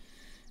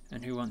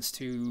 and who wants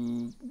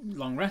to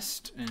long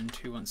rest, and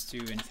who wants to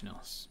do anything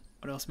else?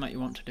 What else might you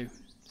want to do?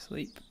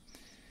 Sleep.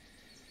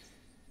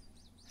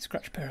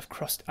 Scratch a pair of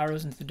crossed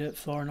arrows into the dirt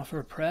floor and offer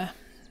a prayer.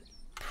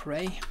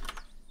 Pray.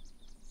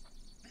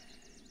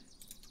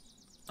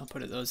 I'll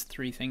put those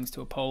 3 things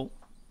to a poll.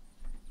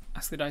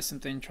 Ask the dice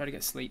something, try to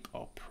get sleep,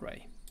 or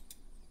pray.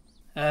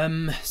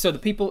 So the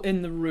people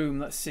in the room,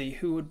 let's see,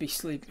 who would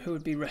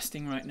be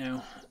resting right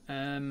now?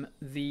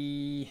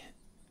 The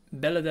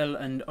Beladel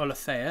and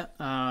Olathea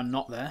are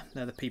not there.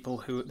 They're the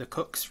people the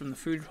cooks from the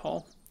food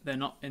hall. They're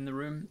not in the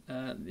room,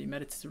 the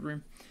meditative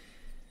room.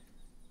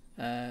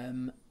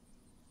 Leandra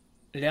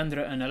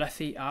and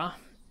Alethi are.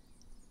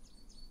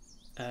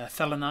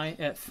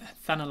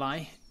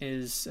 Thanalai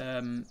is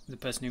the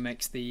person who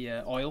makes the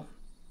oil,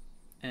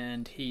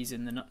 and he's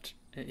in the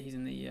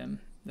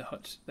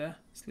hut there,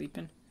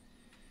 sleeping.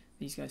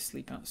 These guys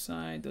sleep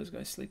outside, those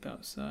guys sleep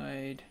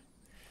outside.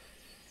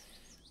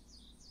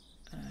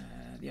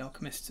 The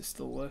alchemists are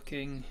still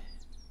working.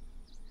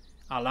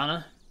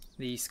 Alana,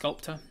 the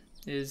sculptor,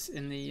 is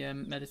in the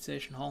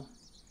meditation hall.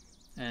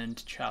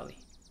 And Charlie.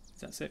 Is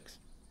that 6?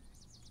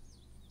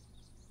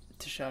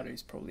 Tisharu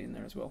is probably in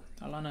there as well.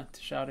 Alana,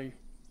 Tisharu,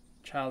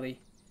 Charlie,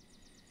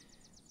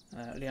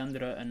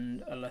 Leandra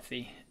and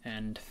Alethi,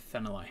 and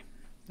Thanalai.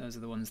 Those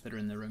are the ones that are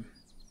in the room.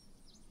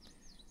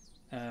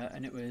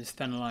 And it was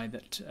Thanalai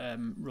that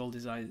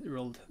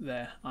rolled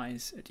their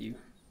eyes at you.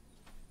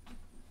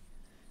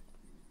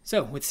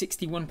 So, with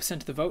 61%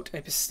 of the vote,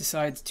 Apis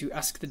decides to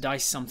ask the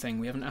dice something.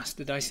 We haven't asked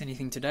the dice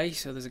anything today,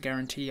 so there's a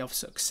guarantee of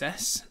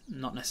success.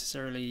 Not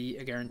necessarily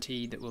a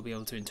guarantee that we'll be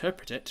able to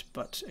interpret it,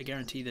 but a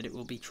guarantee that it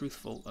will be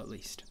truthful, at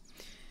least.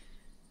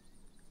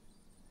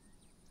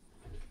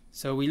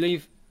 So we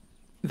leave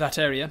that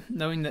area,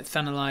 knowing that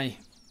Thanalai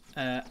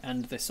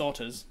and the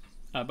sorters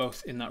are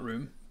both in that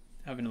room,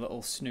 having a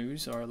little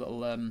snooze, or a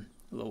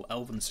little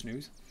elven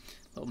snooze,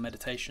 a little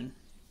meditation.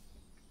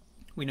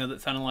 We know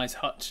that Thanalai's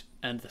hut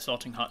and the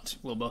sorting hut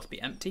will both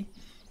be empty.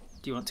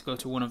 Do you want to go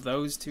to one of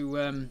those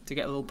to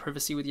get a little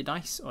privacy with your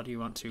dice, or do you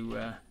want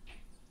to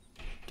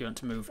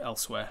move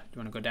elsewhere? Do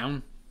you want to go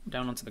down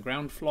onto the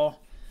ground floor?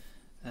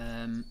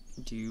 Do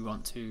you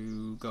want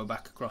to go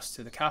back across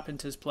to the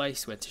carpenter's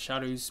place, where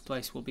Tisharu's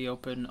place will be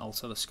open?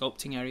 Also, the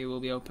sculpting area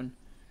will be open.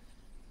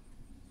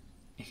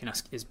 You can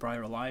ask, is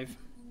Briar alive?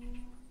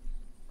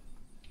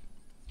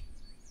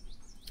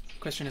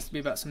 Question has to be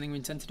about something we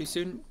intend to do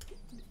soon.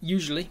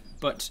 usually,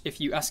 but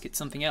if you ask it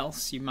something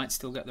else, you might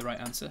still get the right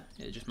answer.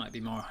 It just might be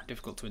more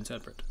difficult to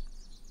interpret.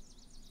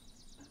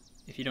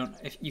 If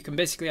you can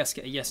basically ask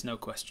it a yes/no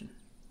question.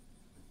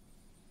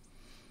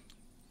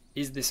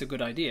 Is this a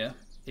good idea?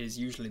 Is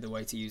usually the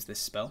way to use this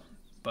spell,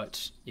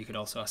 but you could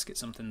also ask it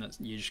something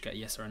that you just get a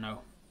yes or a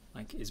no,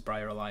 like is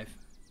Briar alive?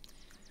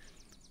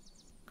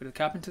 Go to the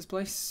carpenter's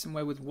place,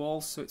 somewhere with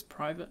walls so it's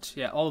private.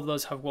 Yeah, all of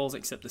those have walls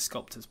except the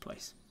sculptor's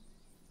place.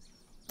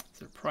 Is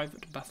there a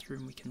private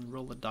bathroom we can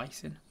roll the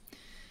dice in?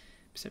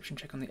 Perception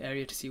check on the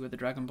area to see where the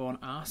Dragonborn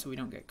are so we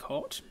don't get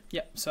caught.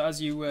 Yeah, so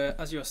as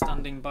you're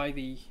standing by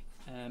the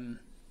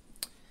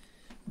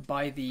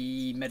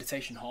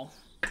meditation hall,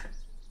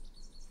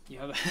 you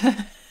have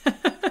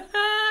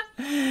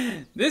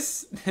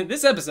this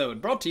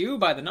episode brought to you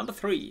by the number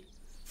 3.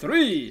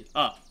 3.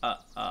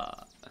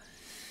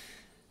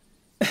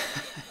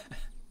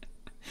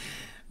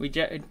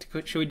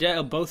 Should we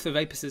deal both of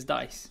Apus's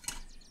dice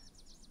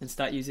and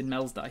start using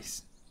Mel's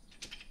dice?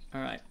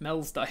 Alright,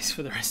 Mel's dice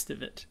for the rest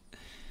of it.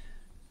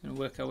 I'm going to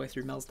work our way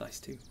through Mel's dice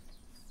too.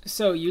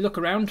 So you look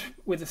around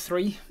with a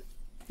 3.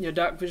 Your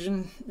dark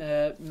vision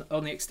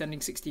only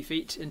extending 60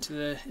 feet into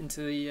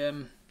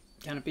the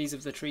canopies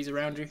of the trees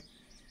around you.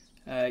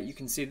 You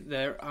can see that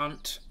there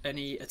aren't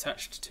any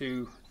attached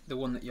to the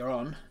one that you're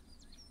on.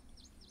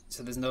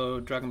 So there's no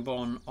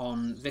Dragonborn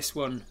on this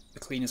one, the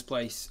cleaner's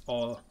place,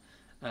 or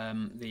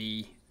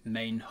the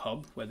main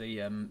hub where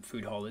the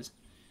food hall is.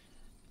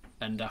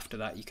 And after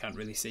that you can't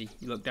really see.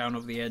 You look down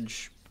over the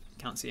edge,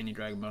 can't see any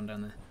Dragonborn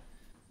down there.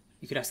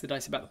 You could ask the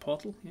dice about the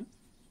portal, yeah.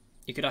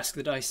 You could ask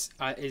the dice,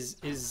 is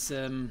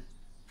the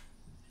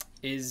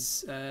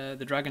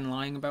dragon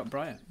lying about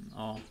Briar?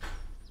 Or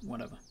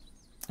whatever.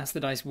 Ask the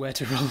dice where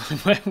to roll,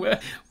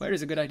 where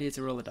is a good idea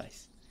to roll the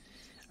dice.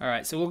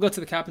 Alright, so we'll go to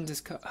the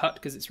carpenter's hut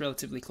because it's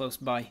relatively close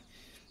by.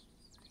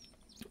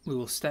 We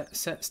will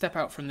step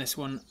out from this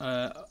one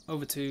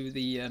over to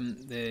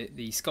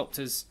the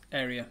sculptor's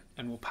area,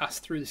 and we'll pass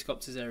through the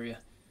sculptor's area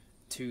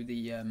to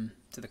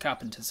the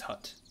carpenter's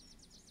hut.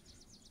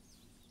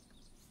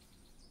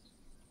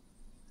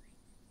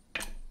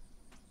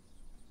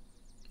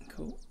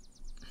 Cool.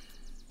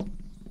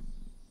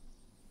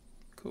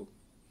 Cool.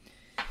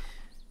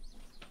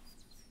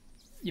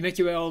 You make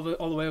your way all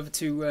the way over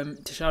to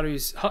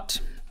Sharu's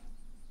hut,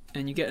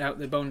 and you get out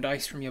the bone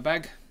dice from your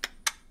bag,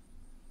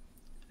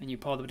 and you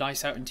pour the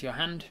dice out into your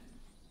hand.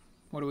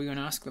 What are we going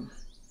to ask them?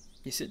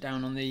 You sit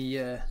down on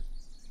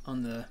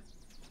the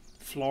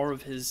floor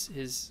of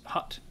his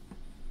hut.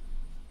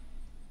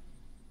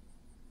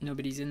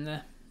 Nobody's in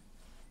there.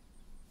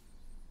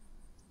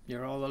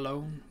 You're all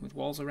alone with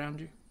walls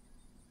around you.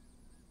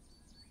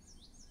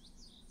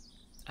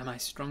 Am I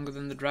stronger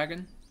than the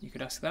dragon? You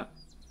could ask that.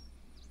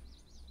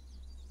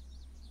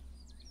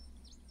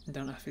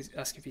 Don't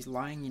ask if he's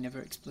lying. You never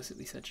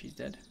explicitly said she's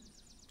dead.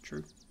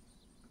 True.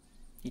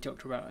 You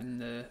talked about in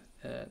the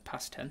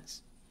past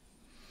tense.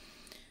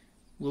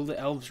 Will the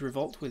elves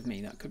revolt with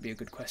me? That could be a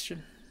good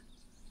question.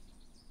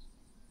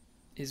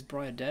 Is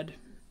Briar dead?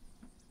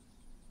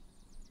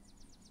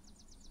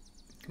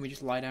 Can we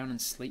just lie down and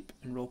sleep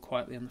and roll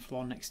quietly on the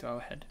floor next to our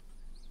head?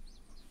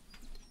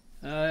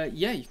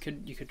 Yeah, you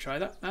could try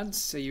that. And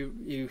so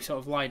you sort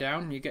of lie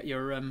down. You get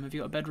your have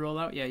you got a bedroll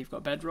out? Yeah, you've got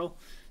a bedroll.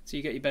 So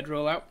you get your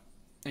bedroll out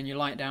and you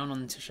lie down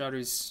on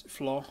Tasharu's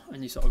floor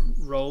and you sort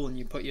of roll and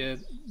you put your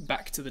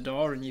back to the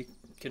door and you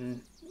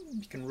can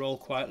roll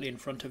quietly in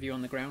front of you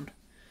on the ground.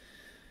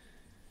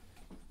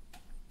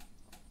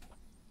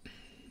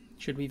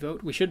 Should we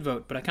vote? We should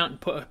vote, but I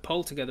can't put a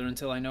poll together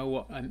until I know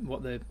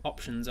what the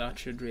options are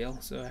to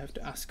Shudriel. So I have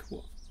to ask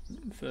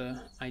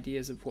for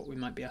ideas of what we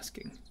might be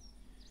asking.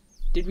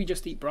 Did we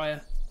just eat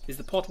Briar? Is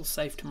the portal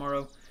safe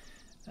tomorrow?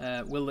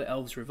 Will the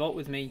elves revolt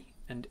with me?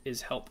 And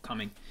is help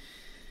coming?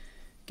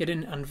 Get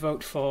in and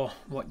vote for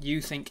what you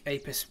think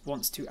Apis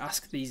wants to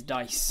ask these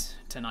dice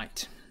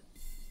tonight.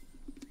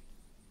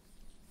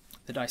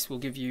 The dice will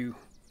give you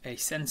a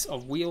sense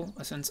of weal,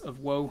 a sense of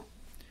woe,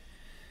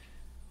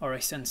 or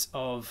a sense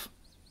of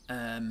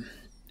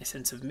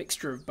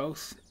mixture of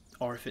both,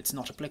 or if it's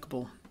not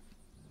applicable,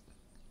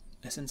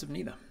 a sense of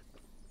neither.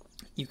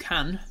 You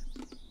can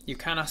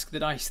ask the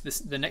dice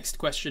the next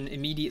question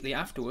immediately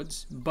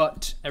afterwards,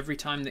 but every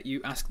time that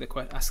you ask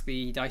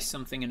the dice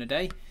something in a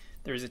day,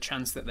 there is a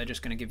chance that they're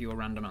just going to give you a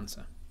random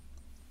answer,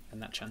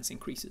 and that chance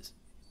increases.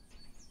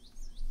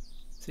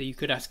 So you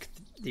could ask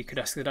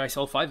the dice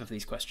all 5 of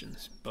these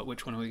questions, but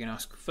which one are we going to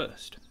ask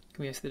first?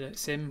 Can we ask the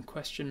same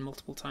question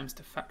multiple times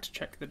to fact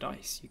check the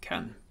dice? You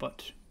can,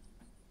 but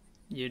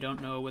you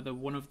don't know whether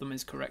one of them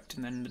is correct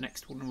and then the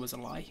next one was a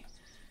lie,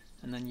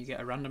 and then you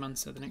get a random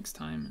answer the next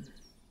time.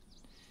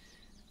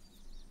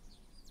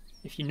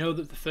 If you know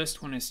that the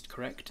first one is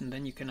correct, and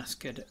then you can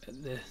ask it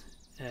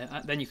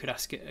then you could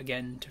ask it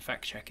again to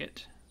fact check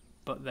it,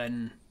 but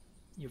then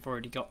you've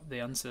already got the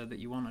answer that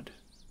you wanted.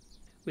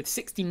 With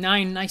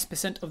 69% nice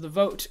of the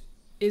vote,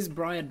 is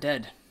Briar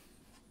dead?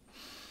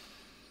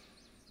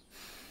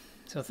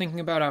 So thinking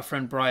about our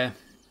friend Briar,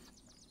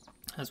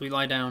 as we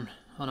lie down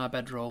on our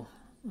bedroll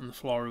on the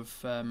floor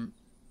of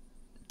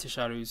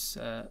Tisharu's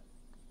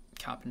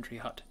carpentry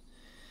hut.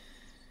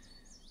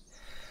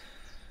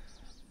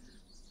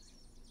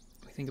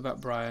 We think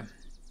about Briar.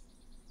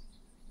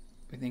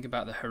 We think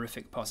about the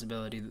horrific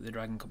possibility that the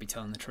dragon could be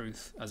telling the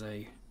truth as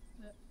a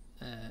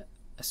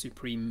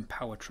supreme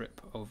power trip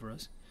over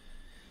us.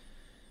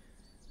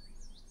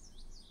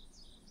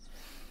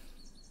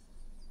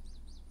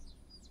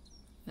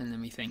 And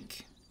then we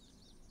think,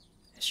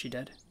 is she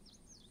dead?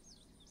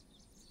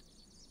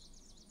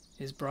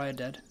 Is Briar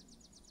dead?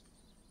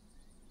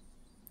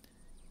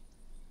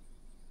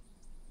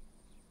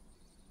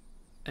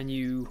 And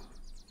you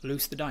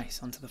loose the dice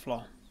onto the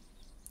floor.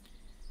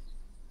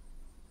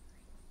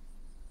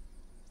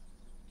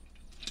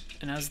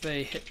 And as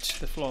they hit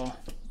the floor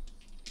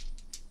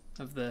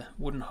of the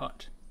wooden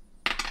hut,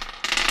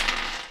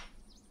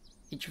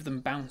 each of them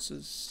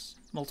bounces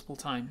multiple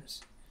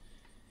times.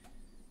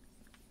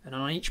 And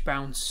on each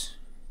bounce,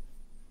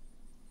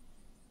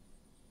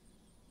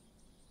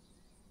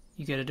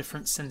 you get a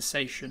different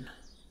sensation,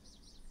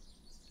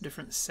 a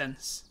different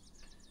sense.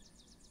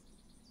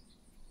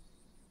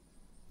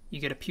 You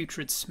get a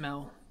putrid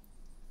smell.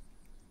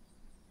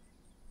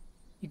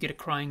 You get a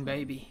crying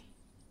baby.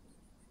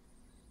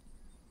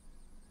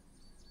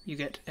 You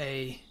get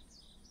a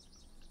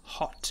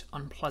hot,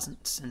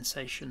 unpleasant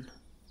sensation.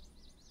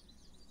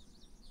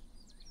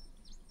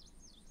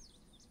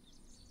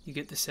 You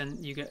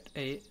get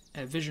a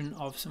vision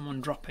of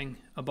someone dropping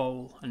a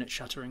bowl and it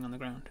shattering on the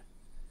ground.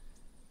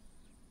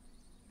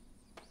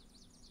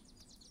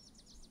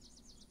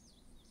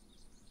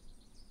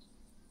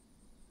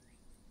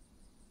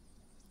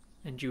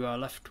 And you are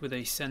left with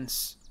a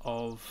sense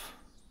of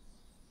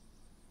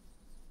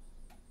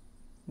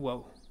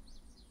woe.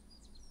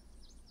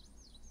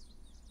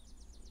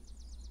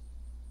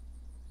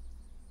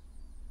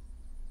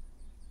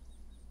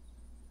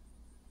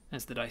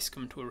 As the dice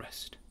come to a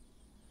rest.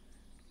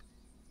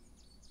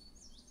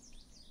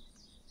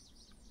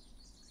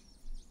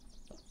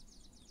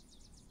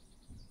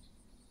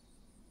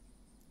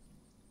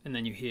 And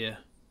then you hear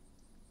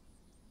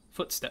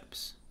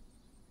footsteps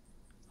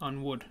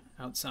on wood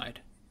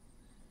outside.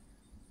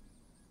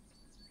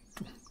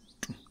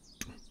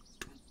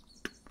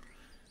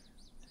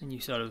 And you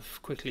sort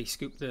of quickly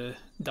scoop the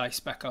dice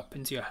back up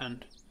into your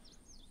hand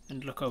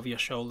and look over your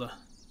shoulder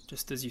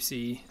just as you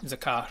see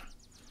Zakar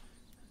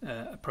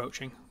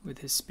approaching with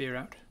his spear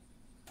out.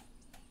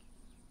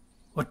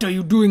 What are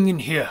you doing in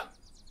here?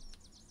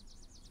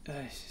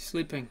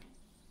 Sleeping.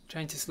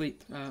 Trying to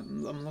sleep.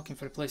 I'm looking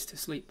for a place to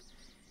sleep.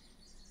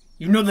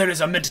 You know there is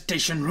a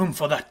meditation room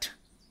for that.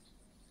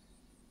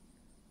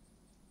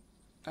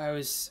 I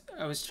was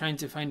trying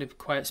to find a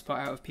quiet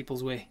spot out of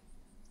people's way.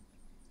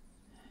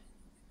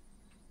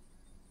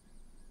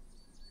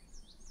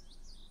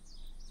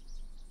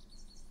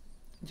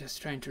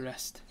 Just trying to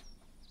rest.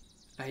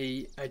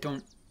 I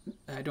don't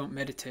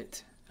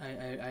meditate.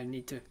 I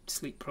need to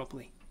sleep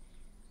properly.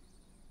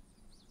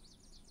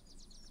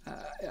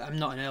 I'm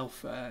not an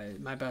elf.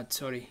 My bad.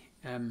 Sorry.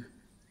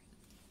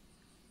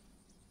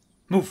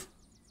 Move.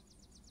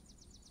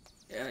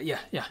 Yeah.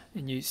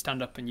 And you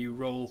stand up and you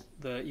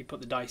you put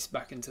the dice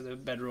back into the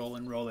bedroll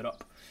and roll it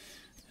up,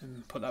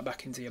 and put that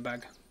back into your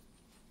bag.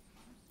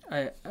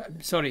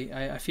 I'm sorry.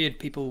 I feared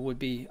people would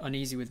be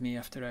uneasy with me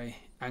after I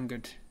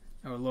angered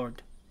our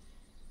Lord.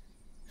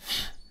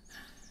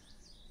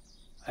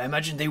 I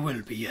imagine they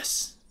will be,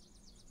 yes.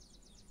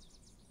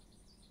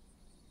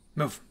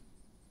 Move.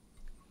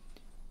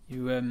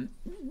 You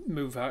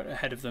move out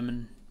ahead of them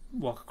and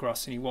walk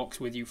across, and he walks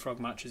with you, frog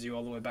matches you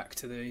all the way back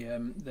to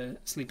the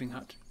sleeping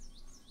hut.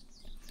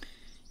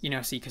 You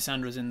now see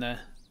Cassandra's in there,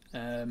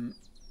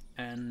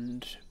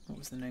 and what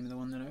was the name of the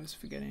one that I was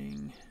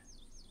forgetting?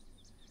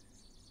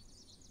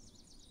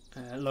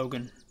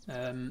 Logan.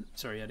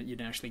 Sorry, you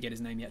didn't actually get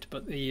his name yet,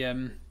 but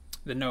the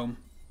gnome,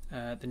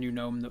 the new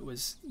gnome that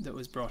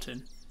was brought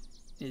in,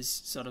 is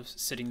sort of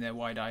sitting there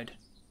wide-eyed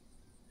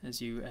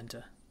as you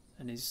enter,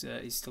 and he's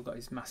still got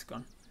his mask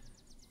on.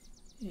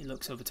 He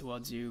looks over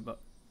towards you, but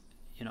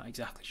you're not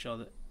exactly sure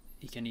that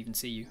he can even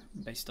see you,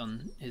 based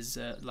on his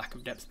lack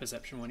of depth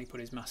perception when he put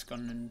his mask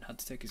on and had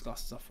to take his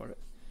glasses off for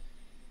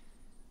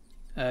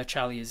it.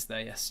 Charlie is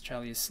there, yes.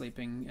 Charlie is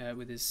sleeping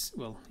with his...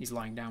 well, he's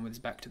lying down with his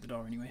back to the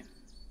door anyway.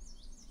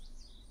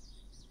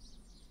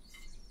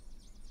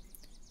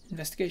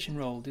 Investigation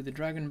roll. Do the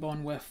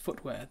Dragonborn wear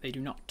footwear? They do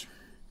not.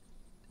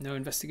 No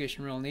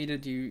investigation roll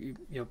needed.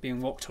 You're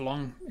being walked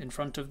along in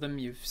front of them.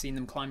 You've seen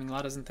them climbing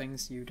ladders and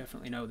things. You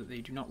definitely know that they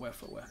do not wear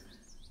footwear.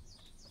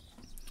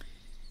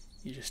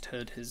 You just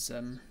heard his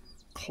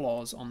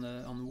claws on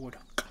the wood.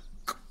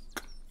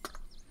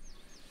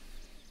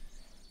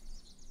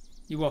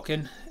 You walk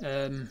in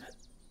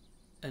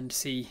and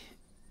see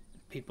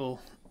people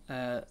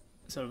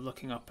sort of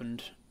looking up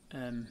and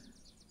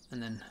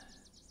then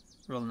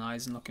rolling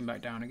eyes and looking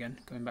back down again,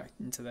 going back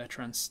into their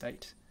trance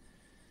state.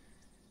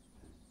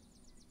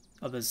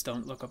 Others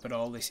don't look up at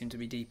all. They seem to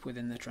be deep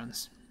within the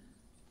trance.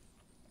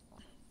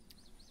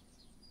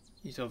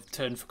 You sort of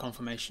turn for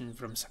confirmation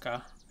from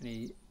Sakar, and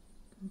he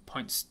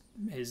points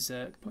his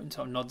sort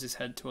of nods his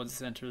head towards the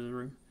centre of the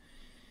room.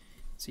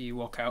 So you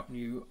walk out and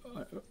you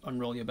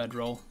unroll your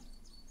bedroll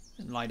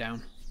and lie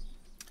down.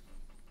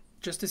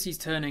 Just as he's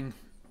turning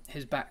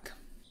his back,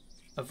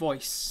 a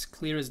voice,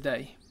 clear as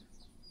day,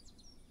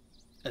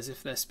 as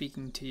if they're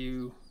speaking to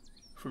you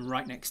from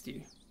right next to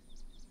you,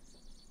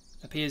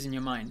 appears in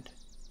your mind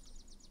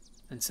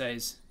and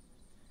says,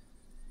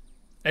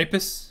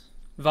 Apis,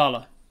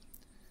 Vala,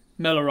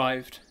 Mel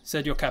arrived,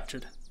 said you're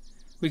captured.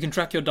 We can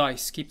track your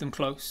dice, keep them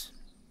close.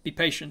 Be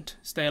patient,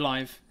 stay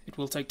alive, it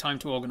will take time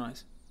to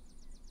organize.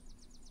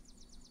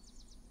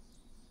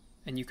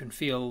 And you can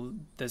feel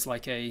there's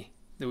like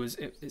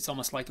it's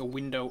almost like a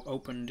window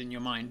opened in your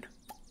mind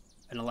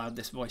and allowed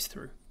this voice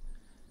through.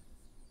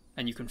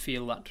 And you can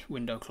feel that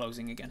window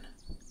closing again.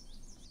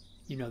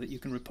 You know that you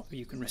can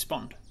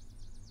respond,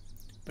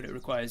 but it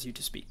requires you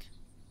to speak.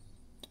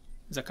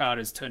 Zakar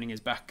is turning his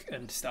back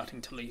and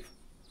starting to leave.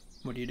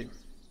 What do?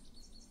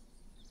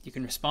 You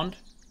can respond.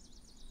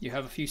 You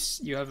have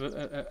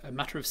a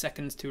matter of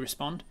seconds to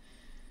respond.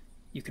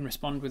 You can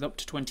respond with up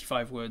to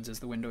 25 words as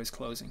the window is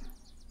closing,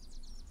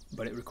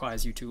 but it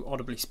requires you to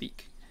audibly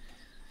speak.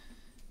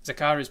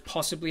 Zakar is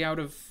possibly out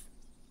of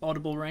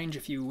audible range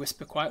if you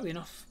whisper quietly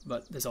enough,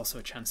 but there's also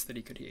a chance that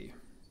he could hear you.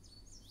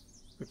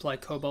 Reply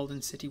Kobold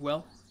in City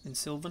Well in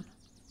Sylvan.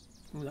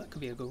 Ooh, that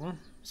could be a good one.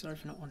 Sorry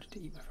for not wanting to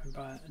eat my friend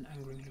by an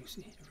angering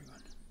Lucy,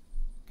 everyone.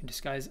 Can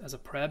disguise as a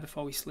prayer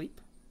before we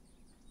sleep.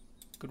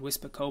 Could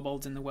whisper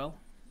Kobolds in the well.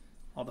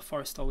 Or the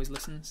forest always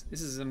listens.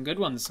 This is some good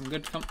ones. Some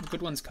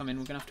good ones coming.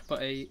 We're going to have to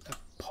put a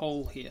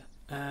poll here.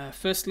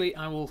 Firstly,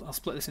 I'll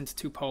split this into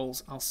 2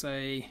 polls. I'll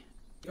say,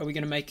 are we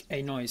going to make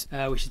a noise?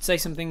 We should say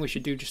something. We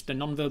should do just a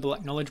non-verbal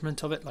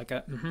acknowledgement of it, like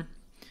a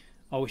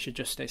or we should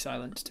just stay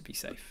silent to be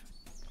safe.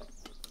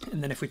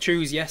 And then if we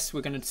choose yes,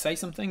 we're going to say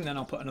something, then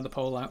I'll put another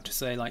poll out to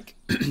say, like,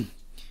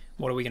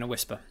 what are we going to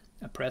whisper?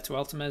 A prayer to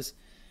Altamez,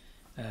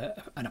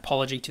 an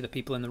apology to the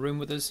people in the room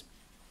with us,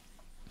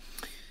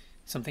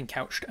 something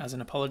couched as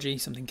an apology,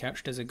 something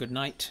couched as a good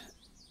night.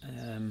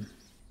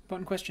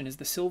 Important question, is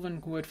the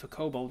Sylvan word for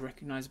kobold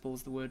recognisable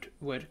as the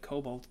word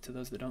kobold to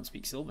those that don't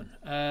speak Sylvan?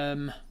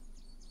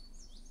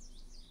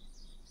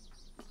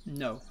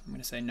 No, I'm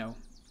going to say no.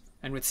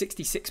 And with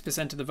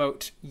 66% of the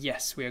vote,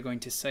 yes, we are going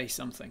to say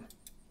something.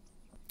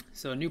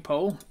 So a new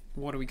poll,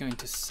 what are we going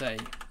to say?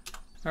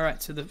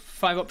 Alright, so the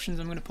 5 options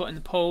I'm going to put in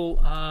the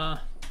poll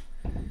are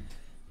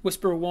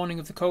whisper a warning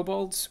of the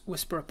kobolds,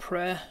 whisper a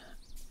prayer,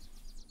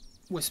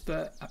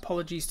 whisper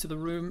apologies to the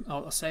room,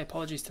 or say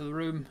apologies to the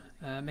room,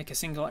 make a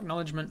single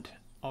acknowledgement,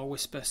 or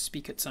whisper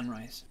speak at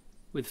sunrise.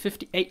 With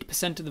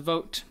 58% of the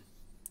vote,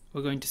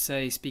 we're going to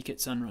say speak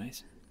at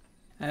sunrise.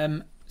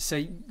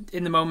 So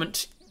in the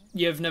moment,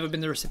 you've never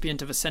been the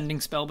recipient of a sending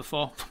spell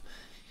before.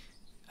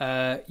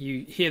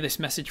 You hear this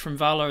message from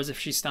Vala as if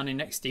she's standing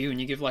next to you,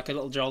 and you give like a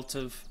little jolt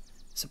of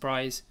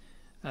surprise,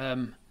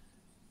 and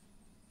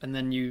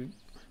then you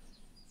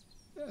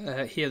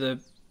hear the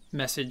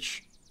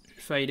message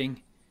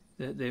fading,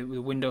 the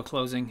window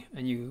closing,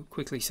 and you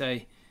quickly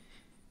say,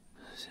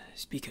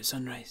 speak at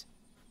sunrise.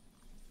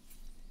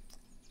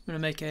 I'm going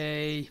to make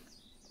a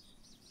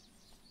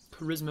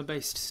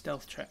charisma-based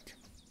stealth check.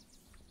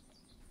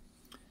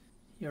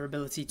 Your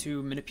ability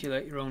to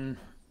manipulate your own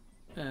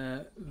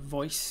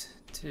voice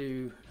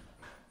to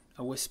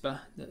a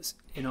whisper that's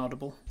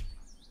inaudible,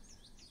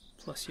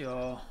 plus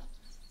your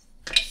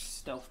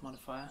stealth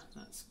modifier.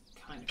 That's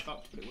kind of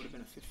fucked, but it would have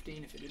been a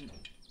 15 if it didn't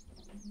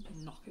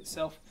knock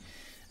itself.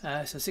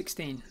 So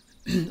 16.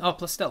 Oh,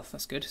 plus stealth,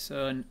 that's good.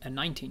 So a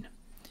 19.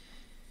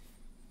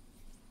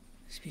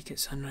 Speak at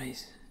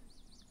sunrise.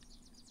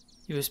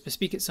 You whisper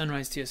speak at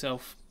sunrise to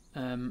yourself,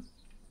 and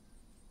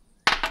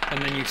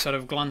then you sort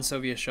of glance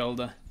over your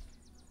shoulder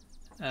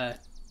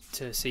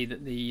to see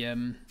that the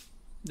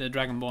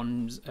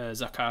Dragonborn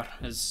Zakar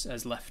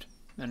has left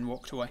and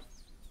walked away,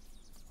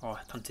 or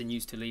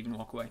continues to leave and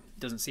walk away. It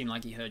doesn't seem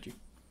like he heard you.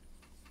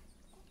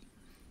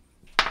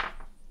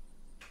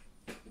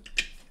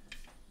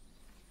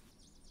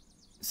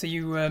 So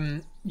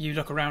you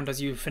look around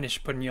as you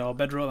finish putting your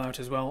bedroll out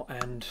as well,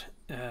 and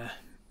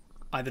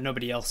either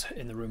nobody else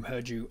in the room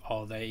heard you,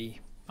 or they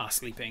are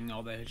sleeping,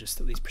 or they're just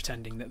at least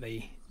pretending that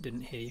they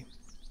didn't hear you.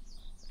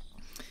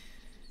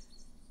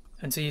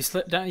 And so you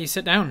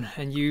sit down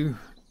and you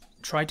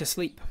try to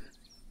sleep,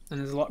 and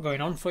there's a lot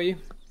going on for you.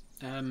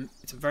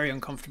 It's a very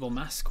uncomfortable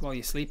mask while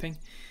you're sleeping.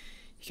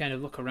 You kind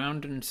of look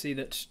around and see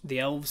that the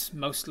elves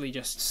mostly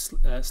just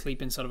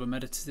sleep in sort of a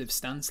meditative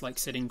stance, like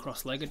sitting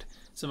cross-legged.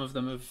 Some of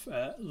them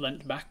have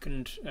leant back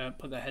and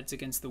put their heads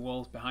against the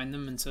walls behind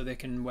them, and so they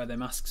can wear their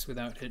masks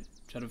without it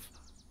sort of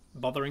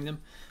bothering them.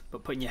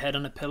 But putting your head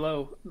on a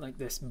pillow, like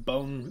this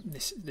bone,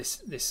 this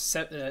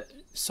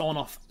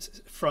sawn-off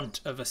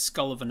front of a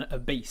skull of a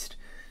beast,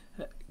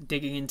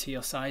 digging into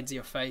your sides of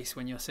your face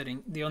when you're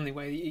sitting. The only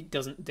way it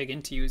doesn't dig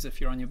into you is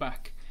if you're on your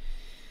back.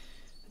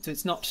 So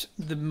it's not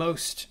the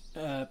most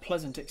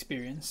pleasant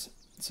experience.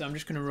 So I'm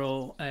just going to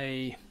roll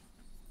a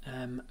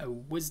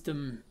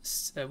wisdom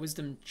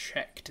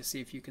check to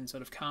see if you can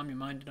sort of calm your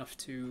mind enough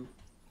to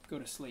go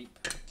to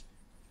sleep.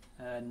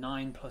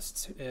 9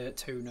 plus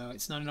 2. No,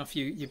 it's not enough.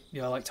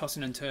 You're like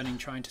tossing and turning,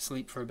 trying to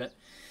sleep for a bit.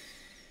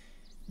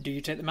 Do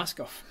you take the mask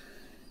off?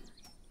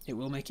 It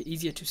will make it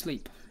easier to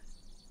sleep.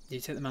 You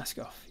take the mask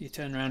off. You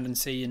turn around and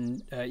see,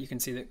 and you can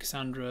see that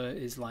Cassandra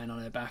is lying on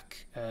her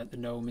back. The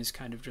gnome is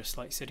kind of just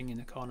like sitting in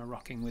the corner,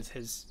 rocking with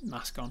his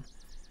mask on.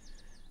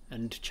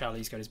 And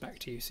Charlie's got his back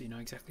to you, so you're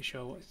not exactly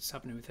sure what's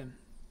happening with him.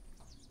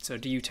 So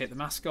do you take the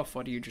mask off,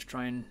 or do you just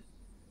try and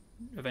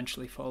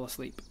eventually fall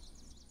asleep?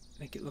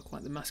 Make it look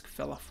like the mask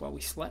fell off while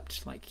we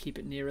slept, like keep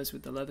it near us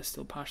with the leather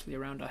still partially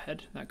around our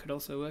head. That could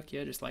also work,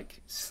 yeah, just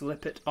like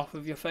slip it off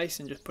of your face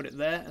and just put it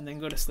there and then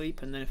go to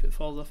sleep, and then if it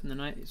falls off in the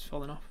night, it's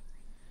fallen off.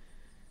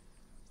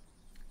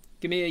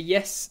 Give me a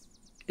yes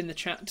in the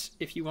chat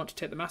if you want to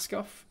take the mask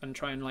off and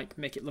try and like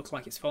make it look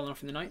like it's fallen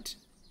off in the night.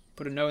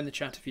 Put a no in the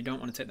chat if you don't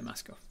want to take the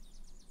mask off.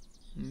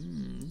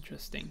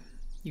 Interesting.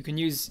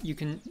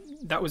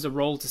 That was a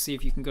roll to see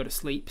if you can go to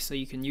sleep, so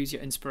you can use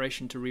your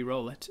inspiration to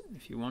re-roll it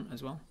if you want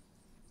as well.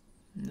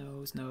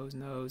 Nose.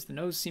 The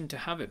nose seemed to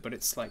have it, but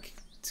it's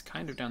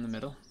kind of down the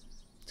middle.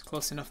 It's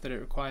close enough that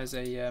it requires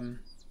a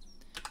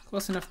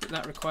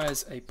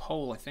requires a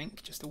poll, I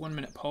think. Just a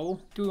 1-minute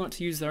poll. Do we want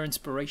to use our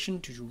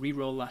inspiration to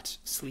re-roll that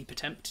sleep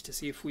attempt to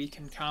see if we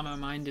can calm our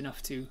mind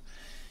enough to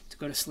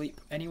go to sleep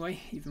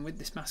anyway, even with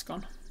this mask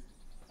on?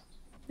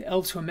 The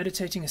elves who are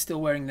meditating are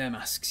still wearing their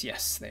masks.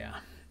 Yes, they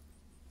are.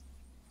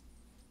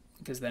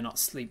 Because they're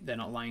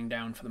not lying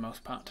down for the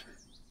most part.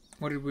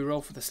 What did we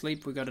roll for the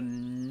sleep? We got a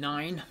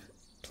 9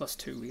 plus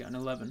 2. We got an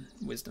 11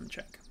 wisdom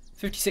check.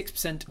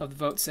 56% of the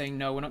vote saying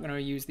no, we're not going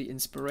to use the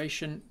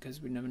inspiration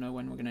because we never know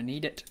when we're going to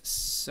need it.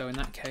 So in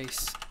that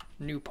case,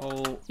 new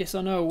poll. Yes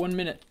or no, 1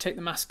 minute, take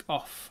the mask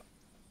off.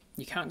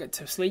 You can't get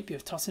to sleep, you're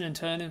tossing and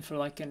turning for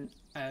like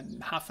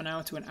half an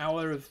hour to an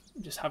hour of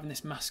just having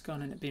this mask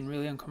on and it being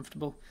really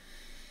uncomfortable.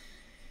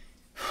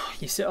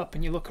 You sit up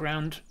and you look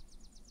around.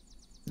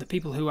 The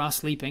people who are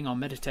sleeping or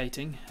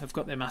meditating have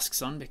got their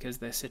masks on because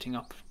they're sitting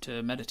up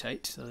to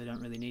meditate, so they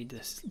don't really need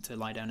this to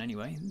lie down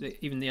anyway.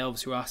 Even the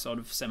elves who are sort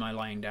of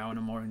semi-lying down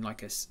are more in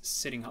like a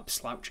sitting up,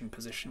 slouching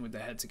position with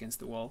their heads against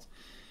the walls.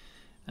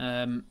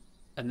 And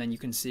then you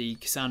can see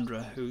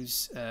Cassandra,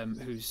 who's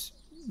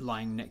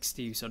lying next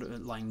to you, sort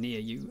of lying near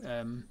you,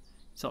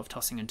 sort of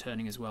tossing and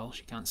turning as well.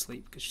 She can't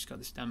sleep because she's got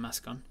this damn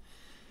mask on.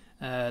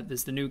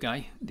 There's the new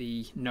guy,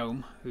 the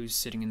gnome, who's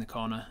sitting in the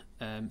corner,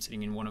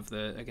 sitting in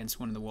against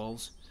one of the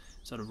walls,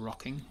 sort of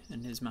rocking,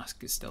 and his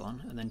mask is still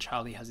on. And then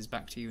Charlie has his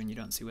back to you, and you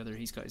don't see whether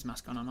he's got his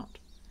mask on or not.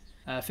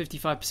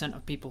 55%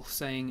 of people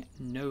saying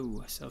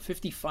no. So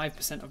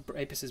 55% of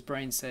Apus's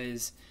brain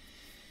says,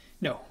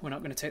 no, we're not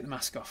going to take the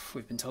mask off.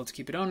 We've been told to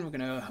keep it on. We're going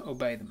to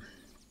obey them.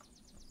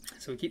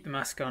 So we keep the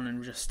mask on and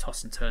we just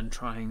toss and turn,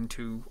 trying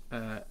to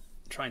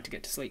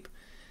get to sleep.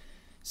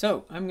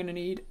 So I'm going to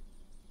need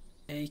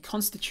a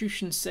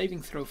Constitution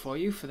saving throw for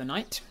you for the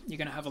night. You're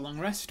going to have a long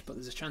rest, but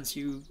there's a chance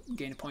you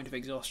gain a point of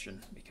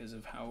exhaustion because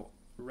of how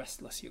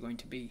restless you're going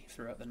to be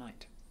throughout the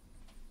night.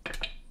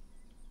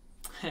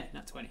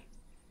 Nat 20.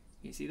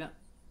 You see that?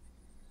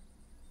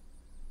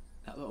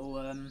 That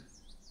little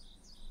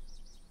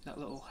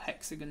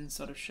hexagon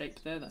sort of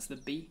shape there, that's the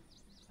bee.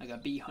 I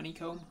got bee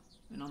honeycomb,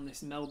 and on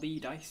this Mel B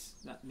dice,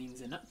 that means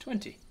a nat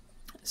 20.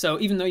 So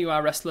even though you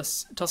are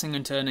restless, tossing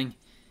and turning,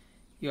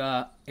 you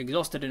are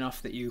exhausted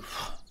enough that you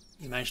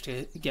manage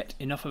to get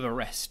enough of a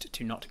rest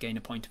to not gain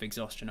a point of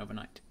exhaustion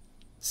overnight.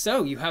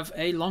 So you have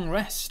a long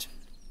rest.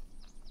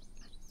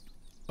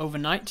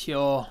 Overnight,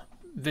 your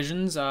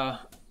dreams are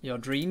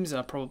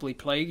probably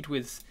plagued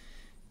with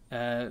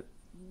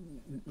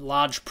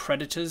large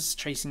predators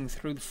chasing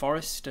through the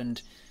forest,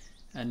 and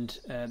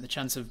the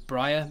chance of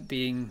Briar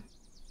being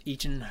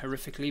eaten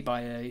horrifically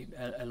by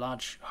a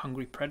large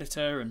hungry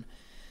predator, and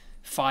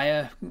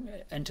fire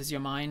enters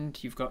your mind.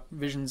 You've got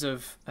visions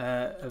of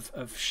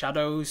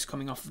shadows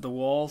coming off of the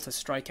wall to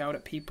strike out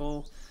at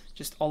people.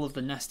 Just all of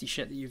the nasty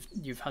shit that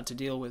you've had to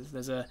deal with.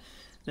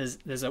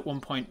 There's at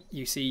one point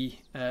you see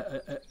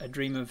a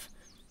dream of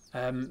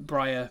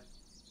Briar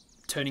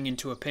turning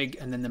into a pig,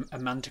 and then a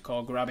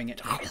manticore grabbing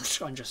it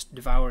and just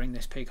devouring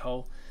this pig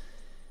whole.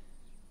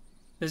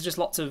 There's just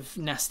lots of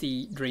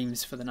nasty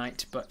dreams for the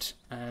night, but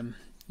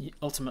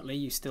ultimately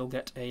you still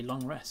get a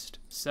long rest.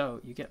 So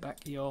you get back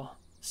your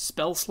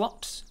spell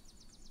slots.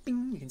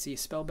 Bing, you can see your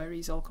spell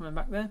berries all coming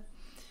back there.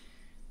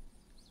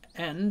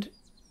 And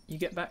you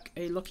get back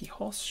a lucky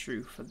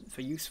horseshoe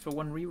for use for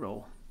one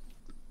reroll.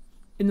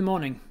 In the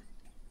morning,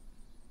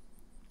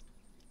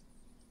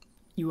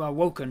 you are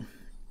woken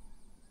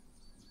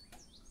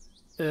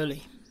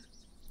early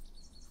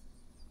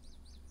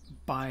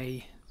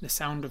by the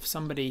sound of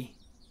somebody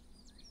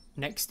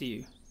next to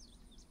you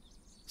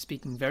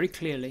speaking very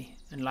clearly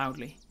and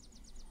loudly,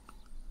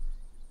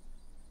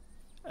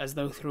 as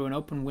though through an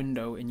open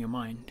window in your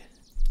mind.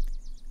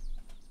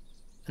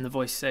 And the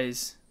voice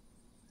says,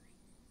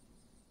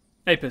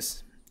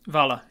 Apus,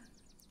 Vala,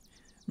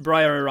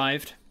 Briar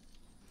arrived.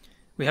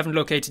 We haven't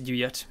located you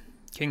yet.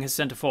 King has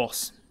sent a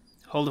force.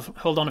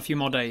 Hold on a few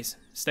more days.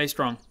 Stay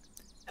strong.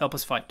 Help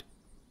us fight.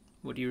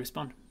 What do you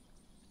respond?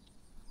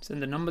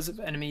 Send the numbers of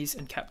enemies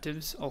and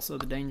captives, also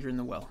the danger in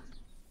the well.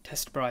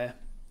 Test Briar.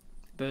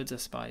 Birds are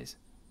spies.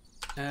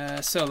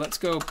 So let's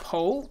go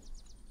poll.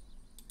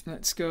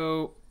 Let's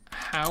go,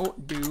 how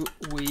do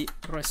we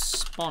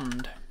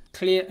respond?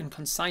 Clear and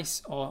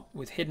concise or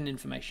with hidden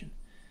information?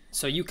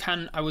 So you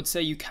can, I would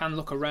say you can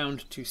look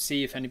around to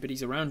see if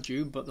anybody's around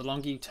you, but the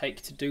longer you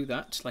take to do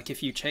that, like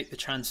if you take the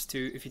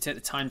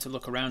time to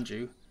look around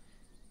you,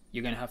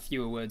 you're going to have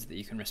fewer words that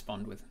you can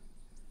respond with.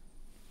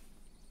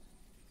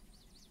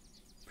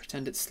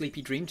 Pretend it's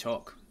sleepy dream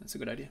talk. That's a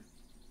good idea.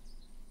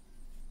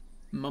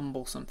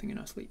 Mumble something in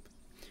our sleep.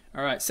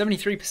 Alright,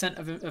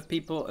 73% of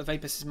people of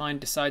Apis' mind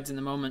decides in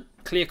the moment.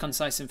 Clear,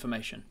 concise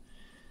information.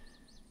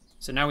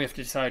 So now we have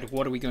to decide,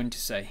 what are we going to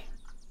say?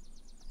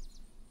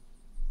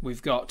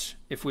 We've got,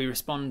 if we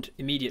respond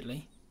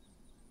immediately,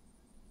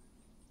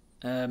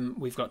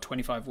 we've got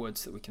 25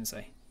 words that we can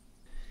say.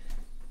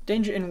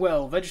 Danger in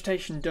well,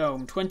 vegetation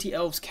dome, 20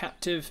 elves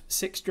captive,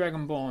 6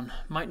 dragonborn,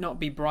 might not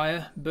be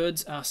Briar,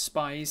 birds are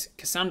spies,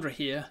 Cassandra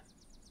here,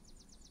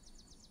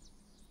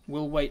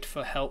 we'll wait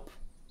for help,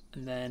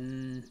 and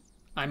then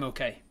I'm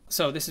okay.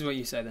 So this is what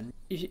you say then.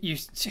 You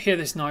hear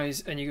this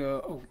noise and you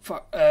go, oh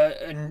fuck,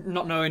 and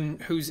not knowing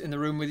who's in the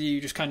room with you,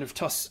 you just kind of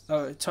toss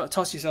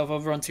yourself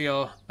over onto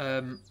your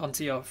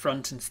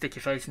front and stick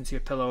your face into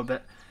your pillow a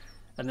bit,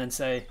 and then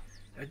say,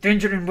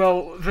 danger in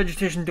well,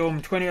 vegetation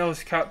dome, 20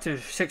 elves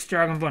captive, 6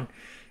 dragonborn,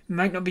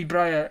 might not be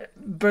Briar,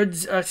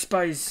 birds are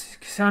spies,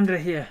 Cassandra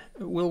here,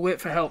 we'll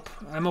wait for help,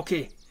 I'm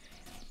okay.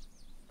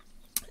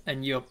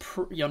 And you're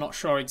not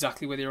sure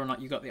exactly whether or not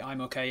you got the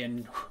I'm okay,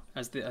 and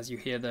as you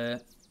hear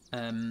the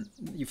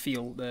you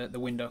feel the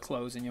window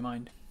close in your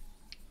mind.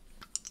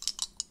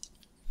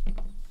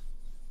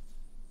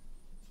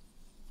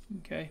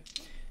 Okay.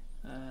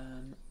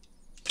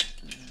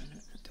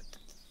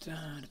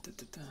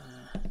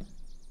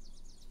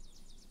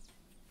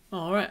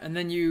 All right, and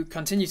then you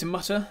continue to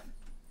mutter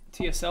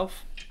to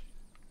yourself.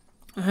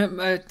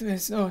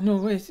 Oh no!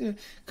 Wait!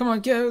 Come on!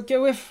 Get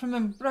away from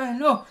him, Brian!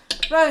 No!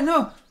 Brian!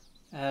 No!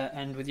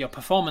 And with your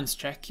performance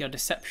check, your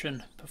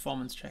deception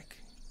performance check.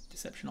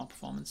 Deception or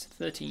performance,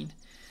 13.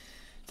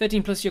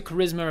 13 plus your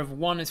charisma of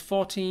 1 is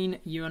 14.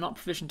 You are not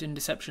proficient in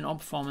deception or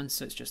performance,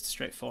 so it's just a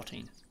straight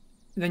 14.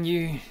 Then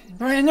you,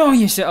 Brian, no,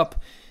 you sit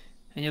up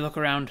and you look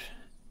around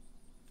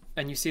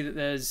and you see that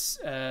there's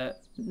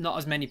not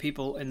as many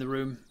people in the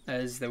room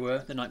as there were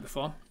the night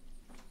before.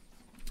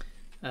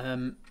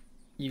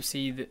 You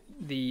see that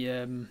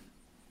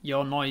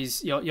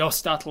your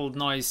startled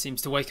noise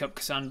seems to wake up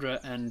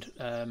Cassandra and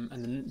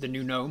the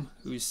new gnome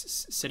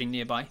who's sitting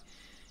nearby.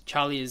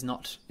 Charlie is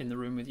not in the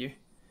room with you.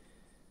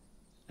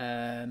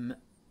 Leandra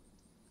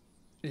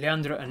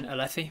and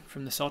Alethi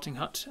from the sorting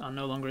hut are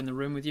no longer in the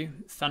room with you.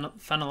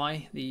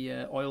 Thanalai,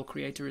 the oil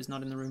creator, is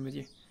not in the room with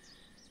you.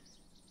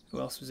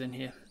 Who else was in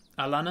here?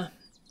 Alana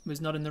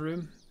was not in the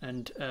room,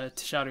 and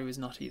Tisharu is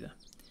not either.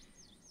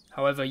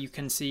 However, you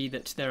can see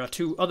that there are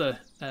 2 other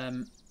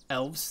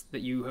elves that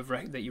you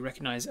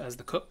recognize as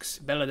the cooks.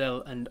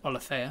 Beladel and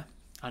Olafea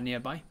are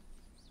nearby.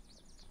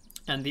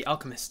 And the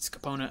alchemists,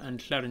 Capona and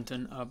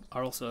Clarenton,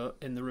 are also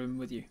in the room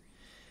with you.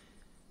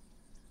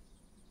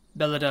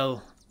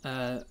 Beladel,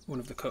 one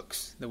of the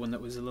cooks, the one that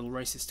was a little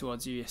racist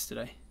towards you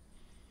yesterday,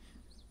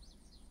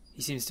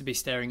 he seems to be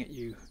staring at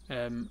you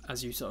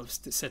as you sort of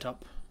sit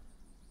up.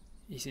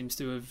 He seems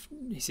to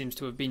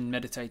have been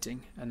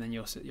meditating, and then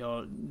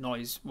your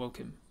noise woke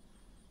him,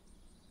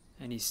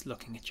 and he's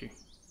looking at you.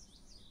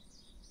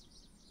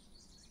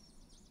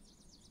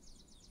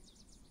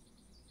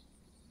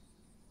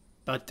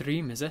 Bad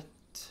dream, is it?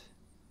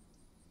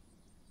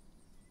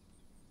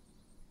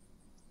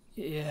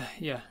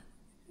 Yeah,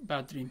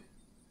 bad dream.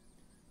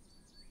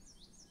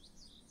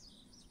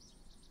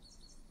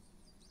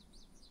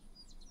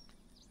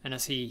 And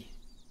as he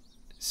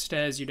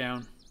stares you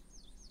down,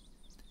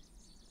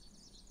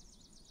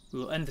 we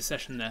will end the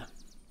session there,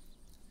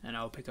 and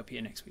I'll pick up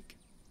here next week.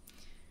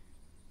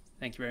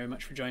 Thank you very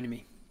much for joining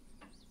me.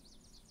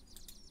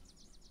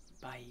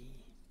 Bye.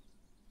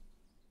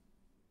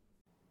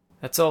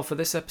 That's all for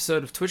this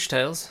episode of Twitch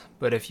Tales,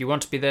 but if you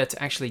want to be there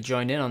to actually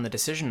join in on the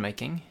decision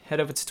making, head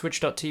over to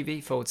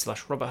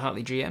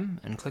twitch.tv/RobertHartleyGM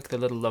and click the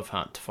little love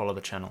heart to follow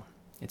the channel.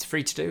 It's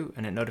free to do,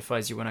 and it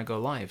notifies you when I go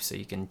live, so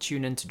you can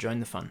tune in to join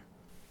the fun.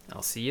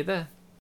 I'll see you there.